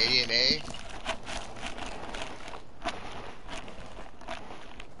fucking Canadian, eh?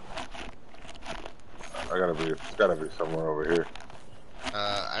 It's gotta be somewhere over here.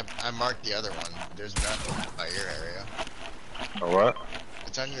 I marked the other one. There's none by your area. Oh, what?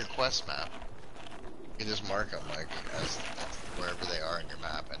 It's on your quest map. You just mark them like as wherever they are in your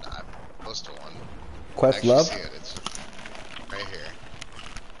map, and I'm close to one. Quest love? See it. It's right here.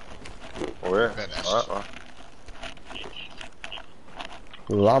 Where? Finished.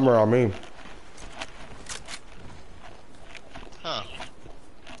 Llama on me. Huh.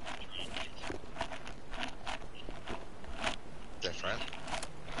 Different.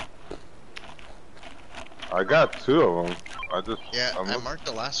 I got 2 of them. I marked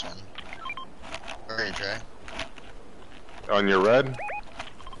the last one. Where are you, Trey? On your red?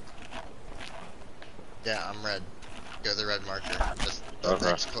 Yeah, I'm red. Go the red marker. That's the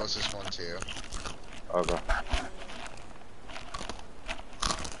next closest one to you. Okay.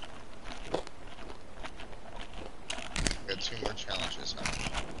 Got 2 more challenges, huh?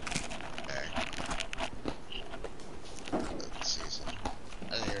 Okay. Let's see.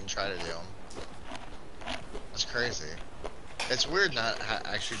 I didn't even try to do them. That's crazy. It's weird not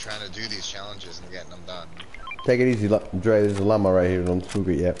actually trying to do these challenges and getting them done. Take it easy, Dre. There's a llama right here. Don't spook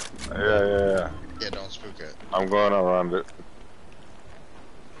it yet. Yeah. Yeah, don't spook it. I'm going around it.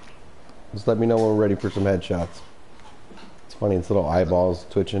 Just let me know when we're ready for some headshots. It's funny, its little eyeballs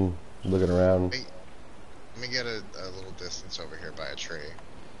twitching, looking around. Let me get a little distance over here by a tree.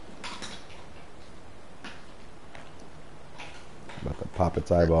 About to pop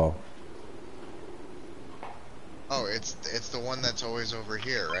its eyeball. it's the one that's always over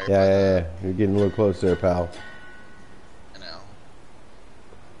here, right? Yeah. You're getting a little closer, pal. I know.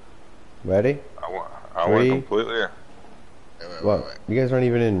 Ready? I went completely. Wait. You guys aren't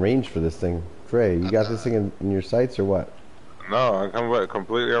even in range for this thing. Trey, you got this thing in your sights or what? No, I'm coming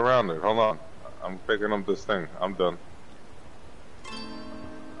completely around it. Hold on. I'm picking up this thing. I'm done.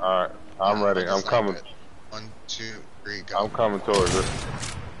 Alright, I'm ready. I'm coming. 1, 2, 3, go. I'm coming towards it.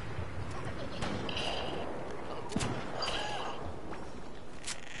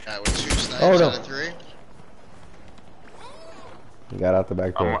 With 2 snipes out of 3. You got out the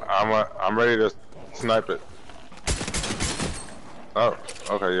back door. I'm ready to snipe it. Oh,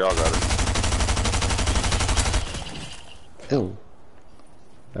 okay, y'all got it. Ooh.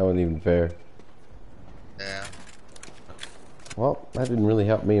 That wasn't even fair. Yeah. Well, that didn't really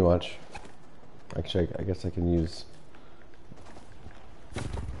help me much. Actually, I guess I can use...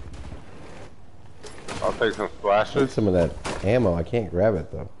 I'll take some splashes. Take some of that ammo. I can't grab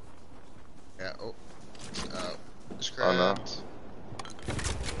it, though. Yeah, just grabbed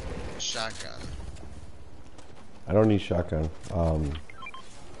shotgun. I don't need shotgun.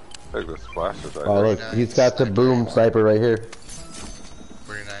 Take the splashes. Oh, look, he's got the boom sniper right here.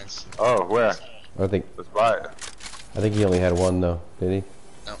 Pretty nice. Oh, where? I think. Let's buy it. I think he only had one though, did he?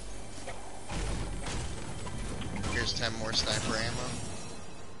 No. Here's 10 more sniper ammo.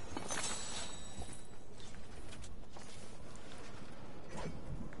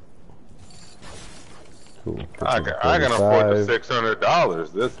 Cool. I can afford the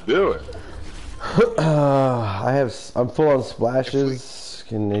 $600. Let's do it. I'm full on splashes.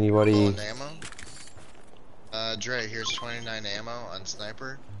 Can anybody? Full on ammo? Dre, here's 29 ammo on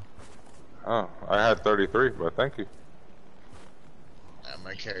sniper. Oh, I had 33, but thank you. I'm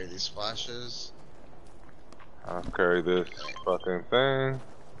gonna carry these splashes. I'll carry this fucking thing.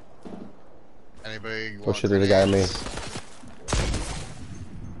 Anybody want Push it to the guy on me.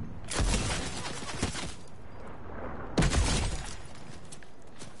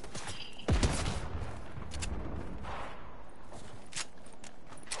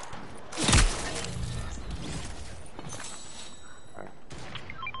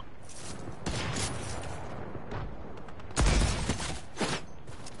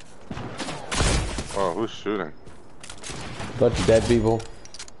 Oh, who's shooting? Bunch of dead people.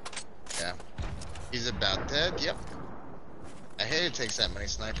 Yeah. He's about dead, yep. I hate it takes that many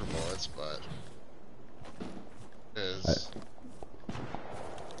sniper bullets, but... It's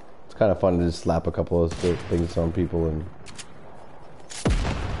kind of fun to just slap a couple of things on people and...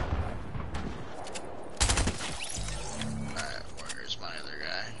 Alright, where's my other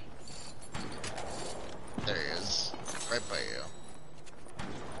guy? There he is. Right by you.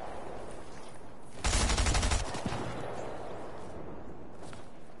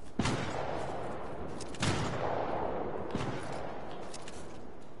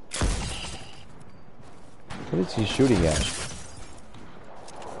 What is he shooting at?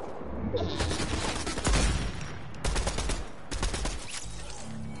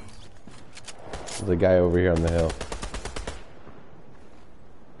 There's a guy over here on the hill.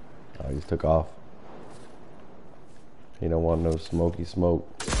 Oh, he just took off. He don't want no smoky smoke.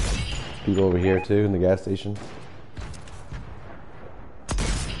 People over here too in the gas station.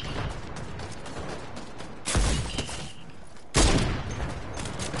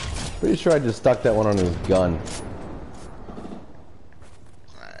 Pretty sure I just stuck that one on his gun.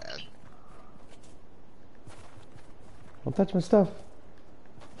 Don't touch my stuff.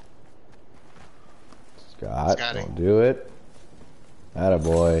 Scott, don't do it.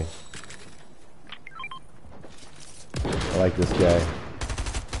 Attaboy. I like this guy.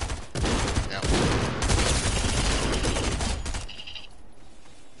 Yep.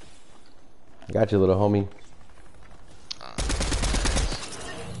 Got you, little homie.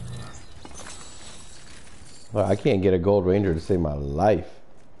 Well, I can't get a gold ranger to save my life.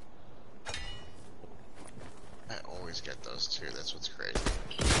 I always get those too, that's what's crazy.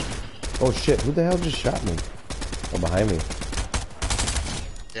 Oh shit, who the hell just shot me? Oh, behind me.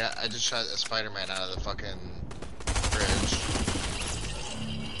 Yeah, I just shot a Spider-Man out of the fucking bridge.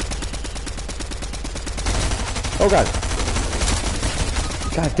 Oh god.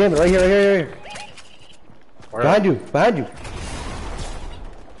 God damn it, right here, right here, right here. Where? Behind you.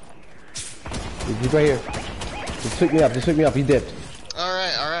 He's right here. Just pick me up, he dipped.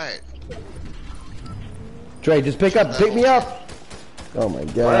 Alright. Dre, just pick me up. Oh my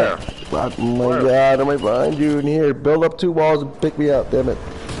god. Where? Oh my god, I'm right behind you in here. Build up 2 walls and pick me up, damn it.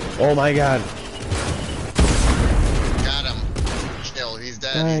 Oh my god. Got him. Kill, he's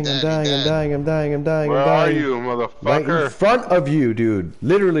dead, I'm dying. Where are you, motherfucker? Right in front of you, dude.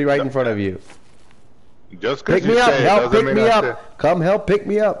 Literally right in front of you. Just because Pick you me up. say it Help doesn't pick mean me I see up. Come help pick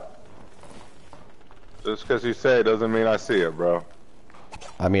me up. Just because you say it doesn't mean I see it, bro.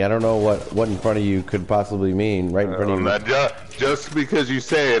 I mean, I don't know what in front of you could possibly mean. Right in front of you. Just because you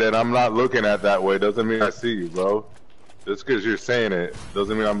say it and I'm not looking at that way doesn't mean I see you, bro. Just because you're saying it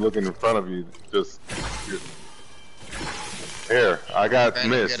doesn't mean I'm looking in front of you. Here, I got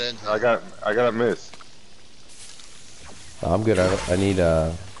miss. I got a miss. I'm good. I need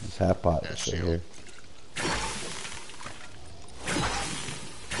this half pot right here.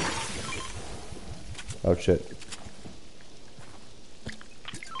 Oh shit.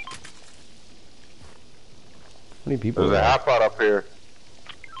 How many people? There's a half pot up here.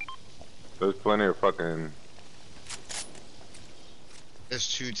 There's plenty of fucking.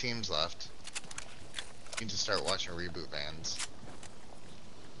 There's 2 teams left. You need to start watching reboot vans.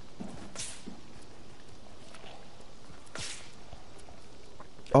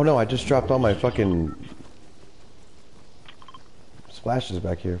 Oh no, I just dropped all my fucking splashes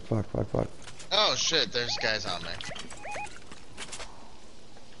back here. Fuck. Oh shit, there's guys on me.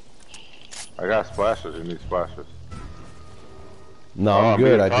 I got splashes. You need splashes. No, I'm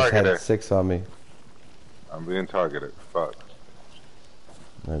good. I just had 6 on me. I'm being targeted. Fuck.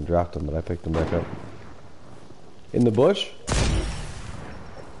 I dropped them, but I picked them back up. In the bush?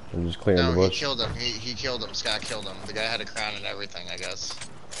 I'm just clearing the bush. No, he killed him. He killed him. Scott killed him. The guy had a crown and everything, I guess.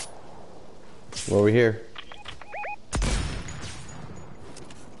 Well, we're here.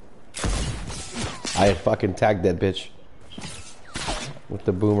 I fucking tagged that bitch. With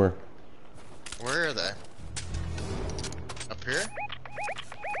the boomer. Where are they? Up here?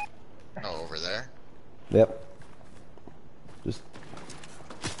 Oh, over there. Yep. Just...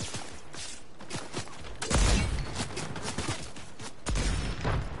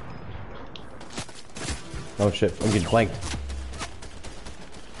 Oh shit, I'm getting flanked.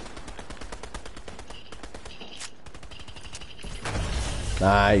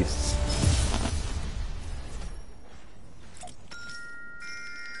 Nice.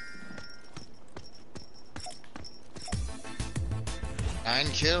 Nine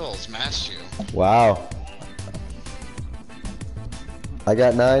kills, matched you. Wow. I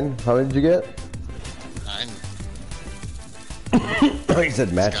got 9. How many did you get? 9. He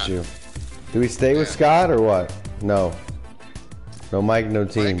said matched you. Do we stay with Scott or what? No. No Mike, no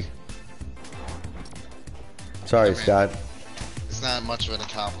team. Mike? Sorry, Scott. It's not much of an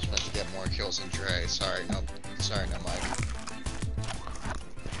accomplishment to get more kills than Dre. Sorry, no Mike.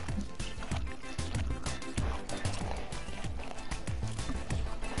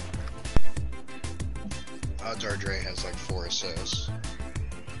 Odds are Dre has like 4 assists.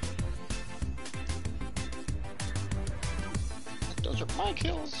 Those are my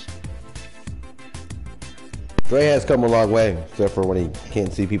kills. Dre has come a long way, except for when he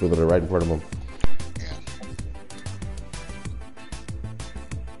can't see people that are right in front of him. Yeah.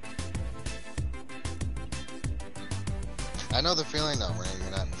 I know the feeling though when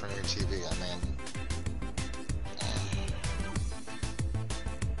you're not in front of your TV. I mean,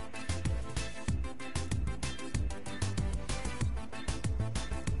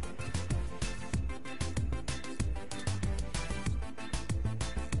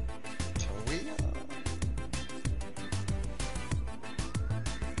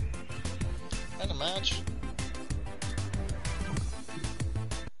 match.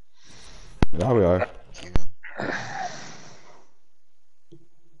 Now we are.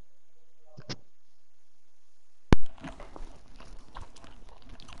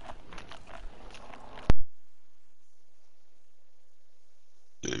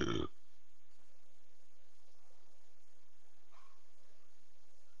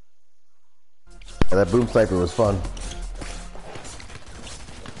 That boom sniper was fun.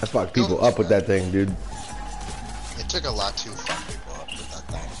 I fucked people up with that thing, dude. It took a lot to fuck people up with that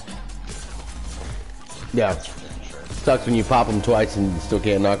thing. Yeah. Sucks when you pop them twice and you still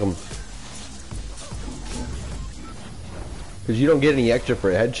can't knock them. Because you don't get any extra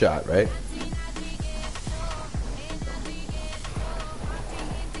for a headshot, right?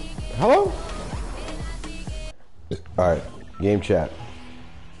 Hello? Alright, game chat.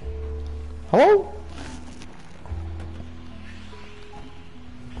 Hello?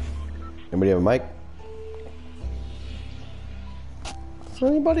 Anybody have a mic? Does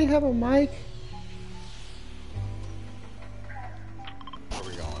anybody have a mic? Where are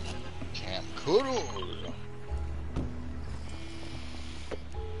we going? Camp Kudu.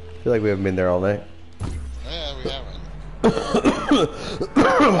 I feel like we haven't been there all night. Yeah, we haven't.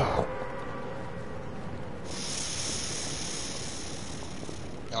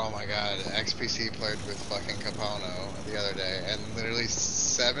 Oh my god, XPC played with fucking Capono the other day, and literally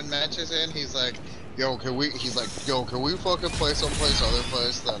 7 matches in, he's like, Yo, he's like, yo, can we fucking play someplace other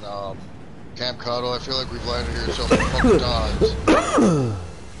place than, Camp Cuddle? I feel like we've landed here so many fucking times.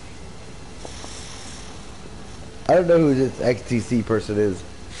 I don't know who this XTC person is.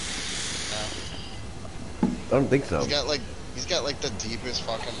 No. I don't think so. He's got like the deepest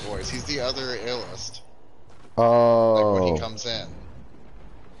fucking voice. He's the other illest. Oh. Like when he comes in.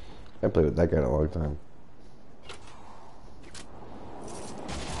 I played with that guy in a long time.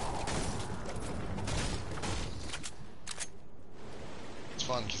 It's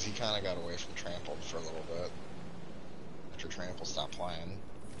fun because he kind of got away from Trampled for a little bit. After Trample stopped playing.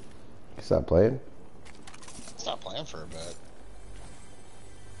 He stopped playing? Stopped playing for a bit.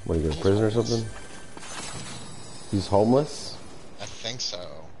 What, he go to prison or something? He's homeless? I think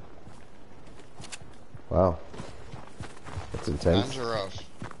so. Wow. That's intense. Times are rough.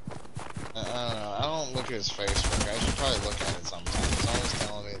 I don't know. I don't look at his Facebook. I should probably look at it sometimes. He's always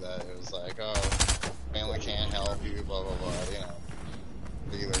telling me that it was like, oh, family can't help you, blah, blah, blah, you know.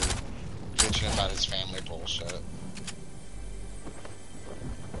 Either bitching about his family bullshit.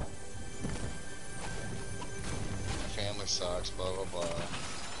 My family sucks, blah, blah, blah.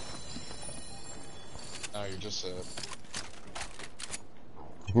 No, you're just a...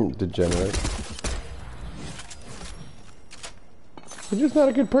 Degenerate. You're just not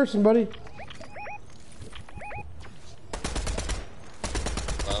a good person, buddy.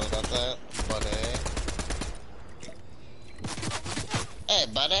 Thought about that, buddy. Hey,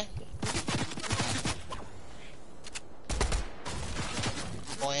 buddy.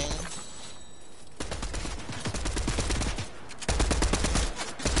 Boing.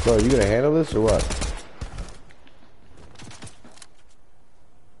 Bro, are you gonna handle this or what?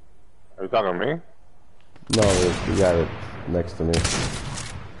 Are you talking to me? No, you got it next to me.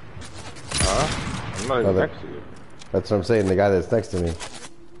 Huh? I'm not even next to you. That's what I'm saying, the guy that's next to me.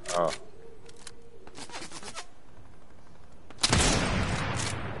 Oh.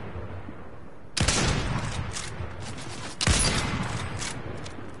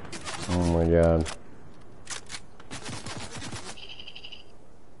 Oh my god.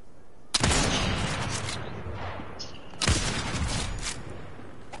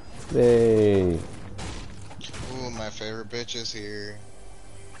 Hey. Ooh, my favorite bitch is here.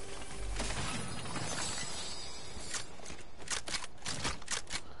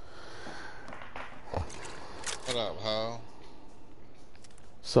 What up, ho?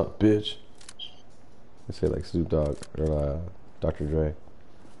 Sup, bitch? I say like Snoop Dogg or Dr. Dre.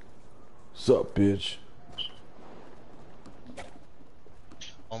 Sup, bitch?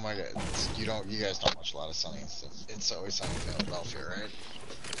 Oh my god, you guys don't watch a lot of Sunny. It's always Sunny in Philadelphia, right?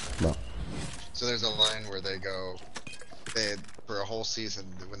 No. So there's a line where they for a whole season,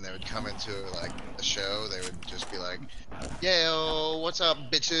 when they would come into like the show, they would just be like, "Yo, what's up,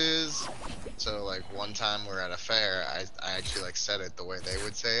 bitches?" So like one time we're at a fair, I actually like said it the way they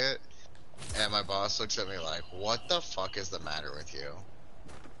would say it, and my boss looks at me like, "What the fuck is the matter with you?"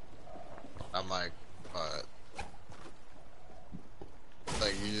 I'm like, "What?"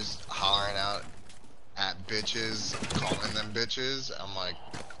 Like, you just hollering out at bitches, calling them bitches. I'm like,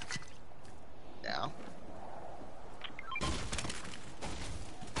 yeah. I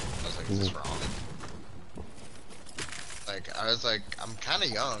was like, is this wrong? Like, I was like, I'm kind of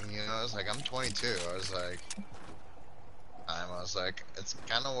young, you know? I was like, I'm 22. I was like, it's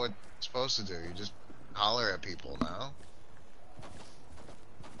kind of what you're supposed to do. You just holler at people now.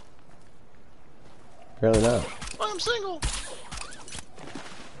 Apparently not. I'm single.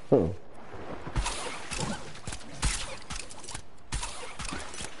 Huh.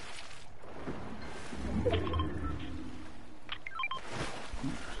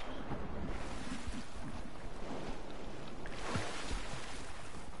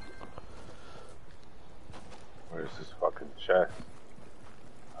 Where's this fucking chest?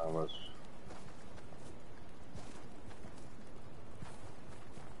 How much?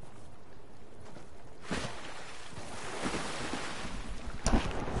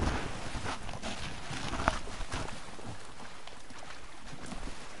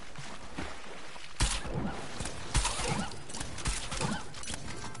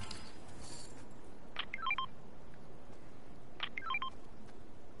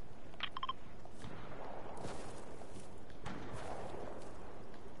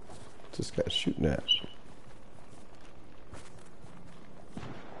 This guy's shooting at.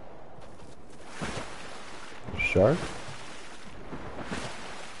 Shark?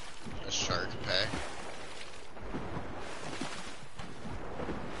 A shark pay.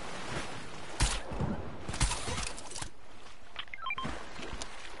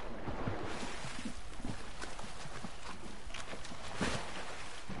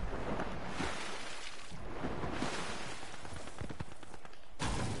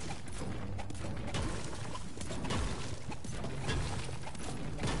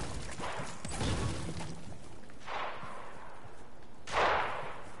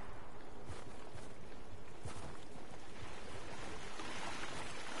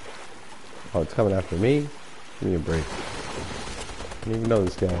 Oh, it's coming after me? Give me a break. I don't even know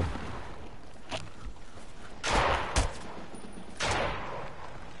this guy.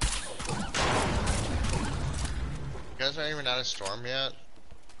 You guys aren't even out of storm yet?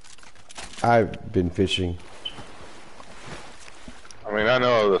 I've been fishing. I mean, I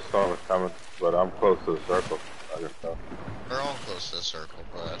know the storm is coming, but I'm close to the circle. I can tell. We're all close to the circle,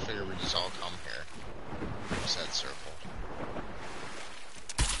 but I figure we just all come here. Said circle.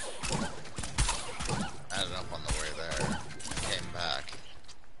 Added up on the way there. Came back.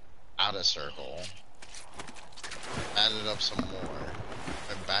 Out of circle. Added up some more.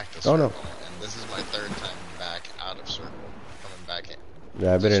 Went back to circle. Oh no. And this is my third time back out of circle. Coming back in.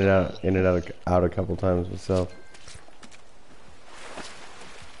 Yeah, I've been in and out a couple times myself.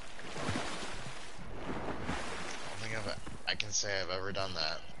 I don't think I can say I've ever done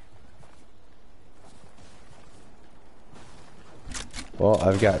that. Well,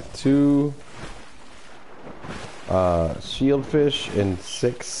 I've got 2 shield fish and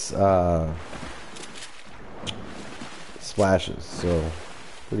 6 splashes, so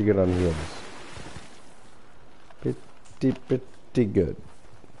pretty good on heals. Pretty good.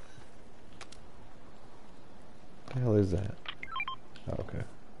 What the hell is that? Oh, okay.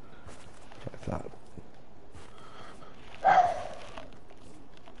 I thought.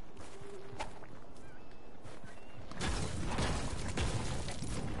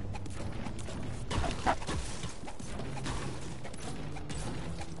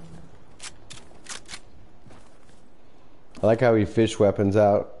 I like how we fish weapons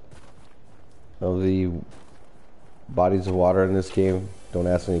out of the bodies of water in this game. Don't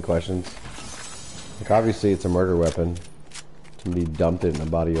ask any questions. Like, obviously it's a murder weapon. Somebody dumped it in a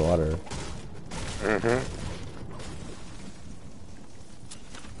body of water.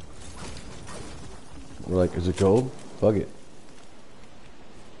 We're like, is it gold? Bug it.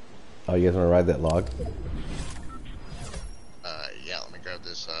 Oh, you guys want to ride that log? Yeah, let me grab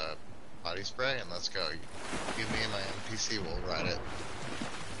this body spray and let's go. You, me, and my NPC will ride it.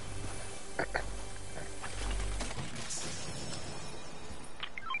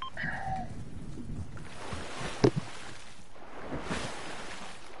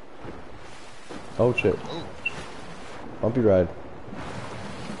 Oh shit. Ooh. Bumpy ride.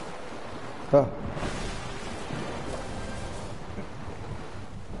 Huh.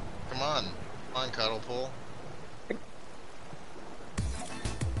 Come on, cuddle pool.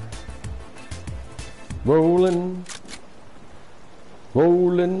 Rolling.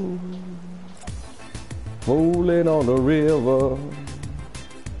 Rolling. Rolling on the river.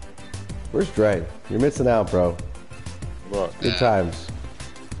 Where's Dre? You're missing out, bro. What? Good times.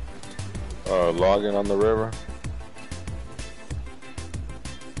 Logging on the river.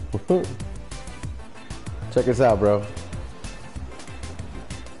 Check us out, bro.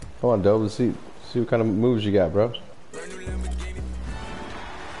 Come on, Doe. Let's see what kind of moves you got, bro.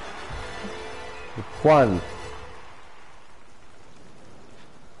 Juan.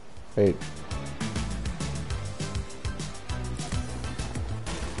 Wait.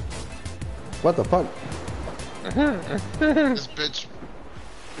 What the fuck? This bitch.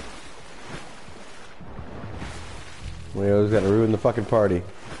 We always gotta ruin the fucking party.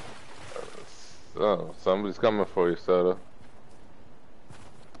 Oh, somebody's coming for you, Soto.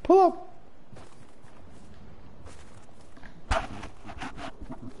 Pull up.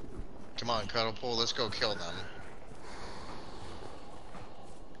 Come on, cuddle pool. Let's go kill them.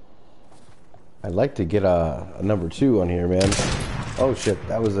 I'd like to get a number 2 on here, man. Oh shit,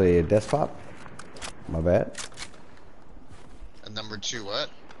 that was a desktop. My bad. A number 2 what?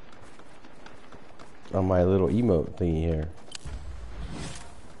 On my little emote thingy here.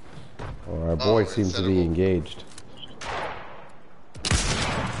 Or our boy seems to be engaged.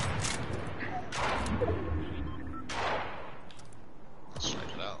 Let's check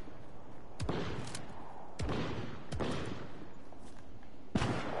it out.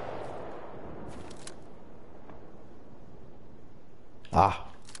 Ah.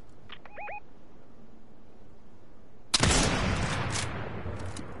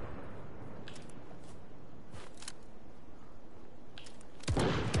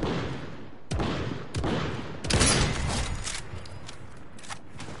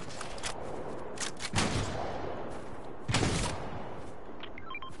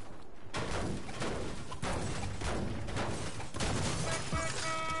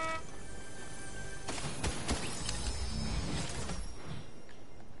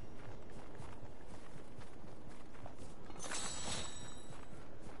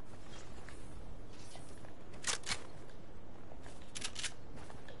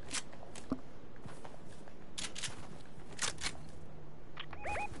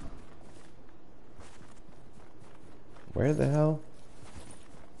 Where the hell?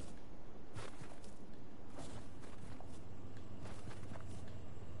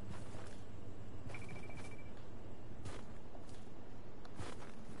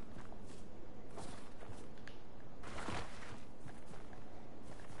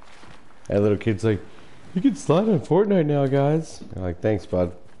 That little kid's like, you can slide on Fortnite now, guys. I'm like, thanks,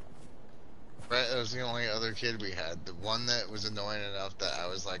 bud. Right, that was the only other kid we had. The one that was annoying enough that I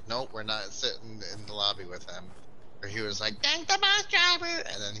was like, nope, we're not sitting in the lobby with him. Or he was like, thank the bus driver!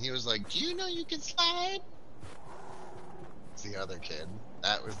 And then he was like, do you know you can slide? It's the other kid.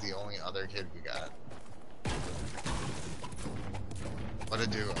 That was the only other kid we got. What a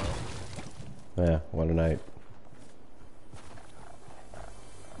duo. Yeah, what a night.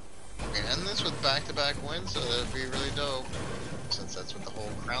 We can end this with back-to-back wins, so that'd be really dope. Since that's what the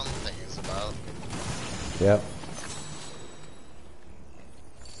whole crown thing is about. Yep.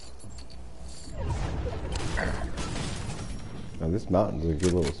 Now this mountain's a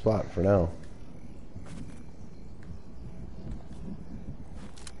good little spot for now.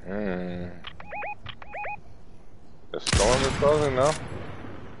 The storm is closing now.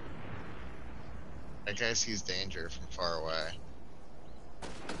 That guy sees danger from far away.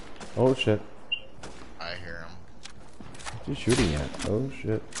 Oh shit. I hear him. What's he shooting at? Oh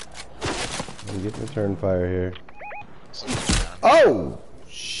shit. I'm getting a turn fire here. Oh!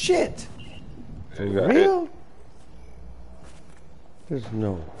 Shit! For real? There's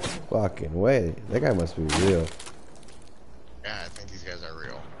no fucking way. That guy must be real. Yeah, I think these guys are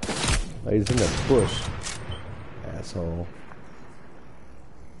real. Oh, he's in the bush. Asshole.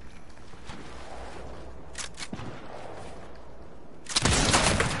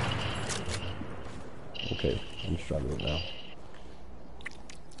 Okay, I'm struggling now.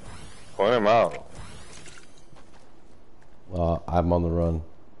 Point him out. I'm on the run.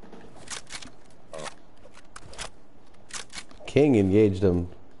 King engaged him.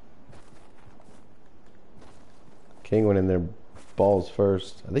 King went in there balls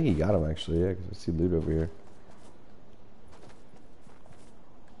first. I think he got him actually, yeah, because I see loot over here.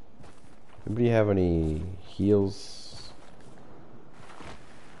 Anybody have any heals?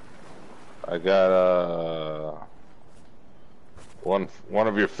 I got one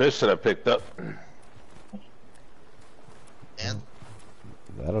of your fish that I picked up. And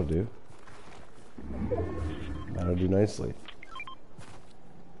that'll do. That'll do nicely.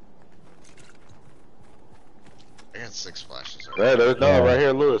 I got 6 flashes. Yeah, there's no right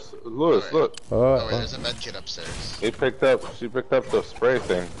here, Lewis. Lewis, Oh, look. Oh, wait, there's a med kit upstairs. She picked up the spray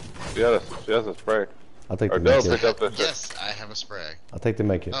thing. She has a spray. I'll take or the med Dell picked kit. up the Yes, I have a spray. I'll take the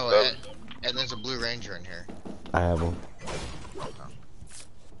med kit. Oh, and there's a Blue Ranger in here. I have one.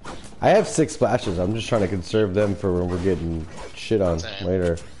 I have 6 splashes. I'm just trying to conserve them for when we're getting shit on Same.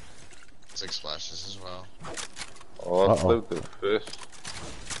 later. 6 flashes as well. Oh, let's loot the fish.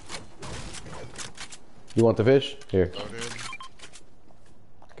 You want the fish? Here. Oh, dude.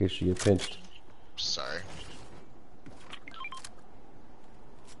 In case you get pinched. Sorry.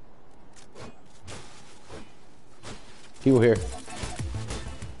 People here.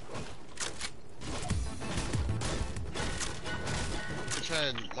 We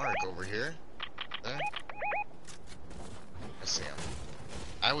tried Mark over here. There. I see him.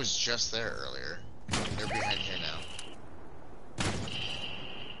 I was just there earlier. They're behind here now.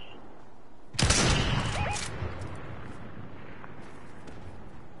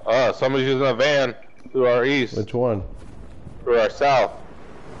 Somebody's using a van to our east. Which one? To our south.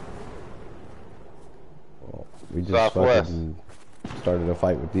 Well, we just Southwest. fucking started a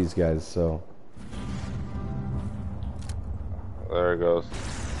fight with these guys, so. There it goes.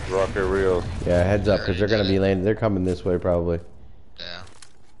 Rocket reels. Yeah, heads up, because they're gonna be landing. They're coming this way probably. Yeah.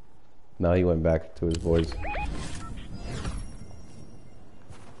 No, he went back to his boys.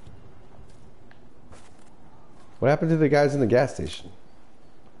 What happened to the guys in the gas station?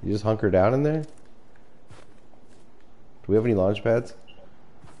 You just hunker down in there? Do we have any launch pads?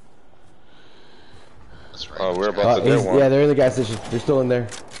 That's right. Oh, we're about to get one. Yeah, they're in the gas station. They're still in there.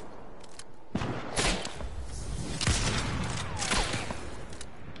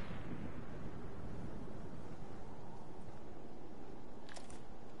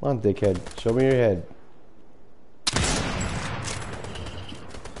 Come on, dickhead. Show me your head.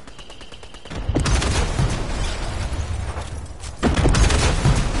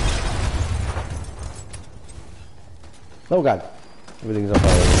 Oh god. Everything's on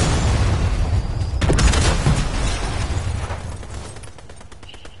fire.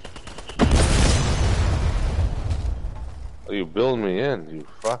 Oh, you build me in, you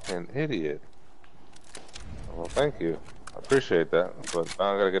fucking idiot. Well, thank you. I appreciate that, but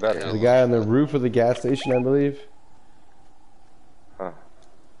now I gotta get out of The here. guy on the roof of the gas station, I believe.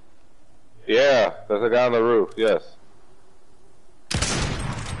 Yeah, there's a guy on the roof, yes.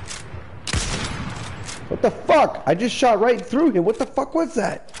 What the fuck? I just shot right through him. What the fuck was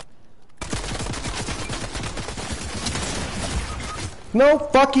that? No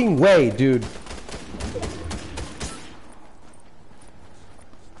fucking way, dude.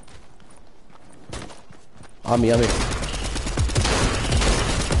 On me. Yo,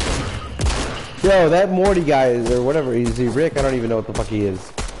 that Morty guy is, or whatever, is he Rick? I don't even know what the fuck he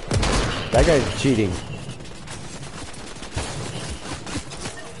is. That guy's cheating.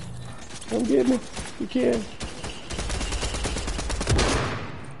 Come get me. You can.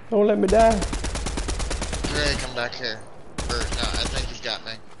 Don't let me die. Dre, come back here. Or, no, I think he's got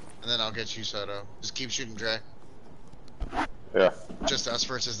me. And then I'll get you, Soto. Just keep shooting, Dre. Yeah. Just us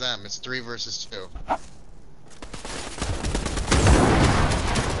versus them. It's 3 versus 2.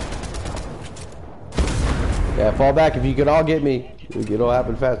 Yeah, fall back if you can all get me. It'll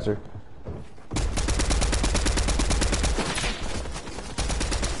happen faster.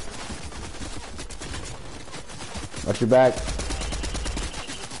 Watch your back.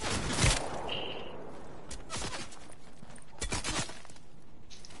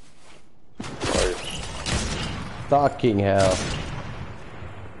 Fucking hell.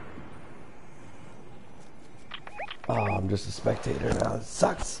 Oh, I'm just a spectator now. It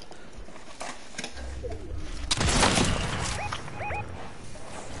sucks.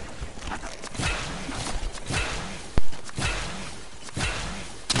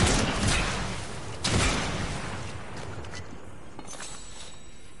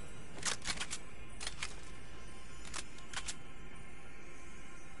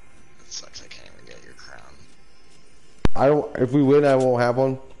 I don't. If we win, I won't have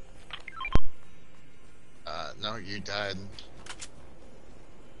one. No, you died.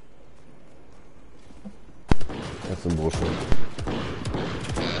 That's some bullshit.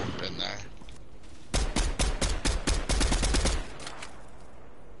 Yeah, been there.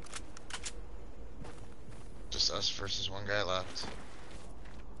 Just us versus one guy left.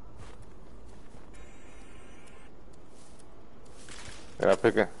 Yeah,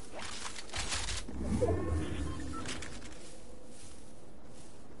 pick it.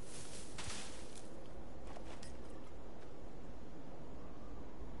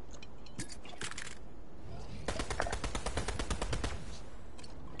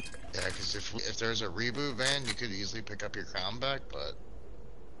 If there's a reboot van, you could easily pick up your crown back, but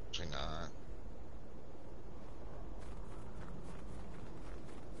actually not.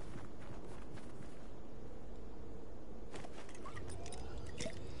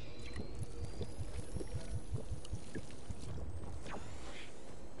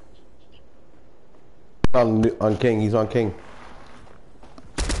 On King, he's on King.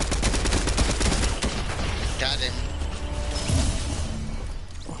 Got him.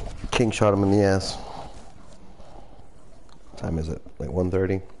 King shot him in the ass. What time is it? Like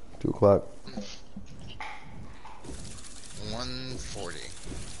 1:30? 2 o'clock?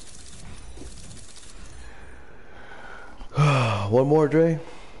 1:40. One more, Dre?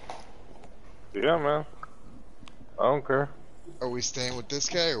 Yeah, man. I don't care. Are we staying with this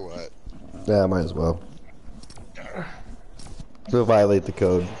guy or what? Yeah, might as well. We'll violate the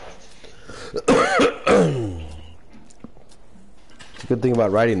code. It's a good thing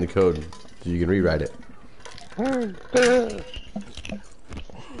about writing the code, so you can rewrite it.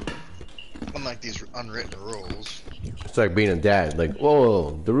 Unlike these unwritten rules. It's like being a dad. Like,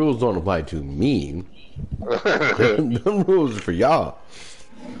 whoa, the rules don't apply to me. The rules are for y'all.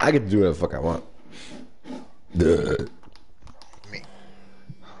 I get to do whatever the fuck I want. Me.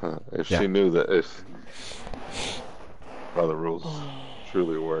 If she knew that how the rules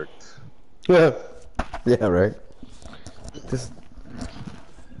truly worked. Yeah, right. This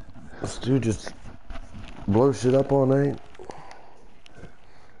dude just blows shit up all night.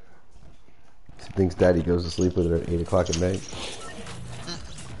 He thinks daddy goes to sleep with her at 8 o'clock at night.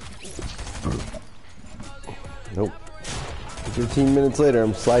 Nope. 15 minutes later,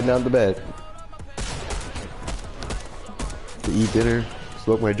 I'm sliding out to bed. To eat dinner,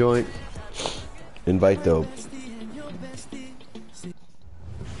 smoke my joint, invite dope.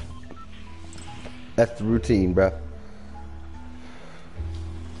 That's the routine, bruh.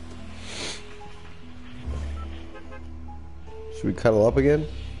 Should we cuddle up again?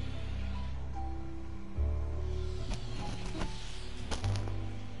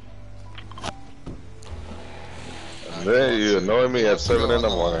 And then you annoy me at 7 in the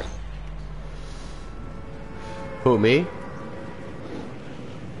morning. Who, me?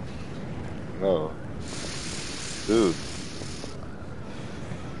 No. Dude.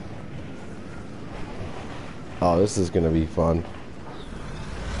 Oh, this is gonna be fun.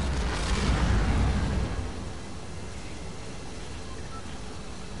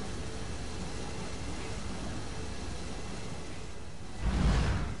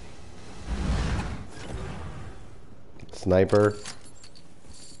 Sniper.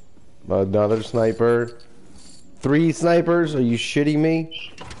 Another sniper. 3 snipers? Are you shitting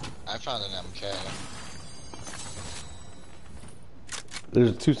me? I found an MK.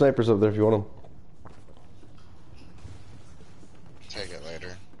 There's 2 snipers up there if you want them. Take it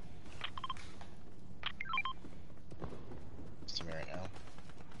later. It's to me right now.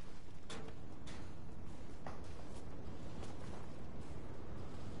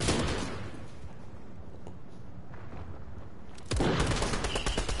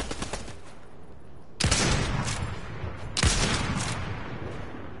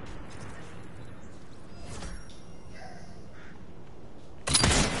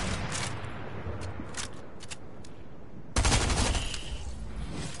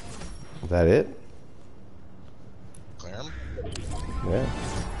 Is that it? Clear him? Yeah.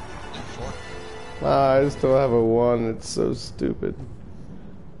 Four. I still have a 1. It's so stupid.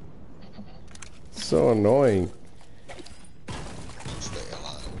 It's so annoying. Stay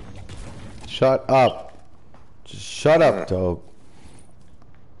alive. Shut up. Just shut up, Dope.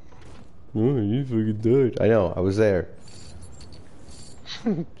 Oh, you fucking died. I know, I was there.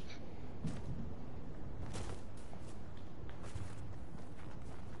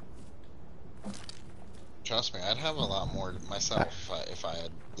 Trust me, I'd have a lot more myself if I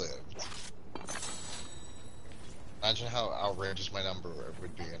had lived. Imagine how outrageous my number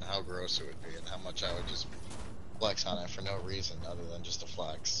would be, and how gross it would be, and how much I would just flex on it for no reason other than just a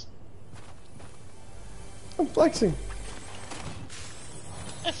flex. I'm flexing.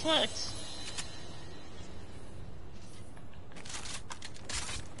 I flex.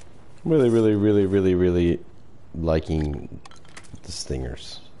 Really liking the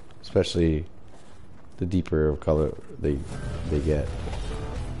stingers, especially the deeper of color they get.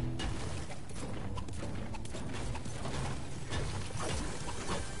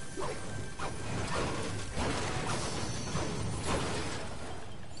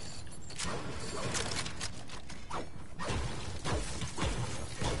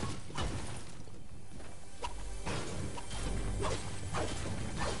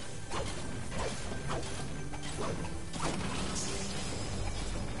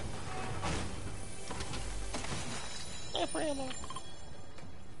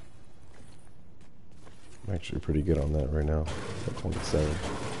 I'm actually pretty good on that right now. At 27.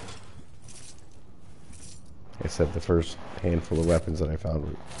 I said the first handful of weapons that I found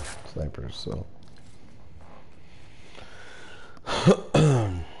were snipers, so.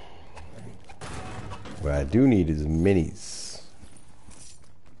 What I do need is minis.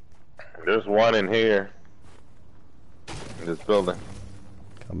 There's one in here. In this building.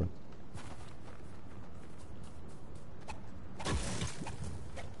 Coming.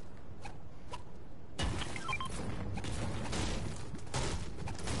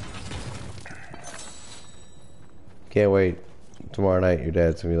 Can't wait. Tomorrow night, your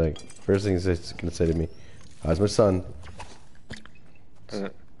dad's gonna be like, first thing he's gonna say to me, how's my son?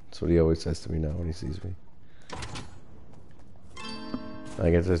 That's what he always says to me now when he sees me. I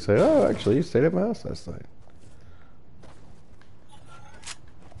get to say, oh, actually, you stayed at my house last night.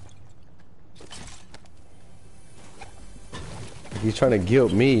 He's trying to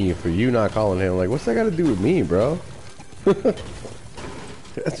guilt me for you not calling him. Like, what's that got to do with me, bro?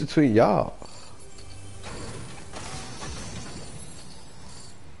 That's between y'all.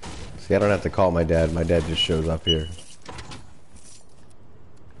 See, I don't have to call my dad. My dad just shows up here.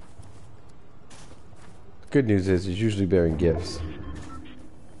 Good news is he's usually bearing gifts.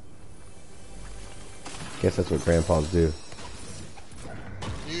 Guess that's what grandpas do.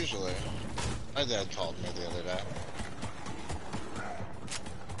 Usually. My dad called me the other day.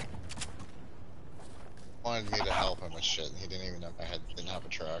 Wanted me to help him with shit, and he didn't even know I didn't have a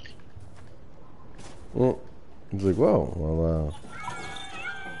truck. Well, he's like, whoa, well,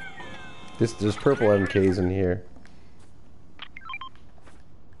 there's purple MKs in here.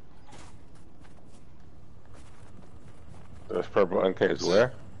 There's purple MKs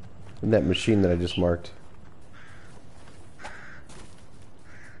where? In that machine that I just marked.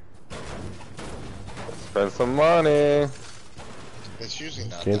 Spend some money. It's usually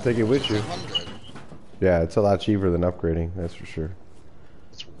not. Can't take it with you. 100. Yeah, it's a lot cheaper than upgrading, that's for sure.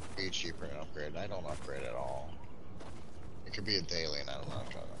 It's way cheaper than upgrade. I don't upgrade at all. It could be a daily, and I don't know.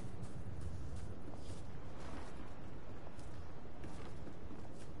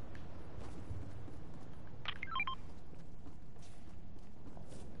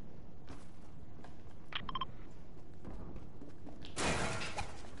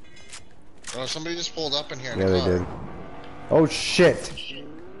 Oh, somebody just pulled up in here. Yeah, they did. Oh shit!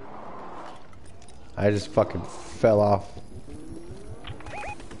 I just fucking fell off.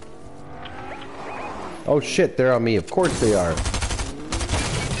 Oh shit, they're on me. Of course they are.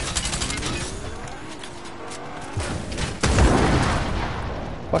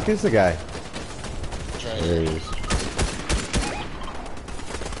 Fuck is the guy? There he is.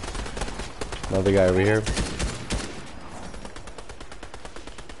 Another guy over here.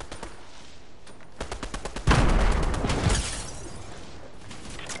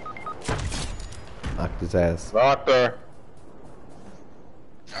 Knocked his ass. Knocked her.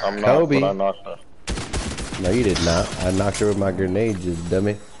 I'm not, Kobe. but I knocked her. No, you did not. I knocked her with my grenade, you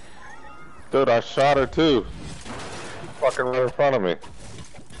dummy. Dude, I shot her too. Fucking right in front of me.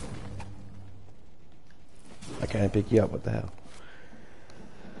 I can't pick you up. What the hell?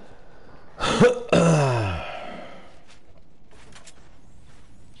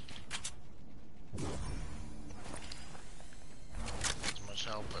 Too much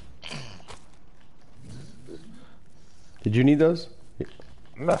help, but Did you need those?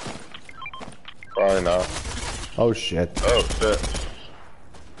 No. Probably not. Oh shit. Oh shit.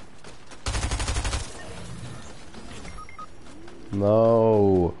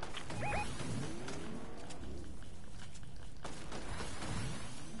 No.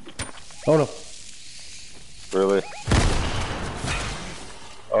 Oh no. Really?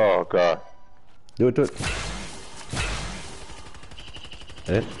 Oh god. Do it, do it.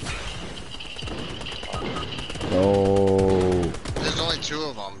 Hit it. No. there's only 2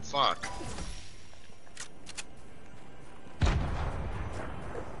 of them. Fuck.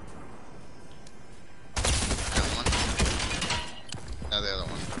 Got one. Now the other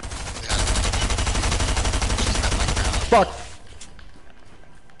one. Yeah. She's got my crown. Fuck.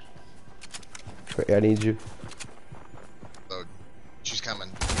 Wait, I need you. Load. She's coming.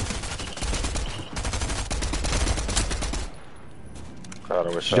 God,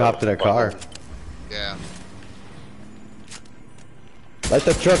 I wish She I hopped in a was car. fucking- Yeah. Light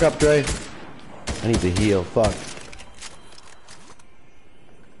that truck up, Dre. I need to heal. Fuck.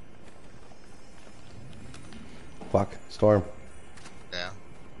 Fuck. Storm. Yeah.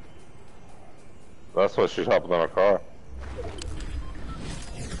 That's why she hopped on a car.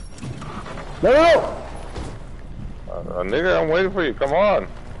 No, no! Nigga, I'm waiting for you. Come on.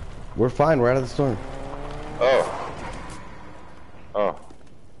 We're fine. We're out of the storm. Oh. Oh.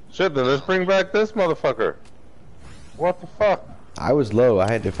 Shit, then let's bring back this motherfucker. What the fuck? I was low. I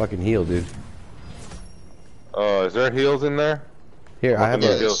had to fucking heal, dude. Is there heals in there? Here, I have Yeah,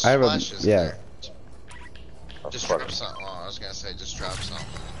 a. there's I have a. splashes Yeah. there. Oh, Just fuck. drop something. Well, I was gonna say just drop something.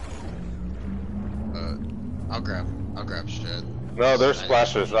 I'll grab shit. No, there's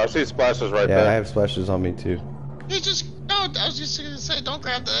splashes. I see splashes right Yeah, there. I have splashes on me too. You just no. I was just gonna say don't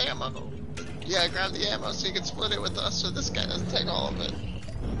grab the ammo. Yeah, grab the ammo so you can split it with us, so this guy doesn't take all of it.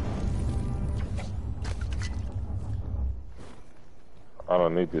 I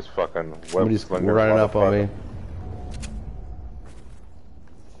don't need this fucking web Somebody's slinger running up on motherfucker. me.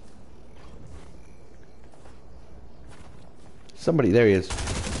 Somebody, there he is.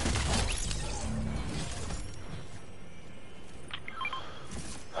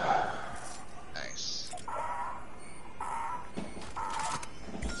 Nice.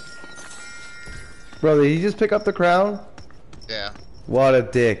 Bro, did he just pick up the crown? Yeah. What a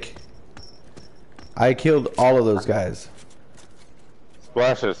dick. I killed all of those guys.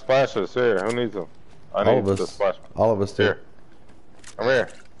 Splashes, splashes. Here, who needs them? I All need of the us. splash. All of us did. Here. Come here.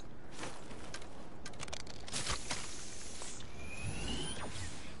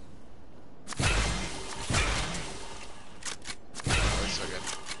 That's so good.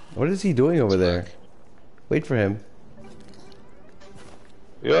 What is he doing over there? Wait for him.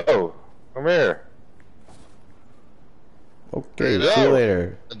 Yo, come here. Okay, Hey, see you yo.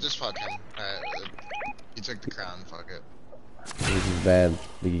 later. Just fuck him. You took the crown. Fuck it. This is bad. I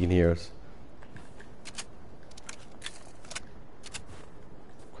think he can hear us.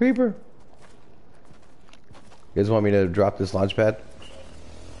 Creeper. You guys want me to drop this launch pad?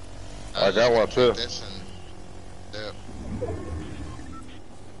 I was got just one, gonna too. take this and do it.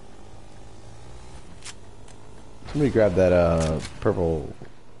 Somebody grab that purple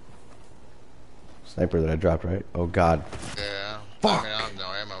sniper that I dropped, right? Oh god. Yeah. Fuck. I mean, I have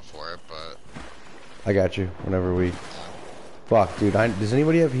no ammo for it, but I got you whenever we... Fuck, dude. Does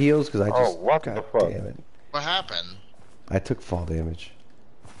anybody have heals? Because I just... Oh, what the God fuck? damn it. what happened? I took fall damage.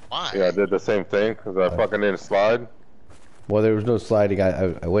 Why? Yeah, I did the same thing because I fucking didn't slide. Well, there was no sliding.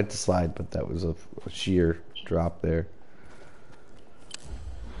 I went to slide, but that was a sheer drop there.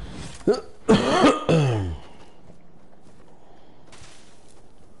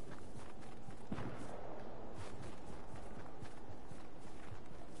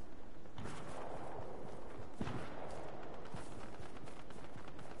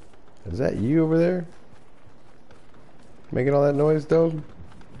 Is that you over there? Making all that noise, dog?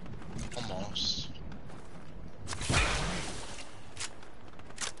 Almost.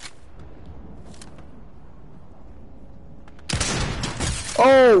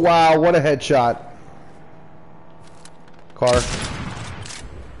 Oh, wow, what a headshot. Car.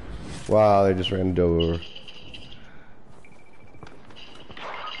 Wow, they just ran Doe over.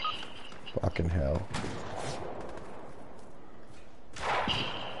 Fucking hell.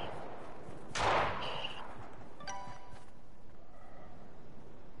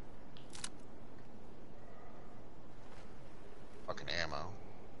 Fucking ammo.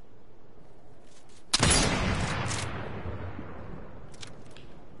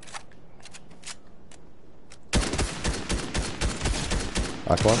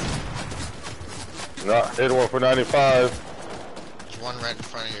 Aqua? No, hit one for 95. There's one right in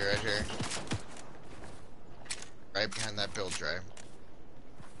front of you right here. Right behind that build drive.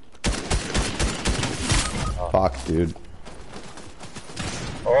 Fuck, dude.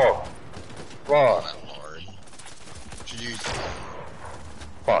 Oh. Oh Fuck. my lord. Should use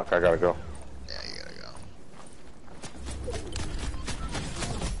Fuck, I gotta go. Yeah, you gotta go.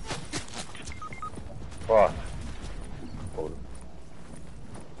 Fuck.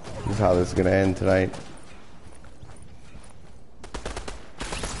 This is how this is gonna end tonight.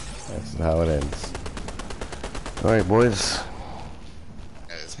 This is how it ends. Alright, boys.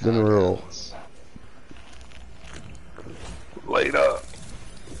 It's been a roll. Later.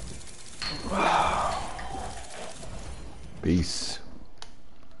 Peace.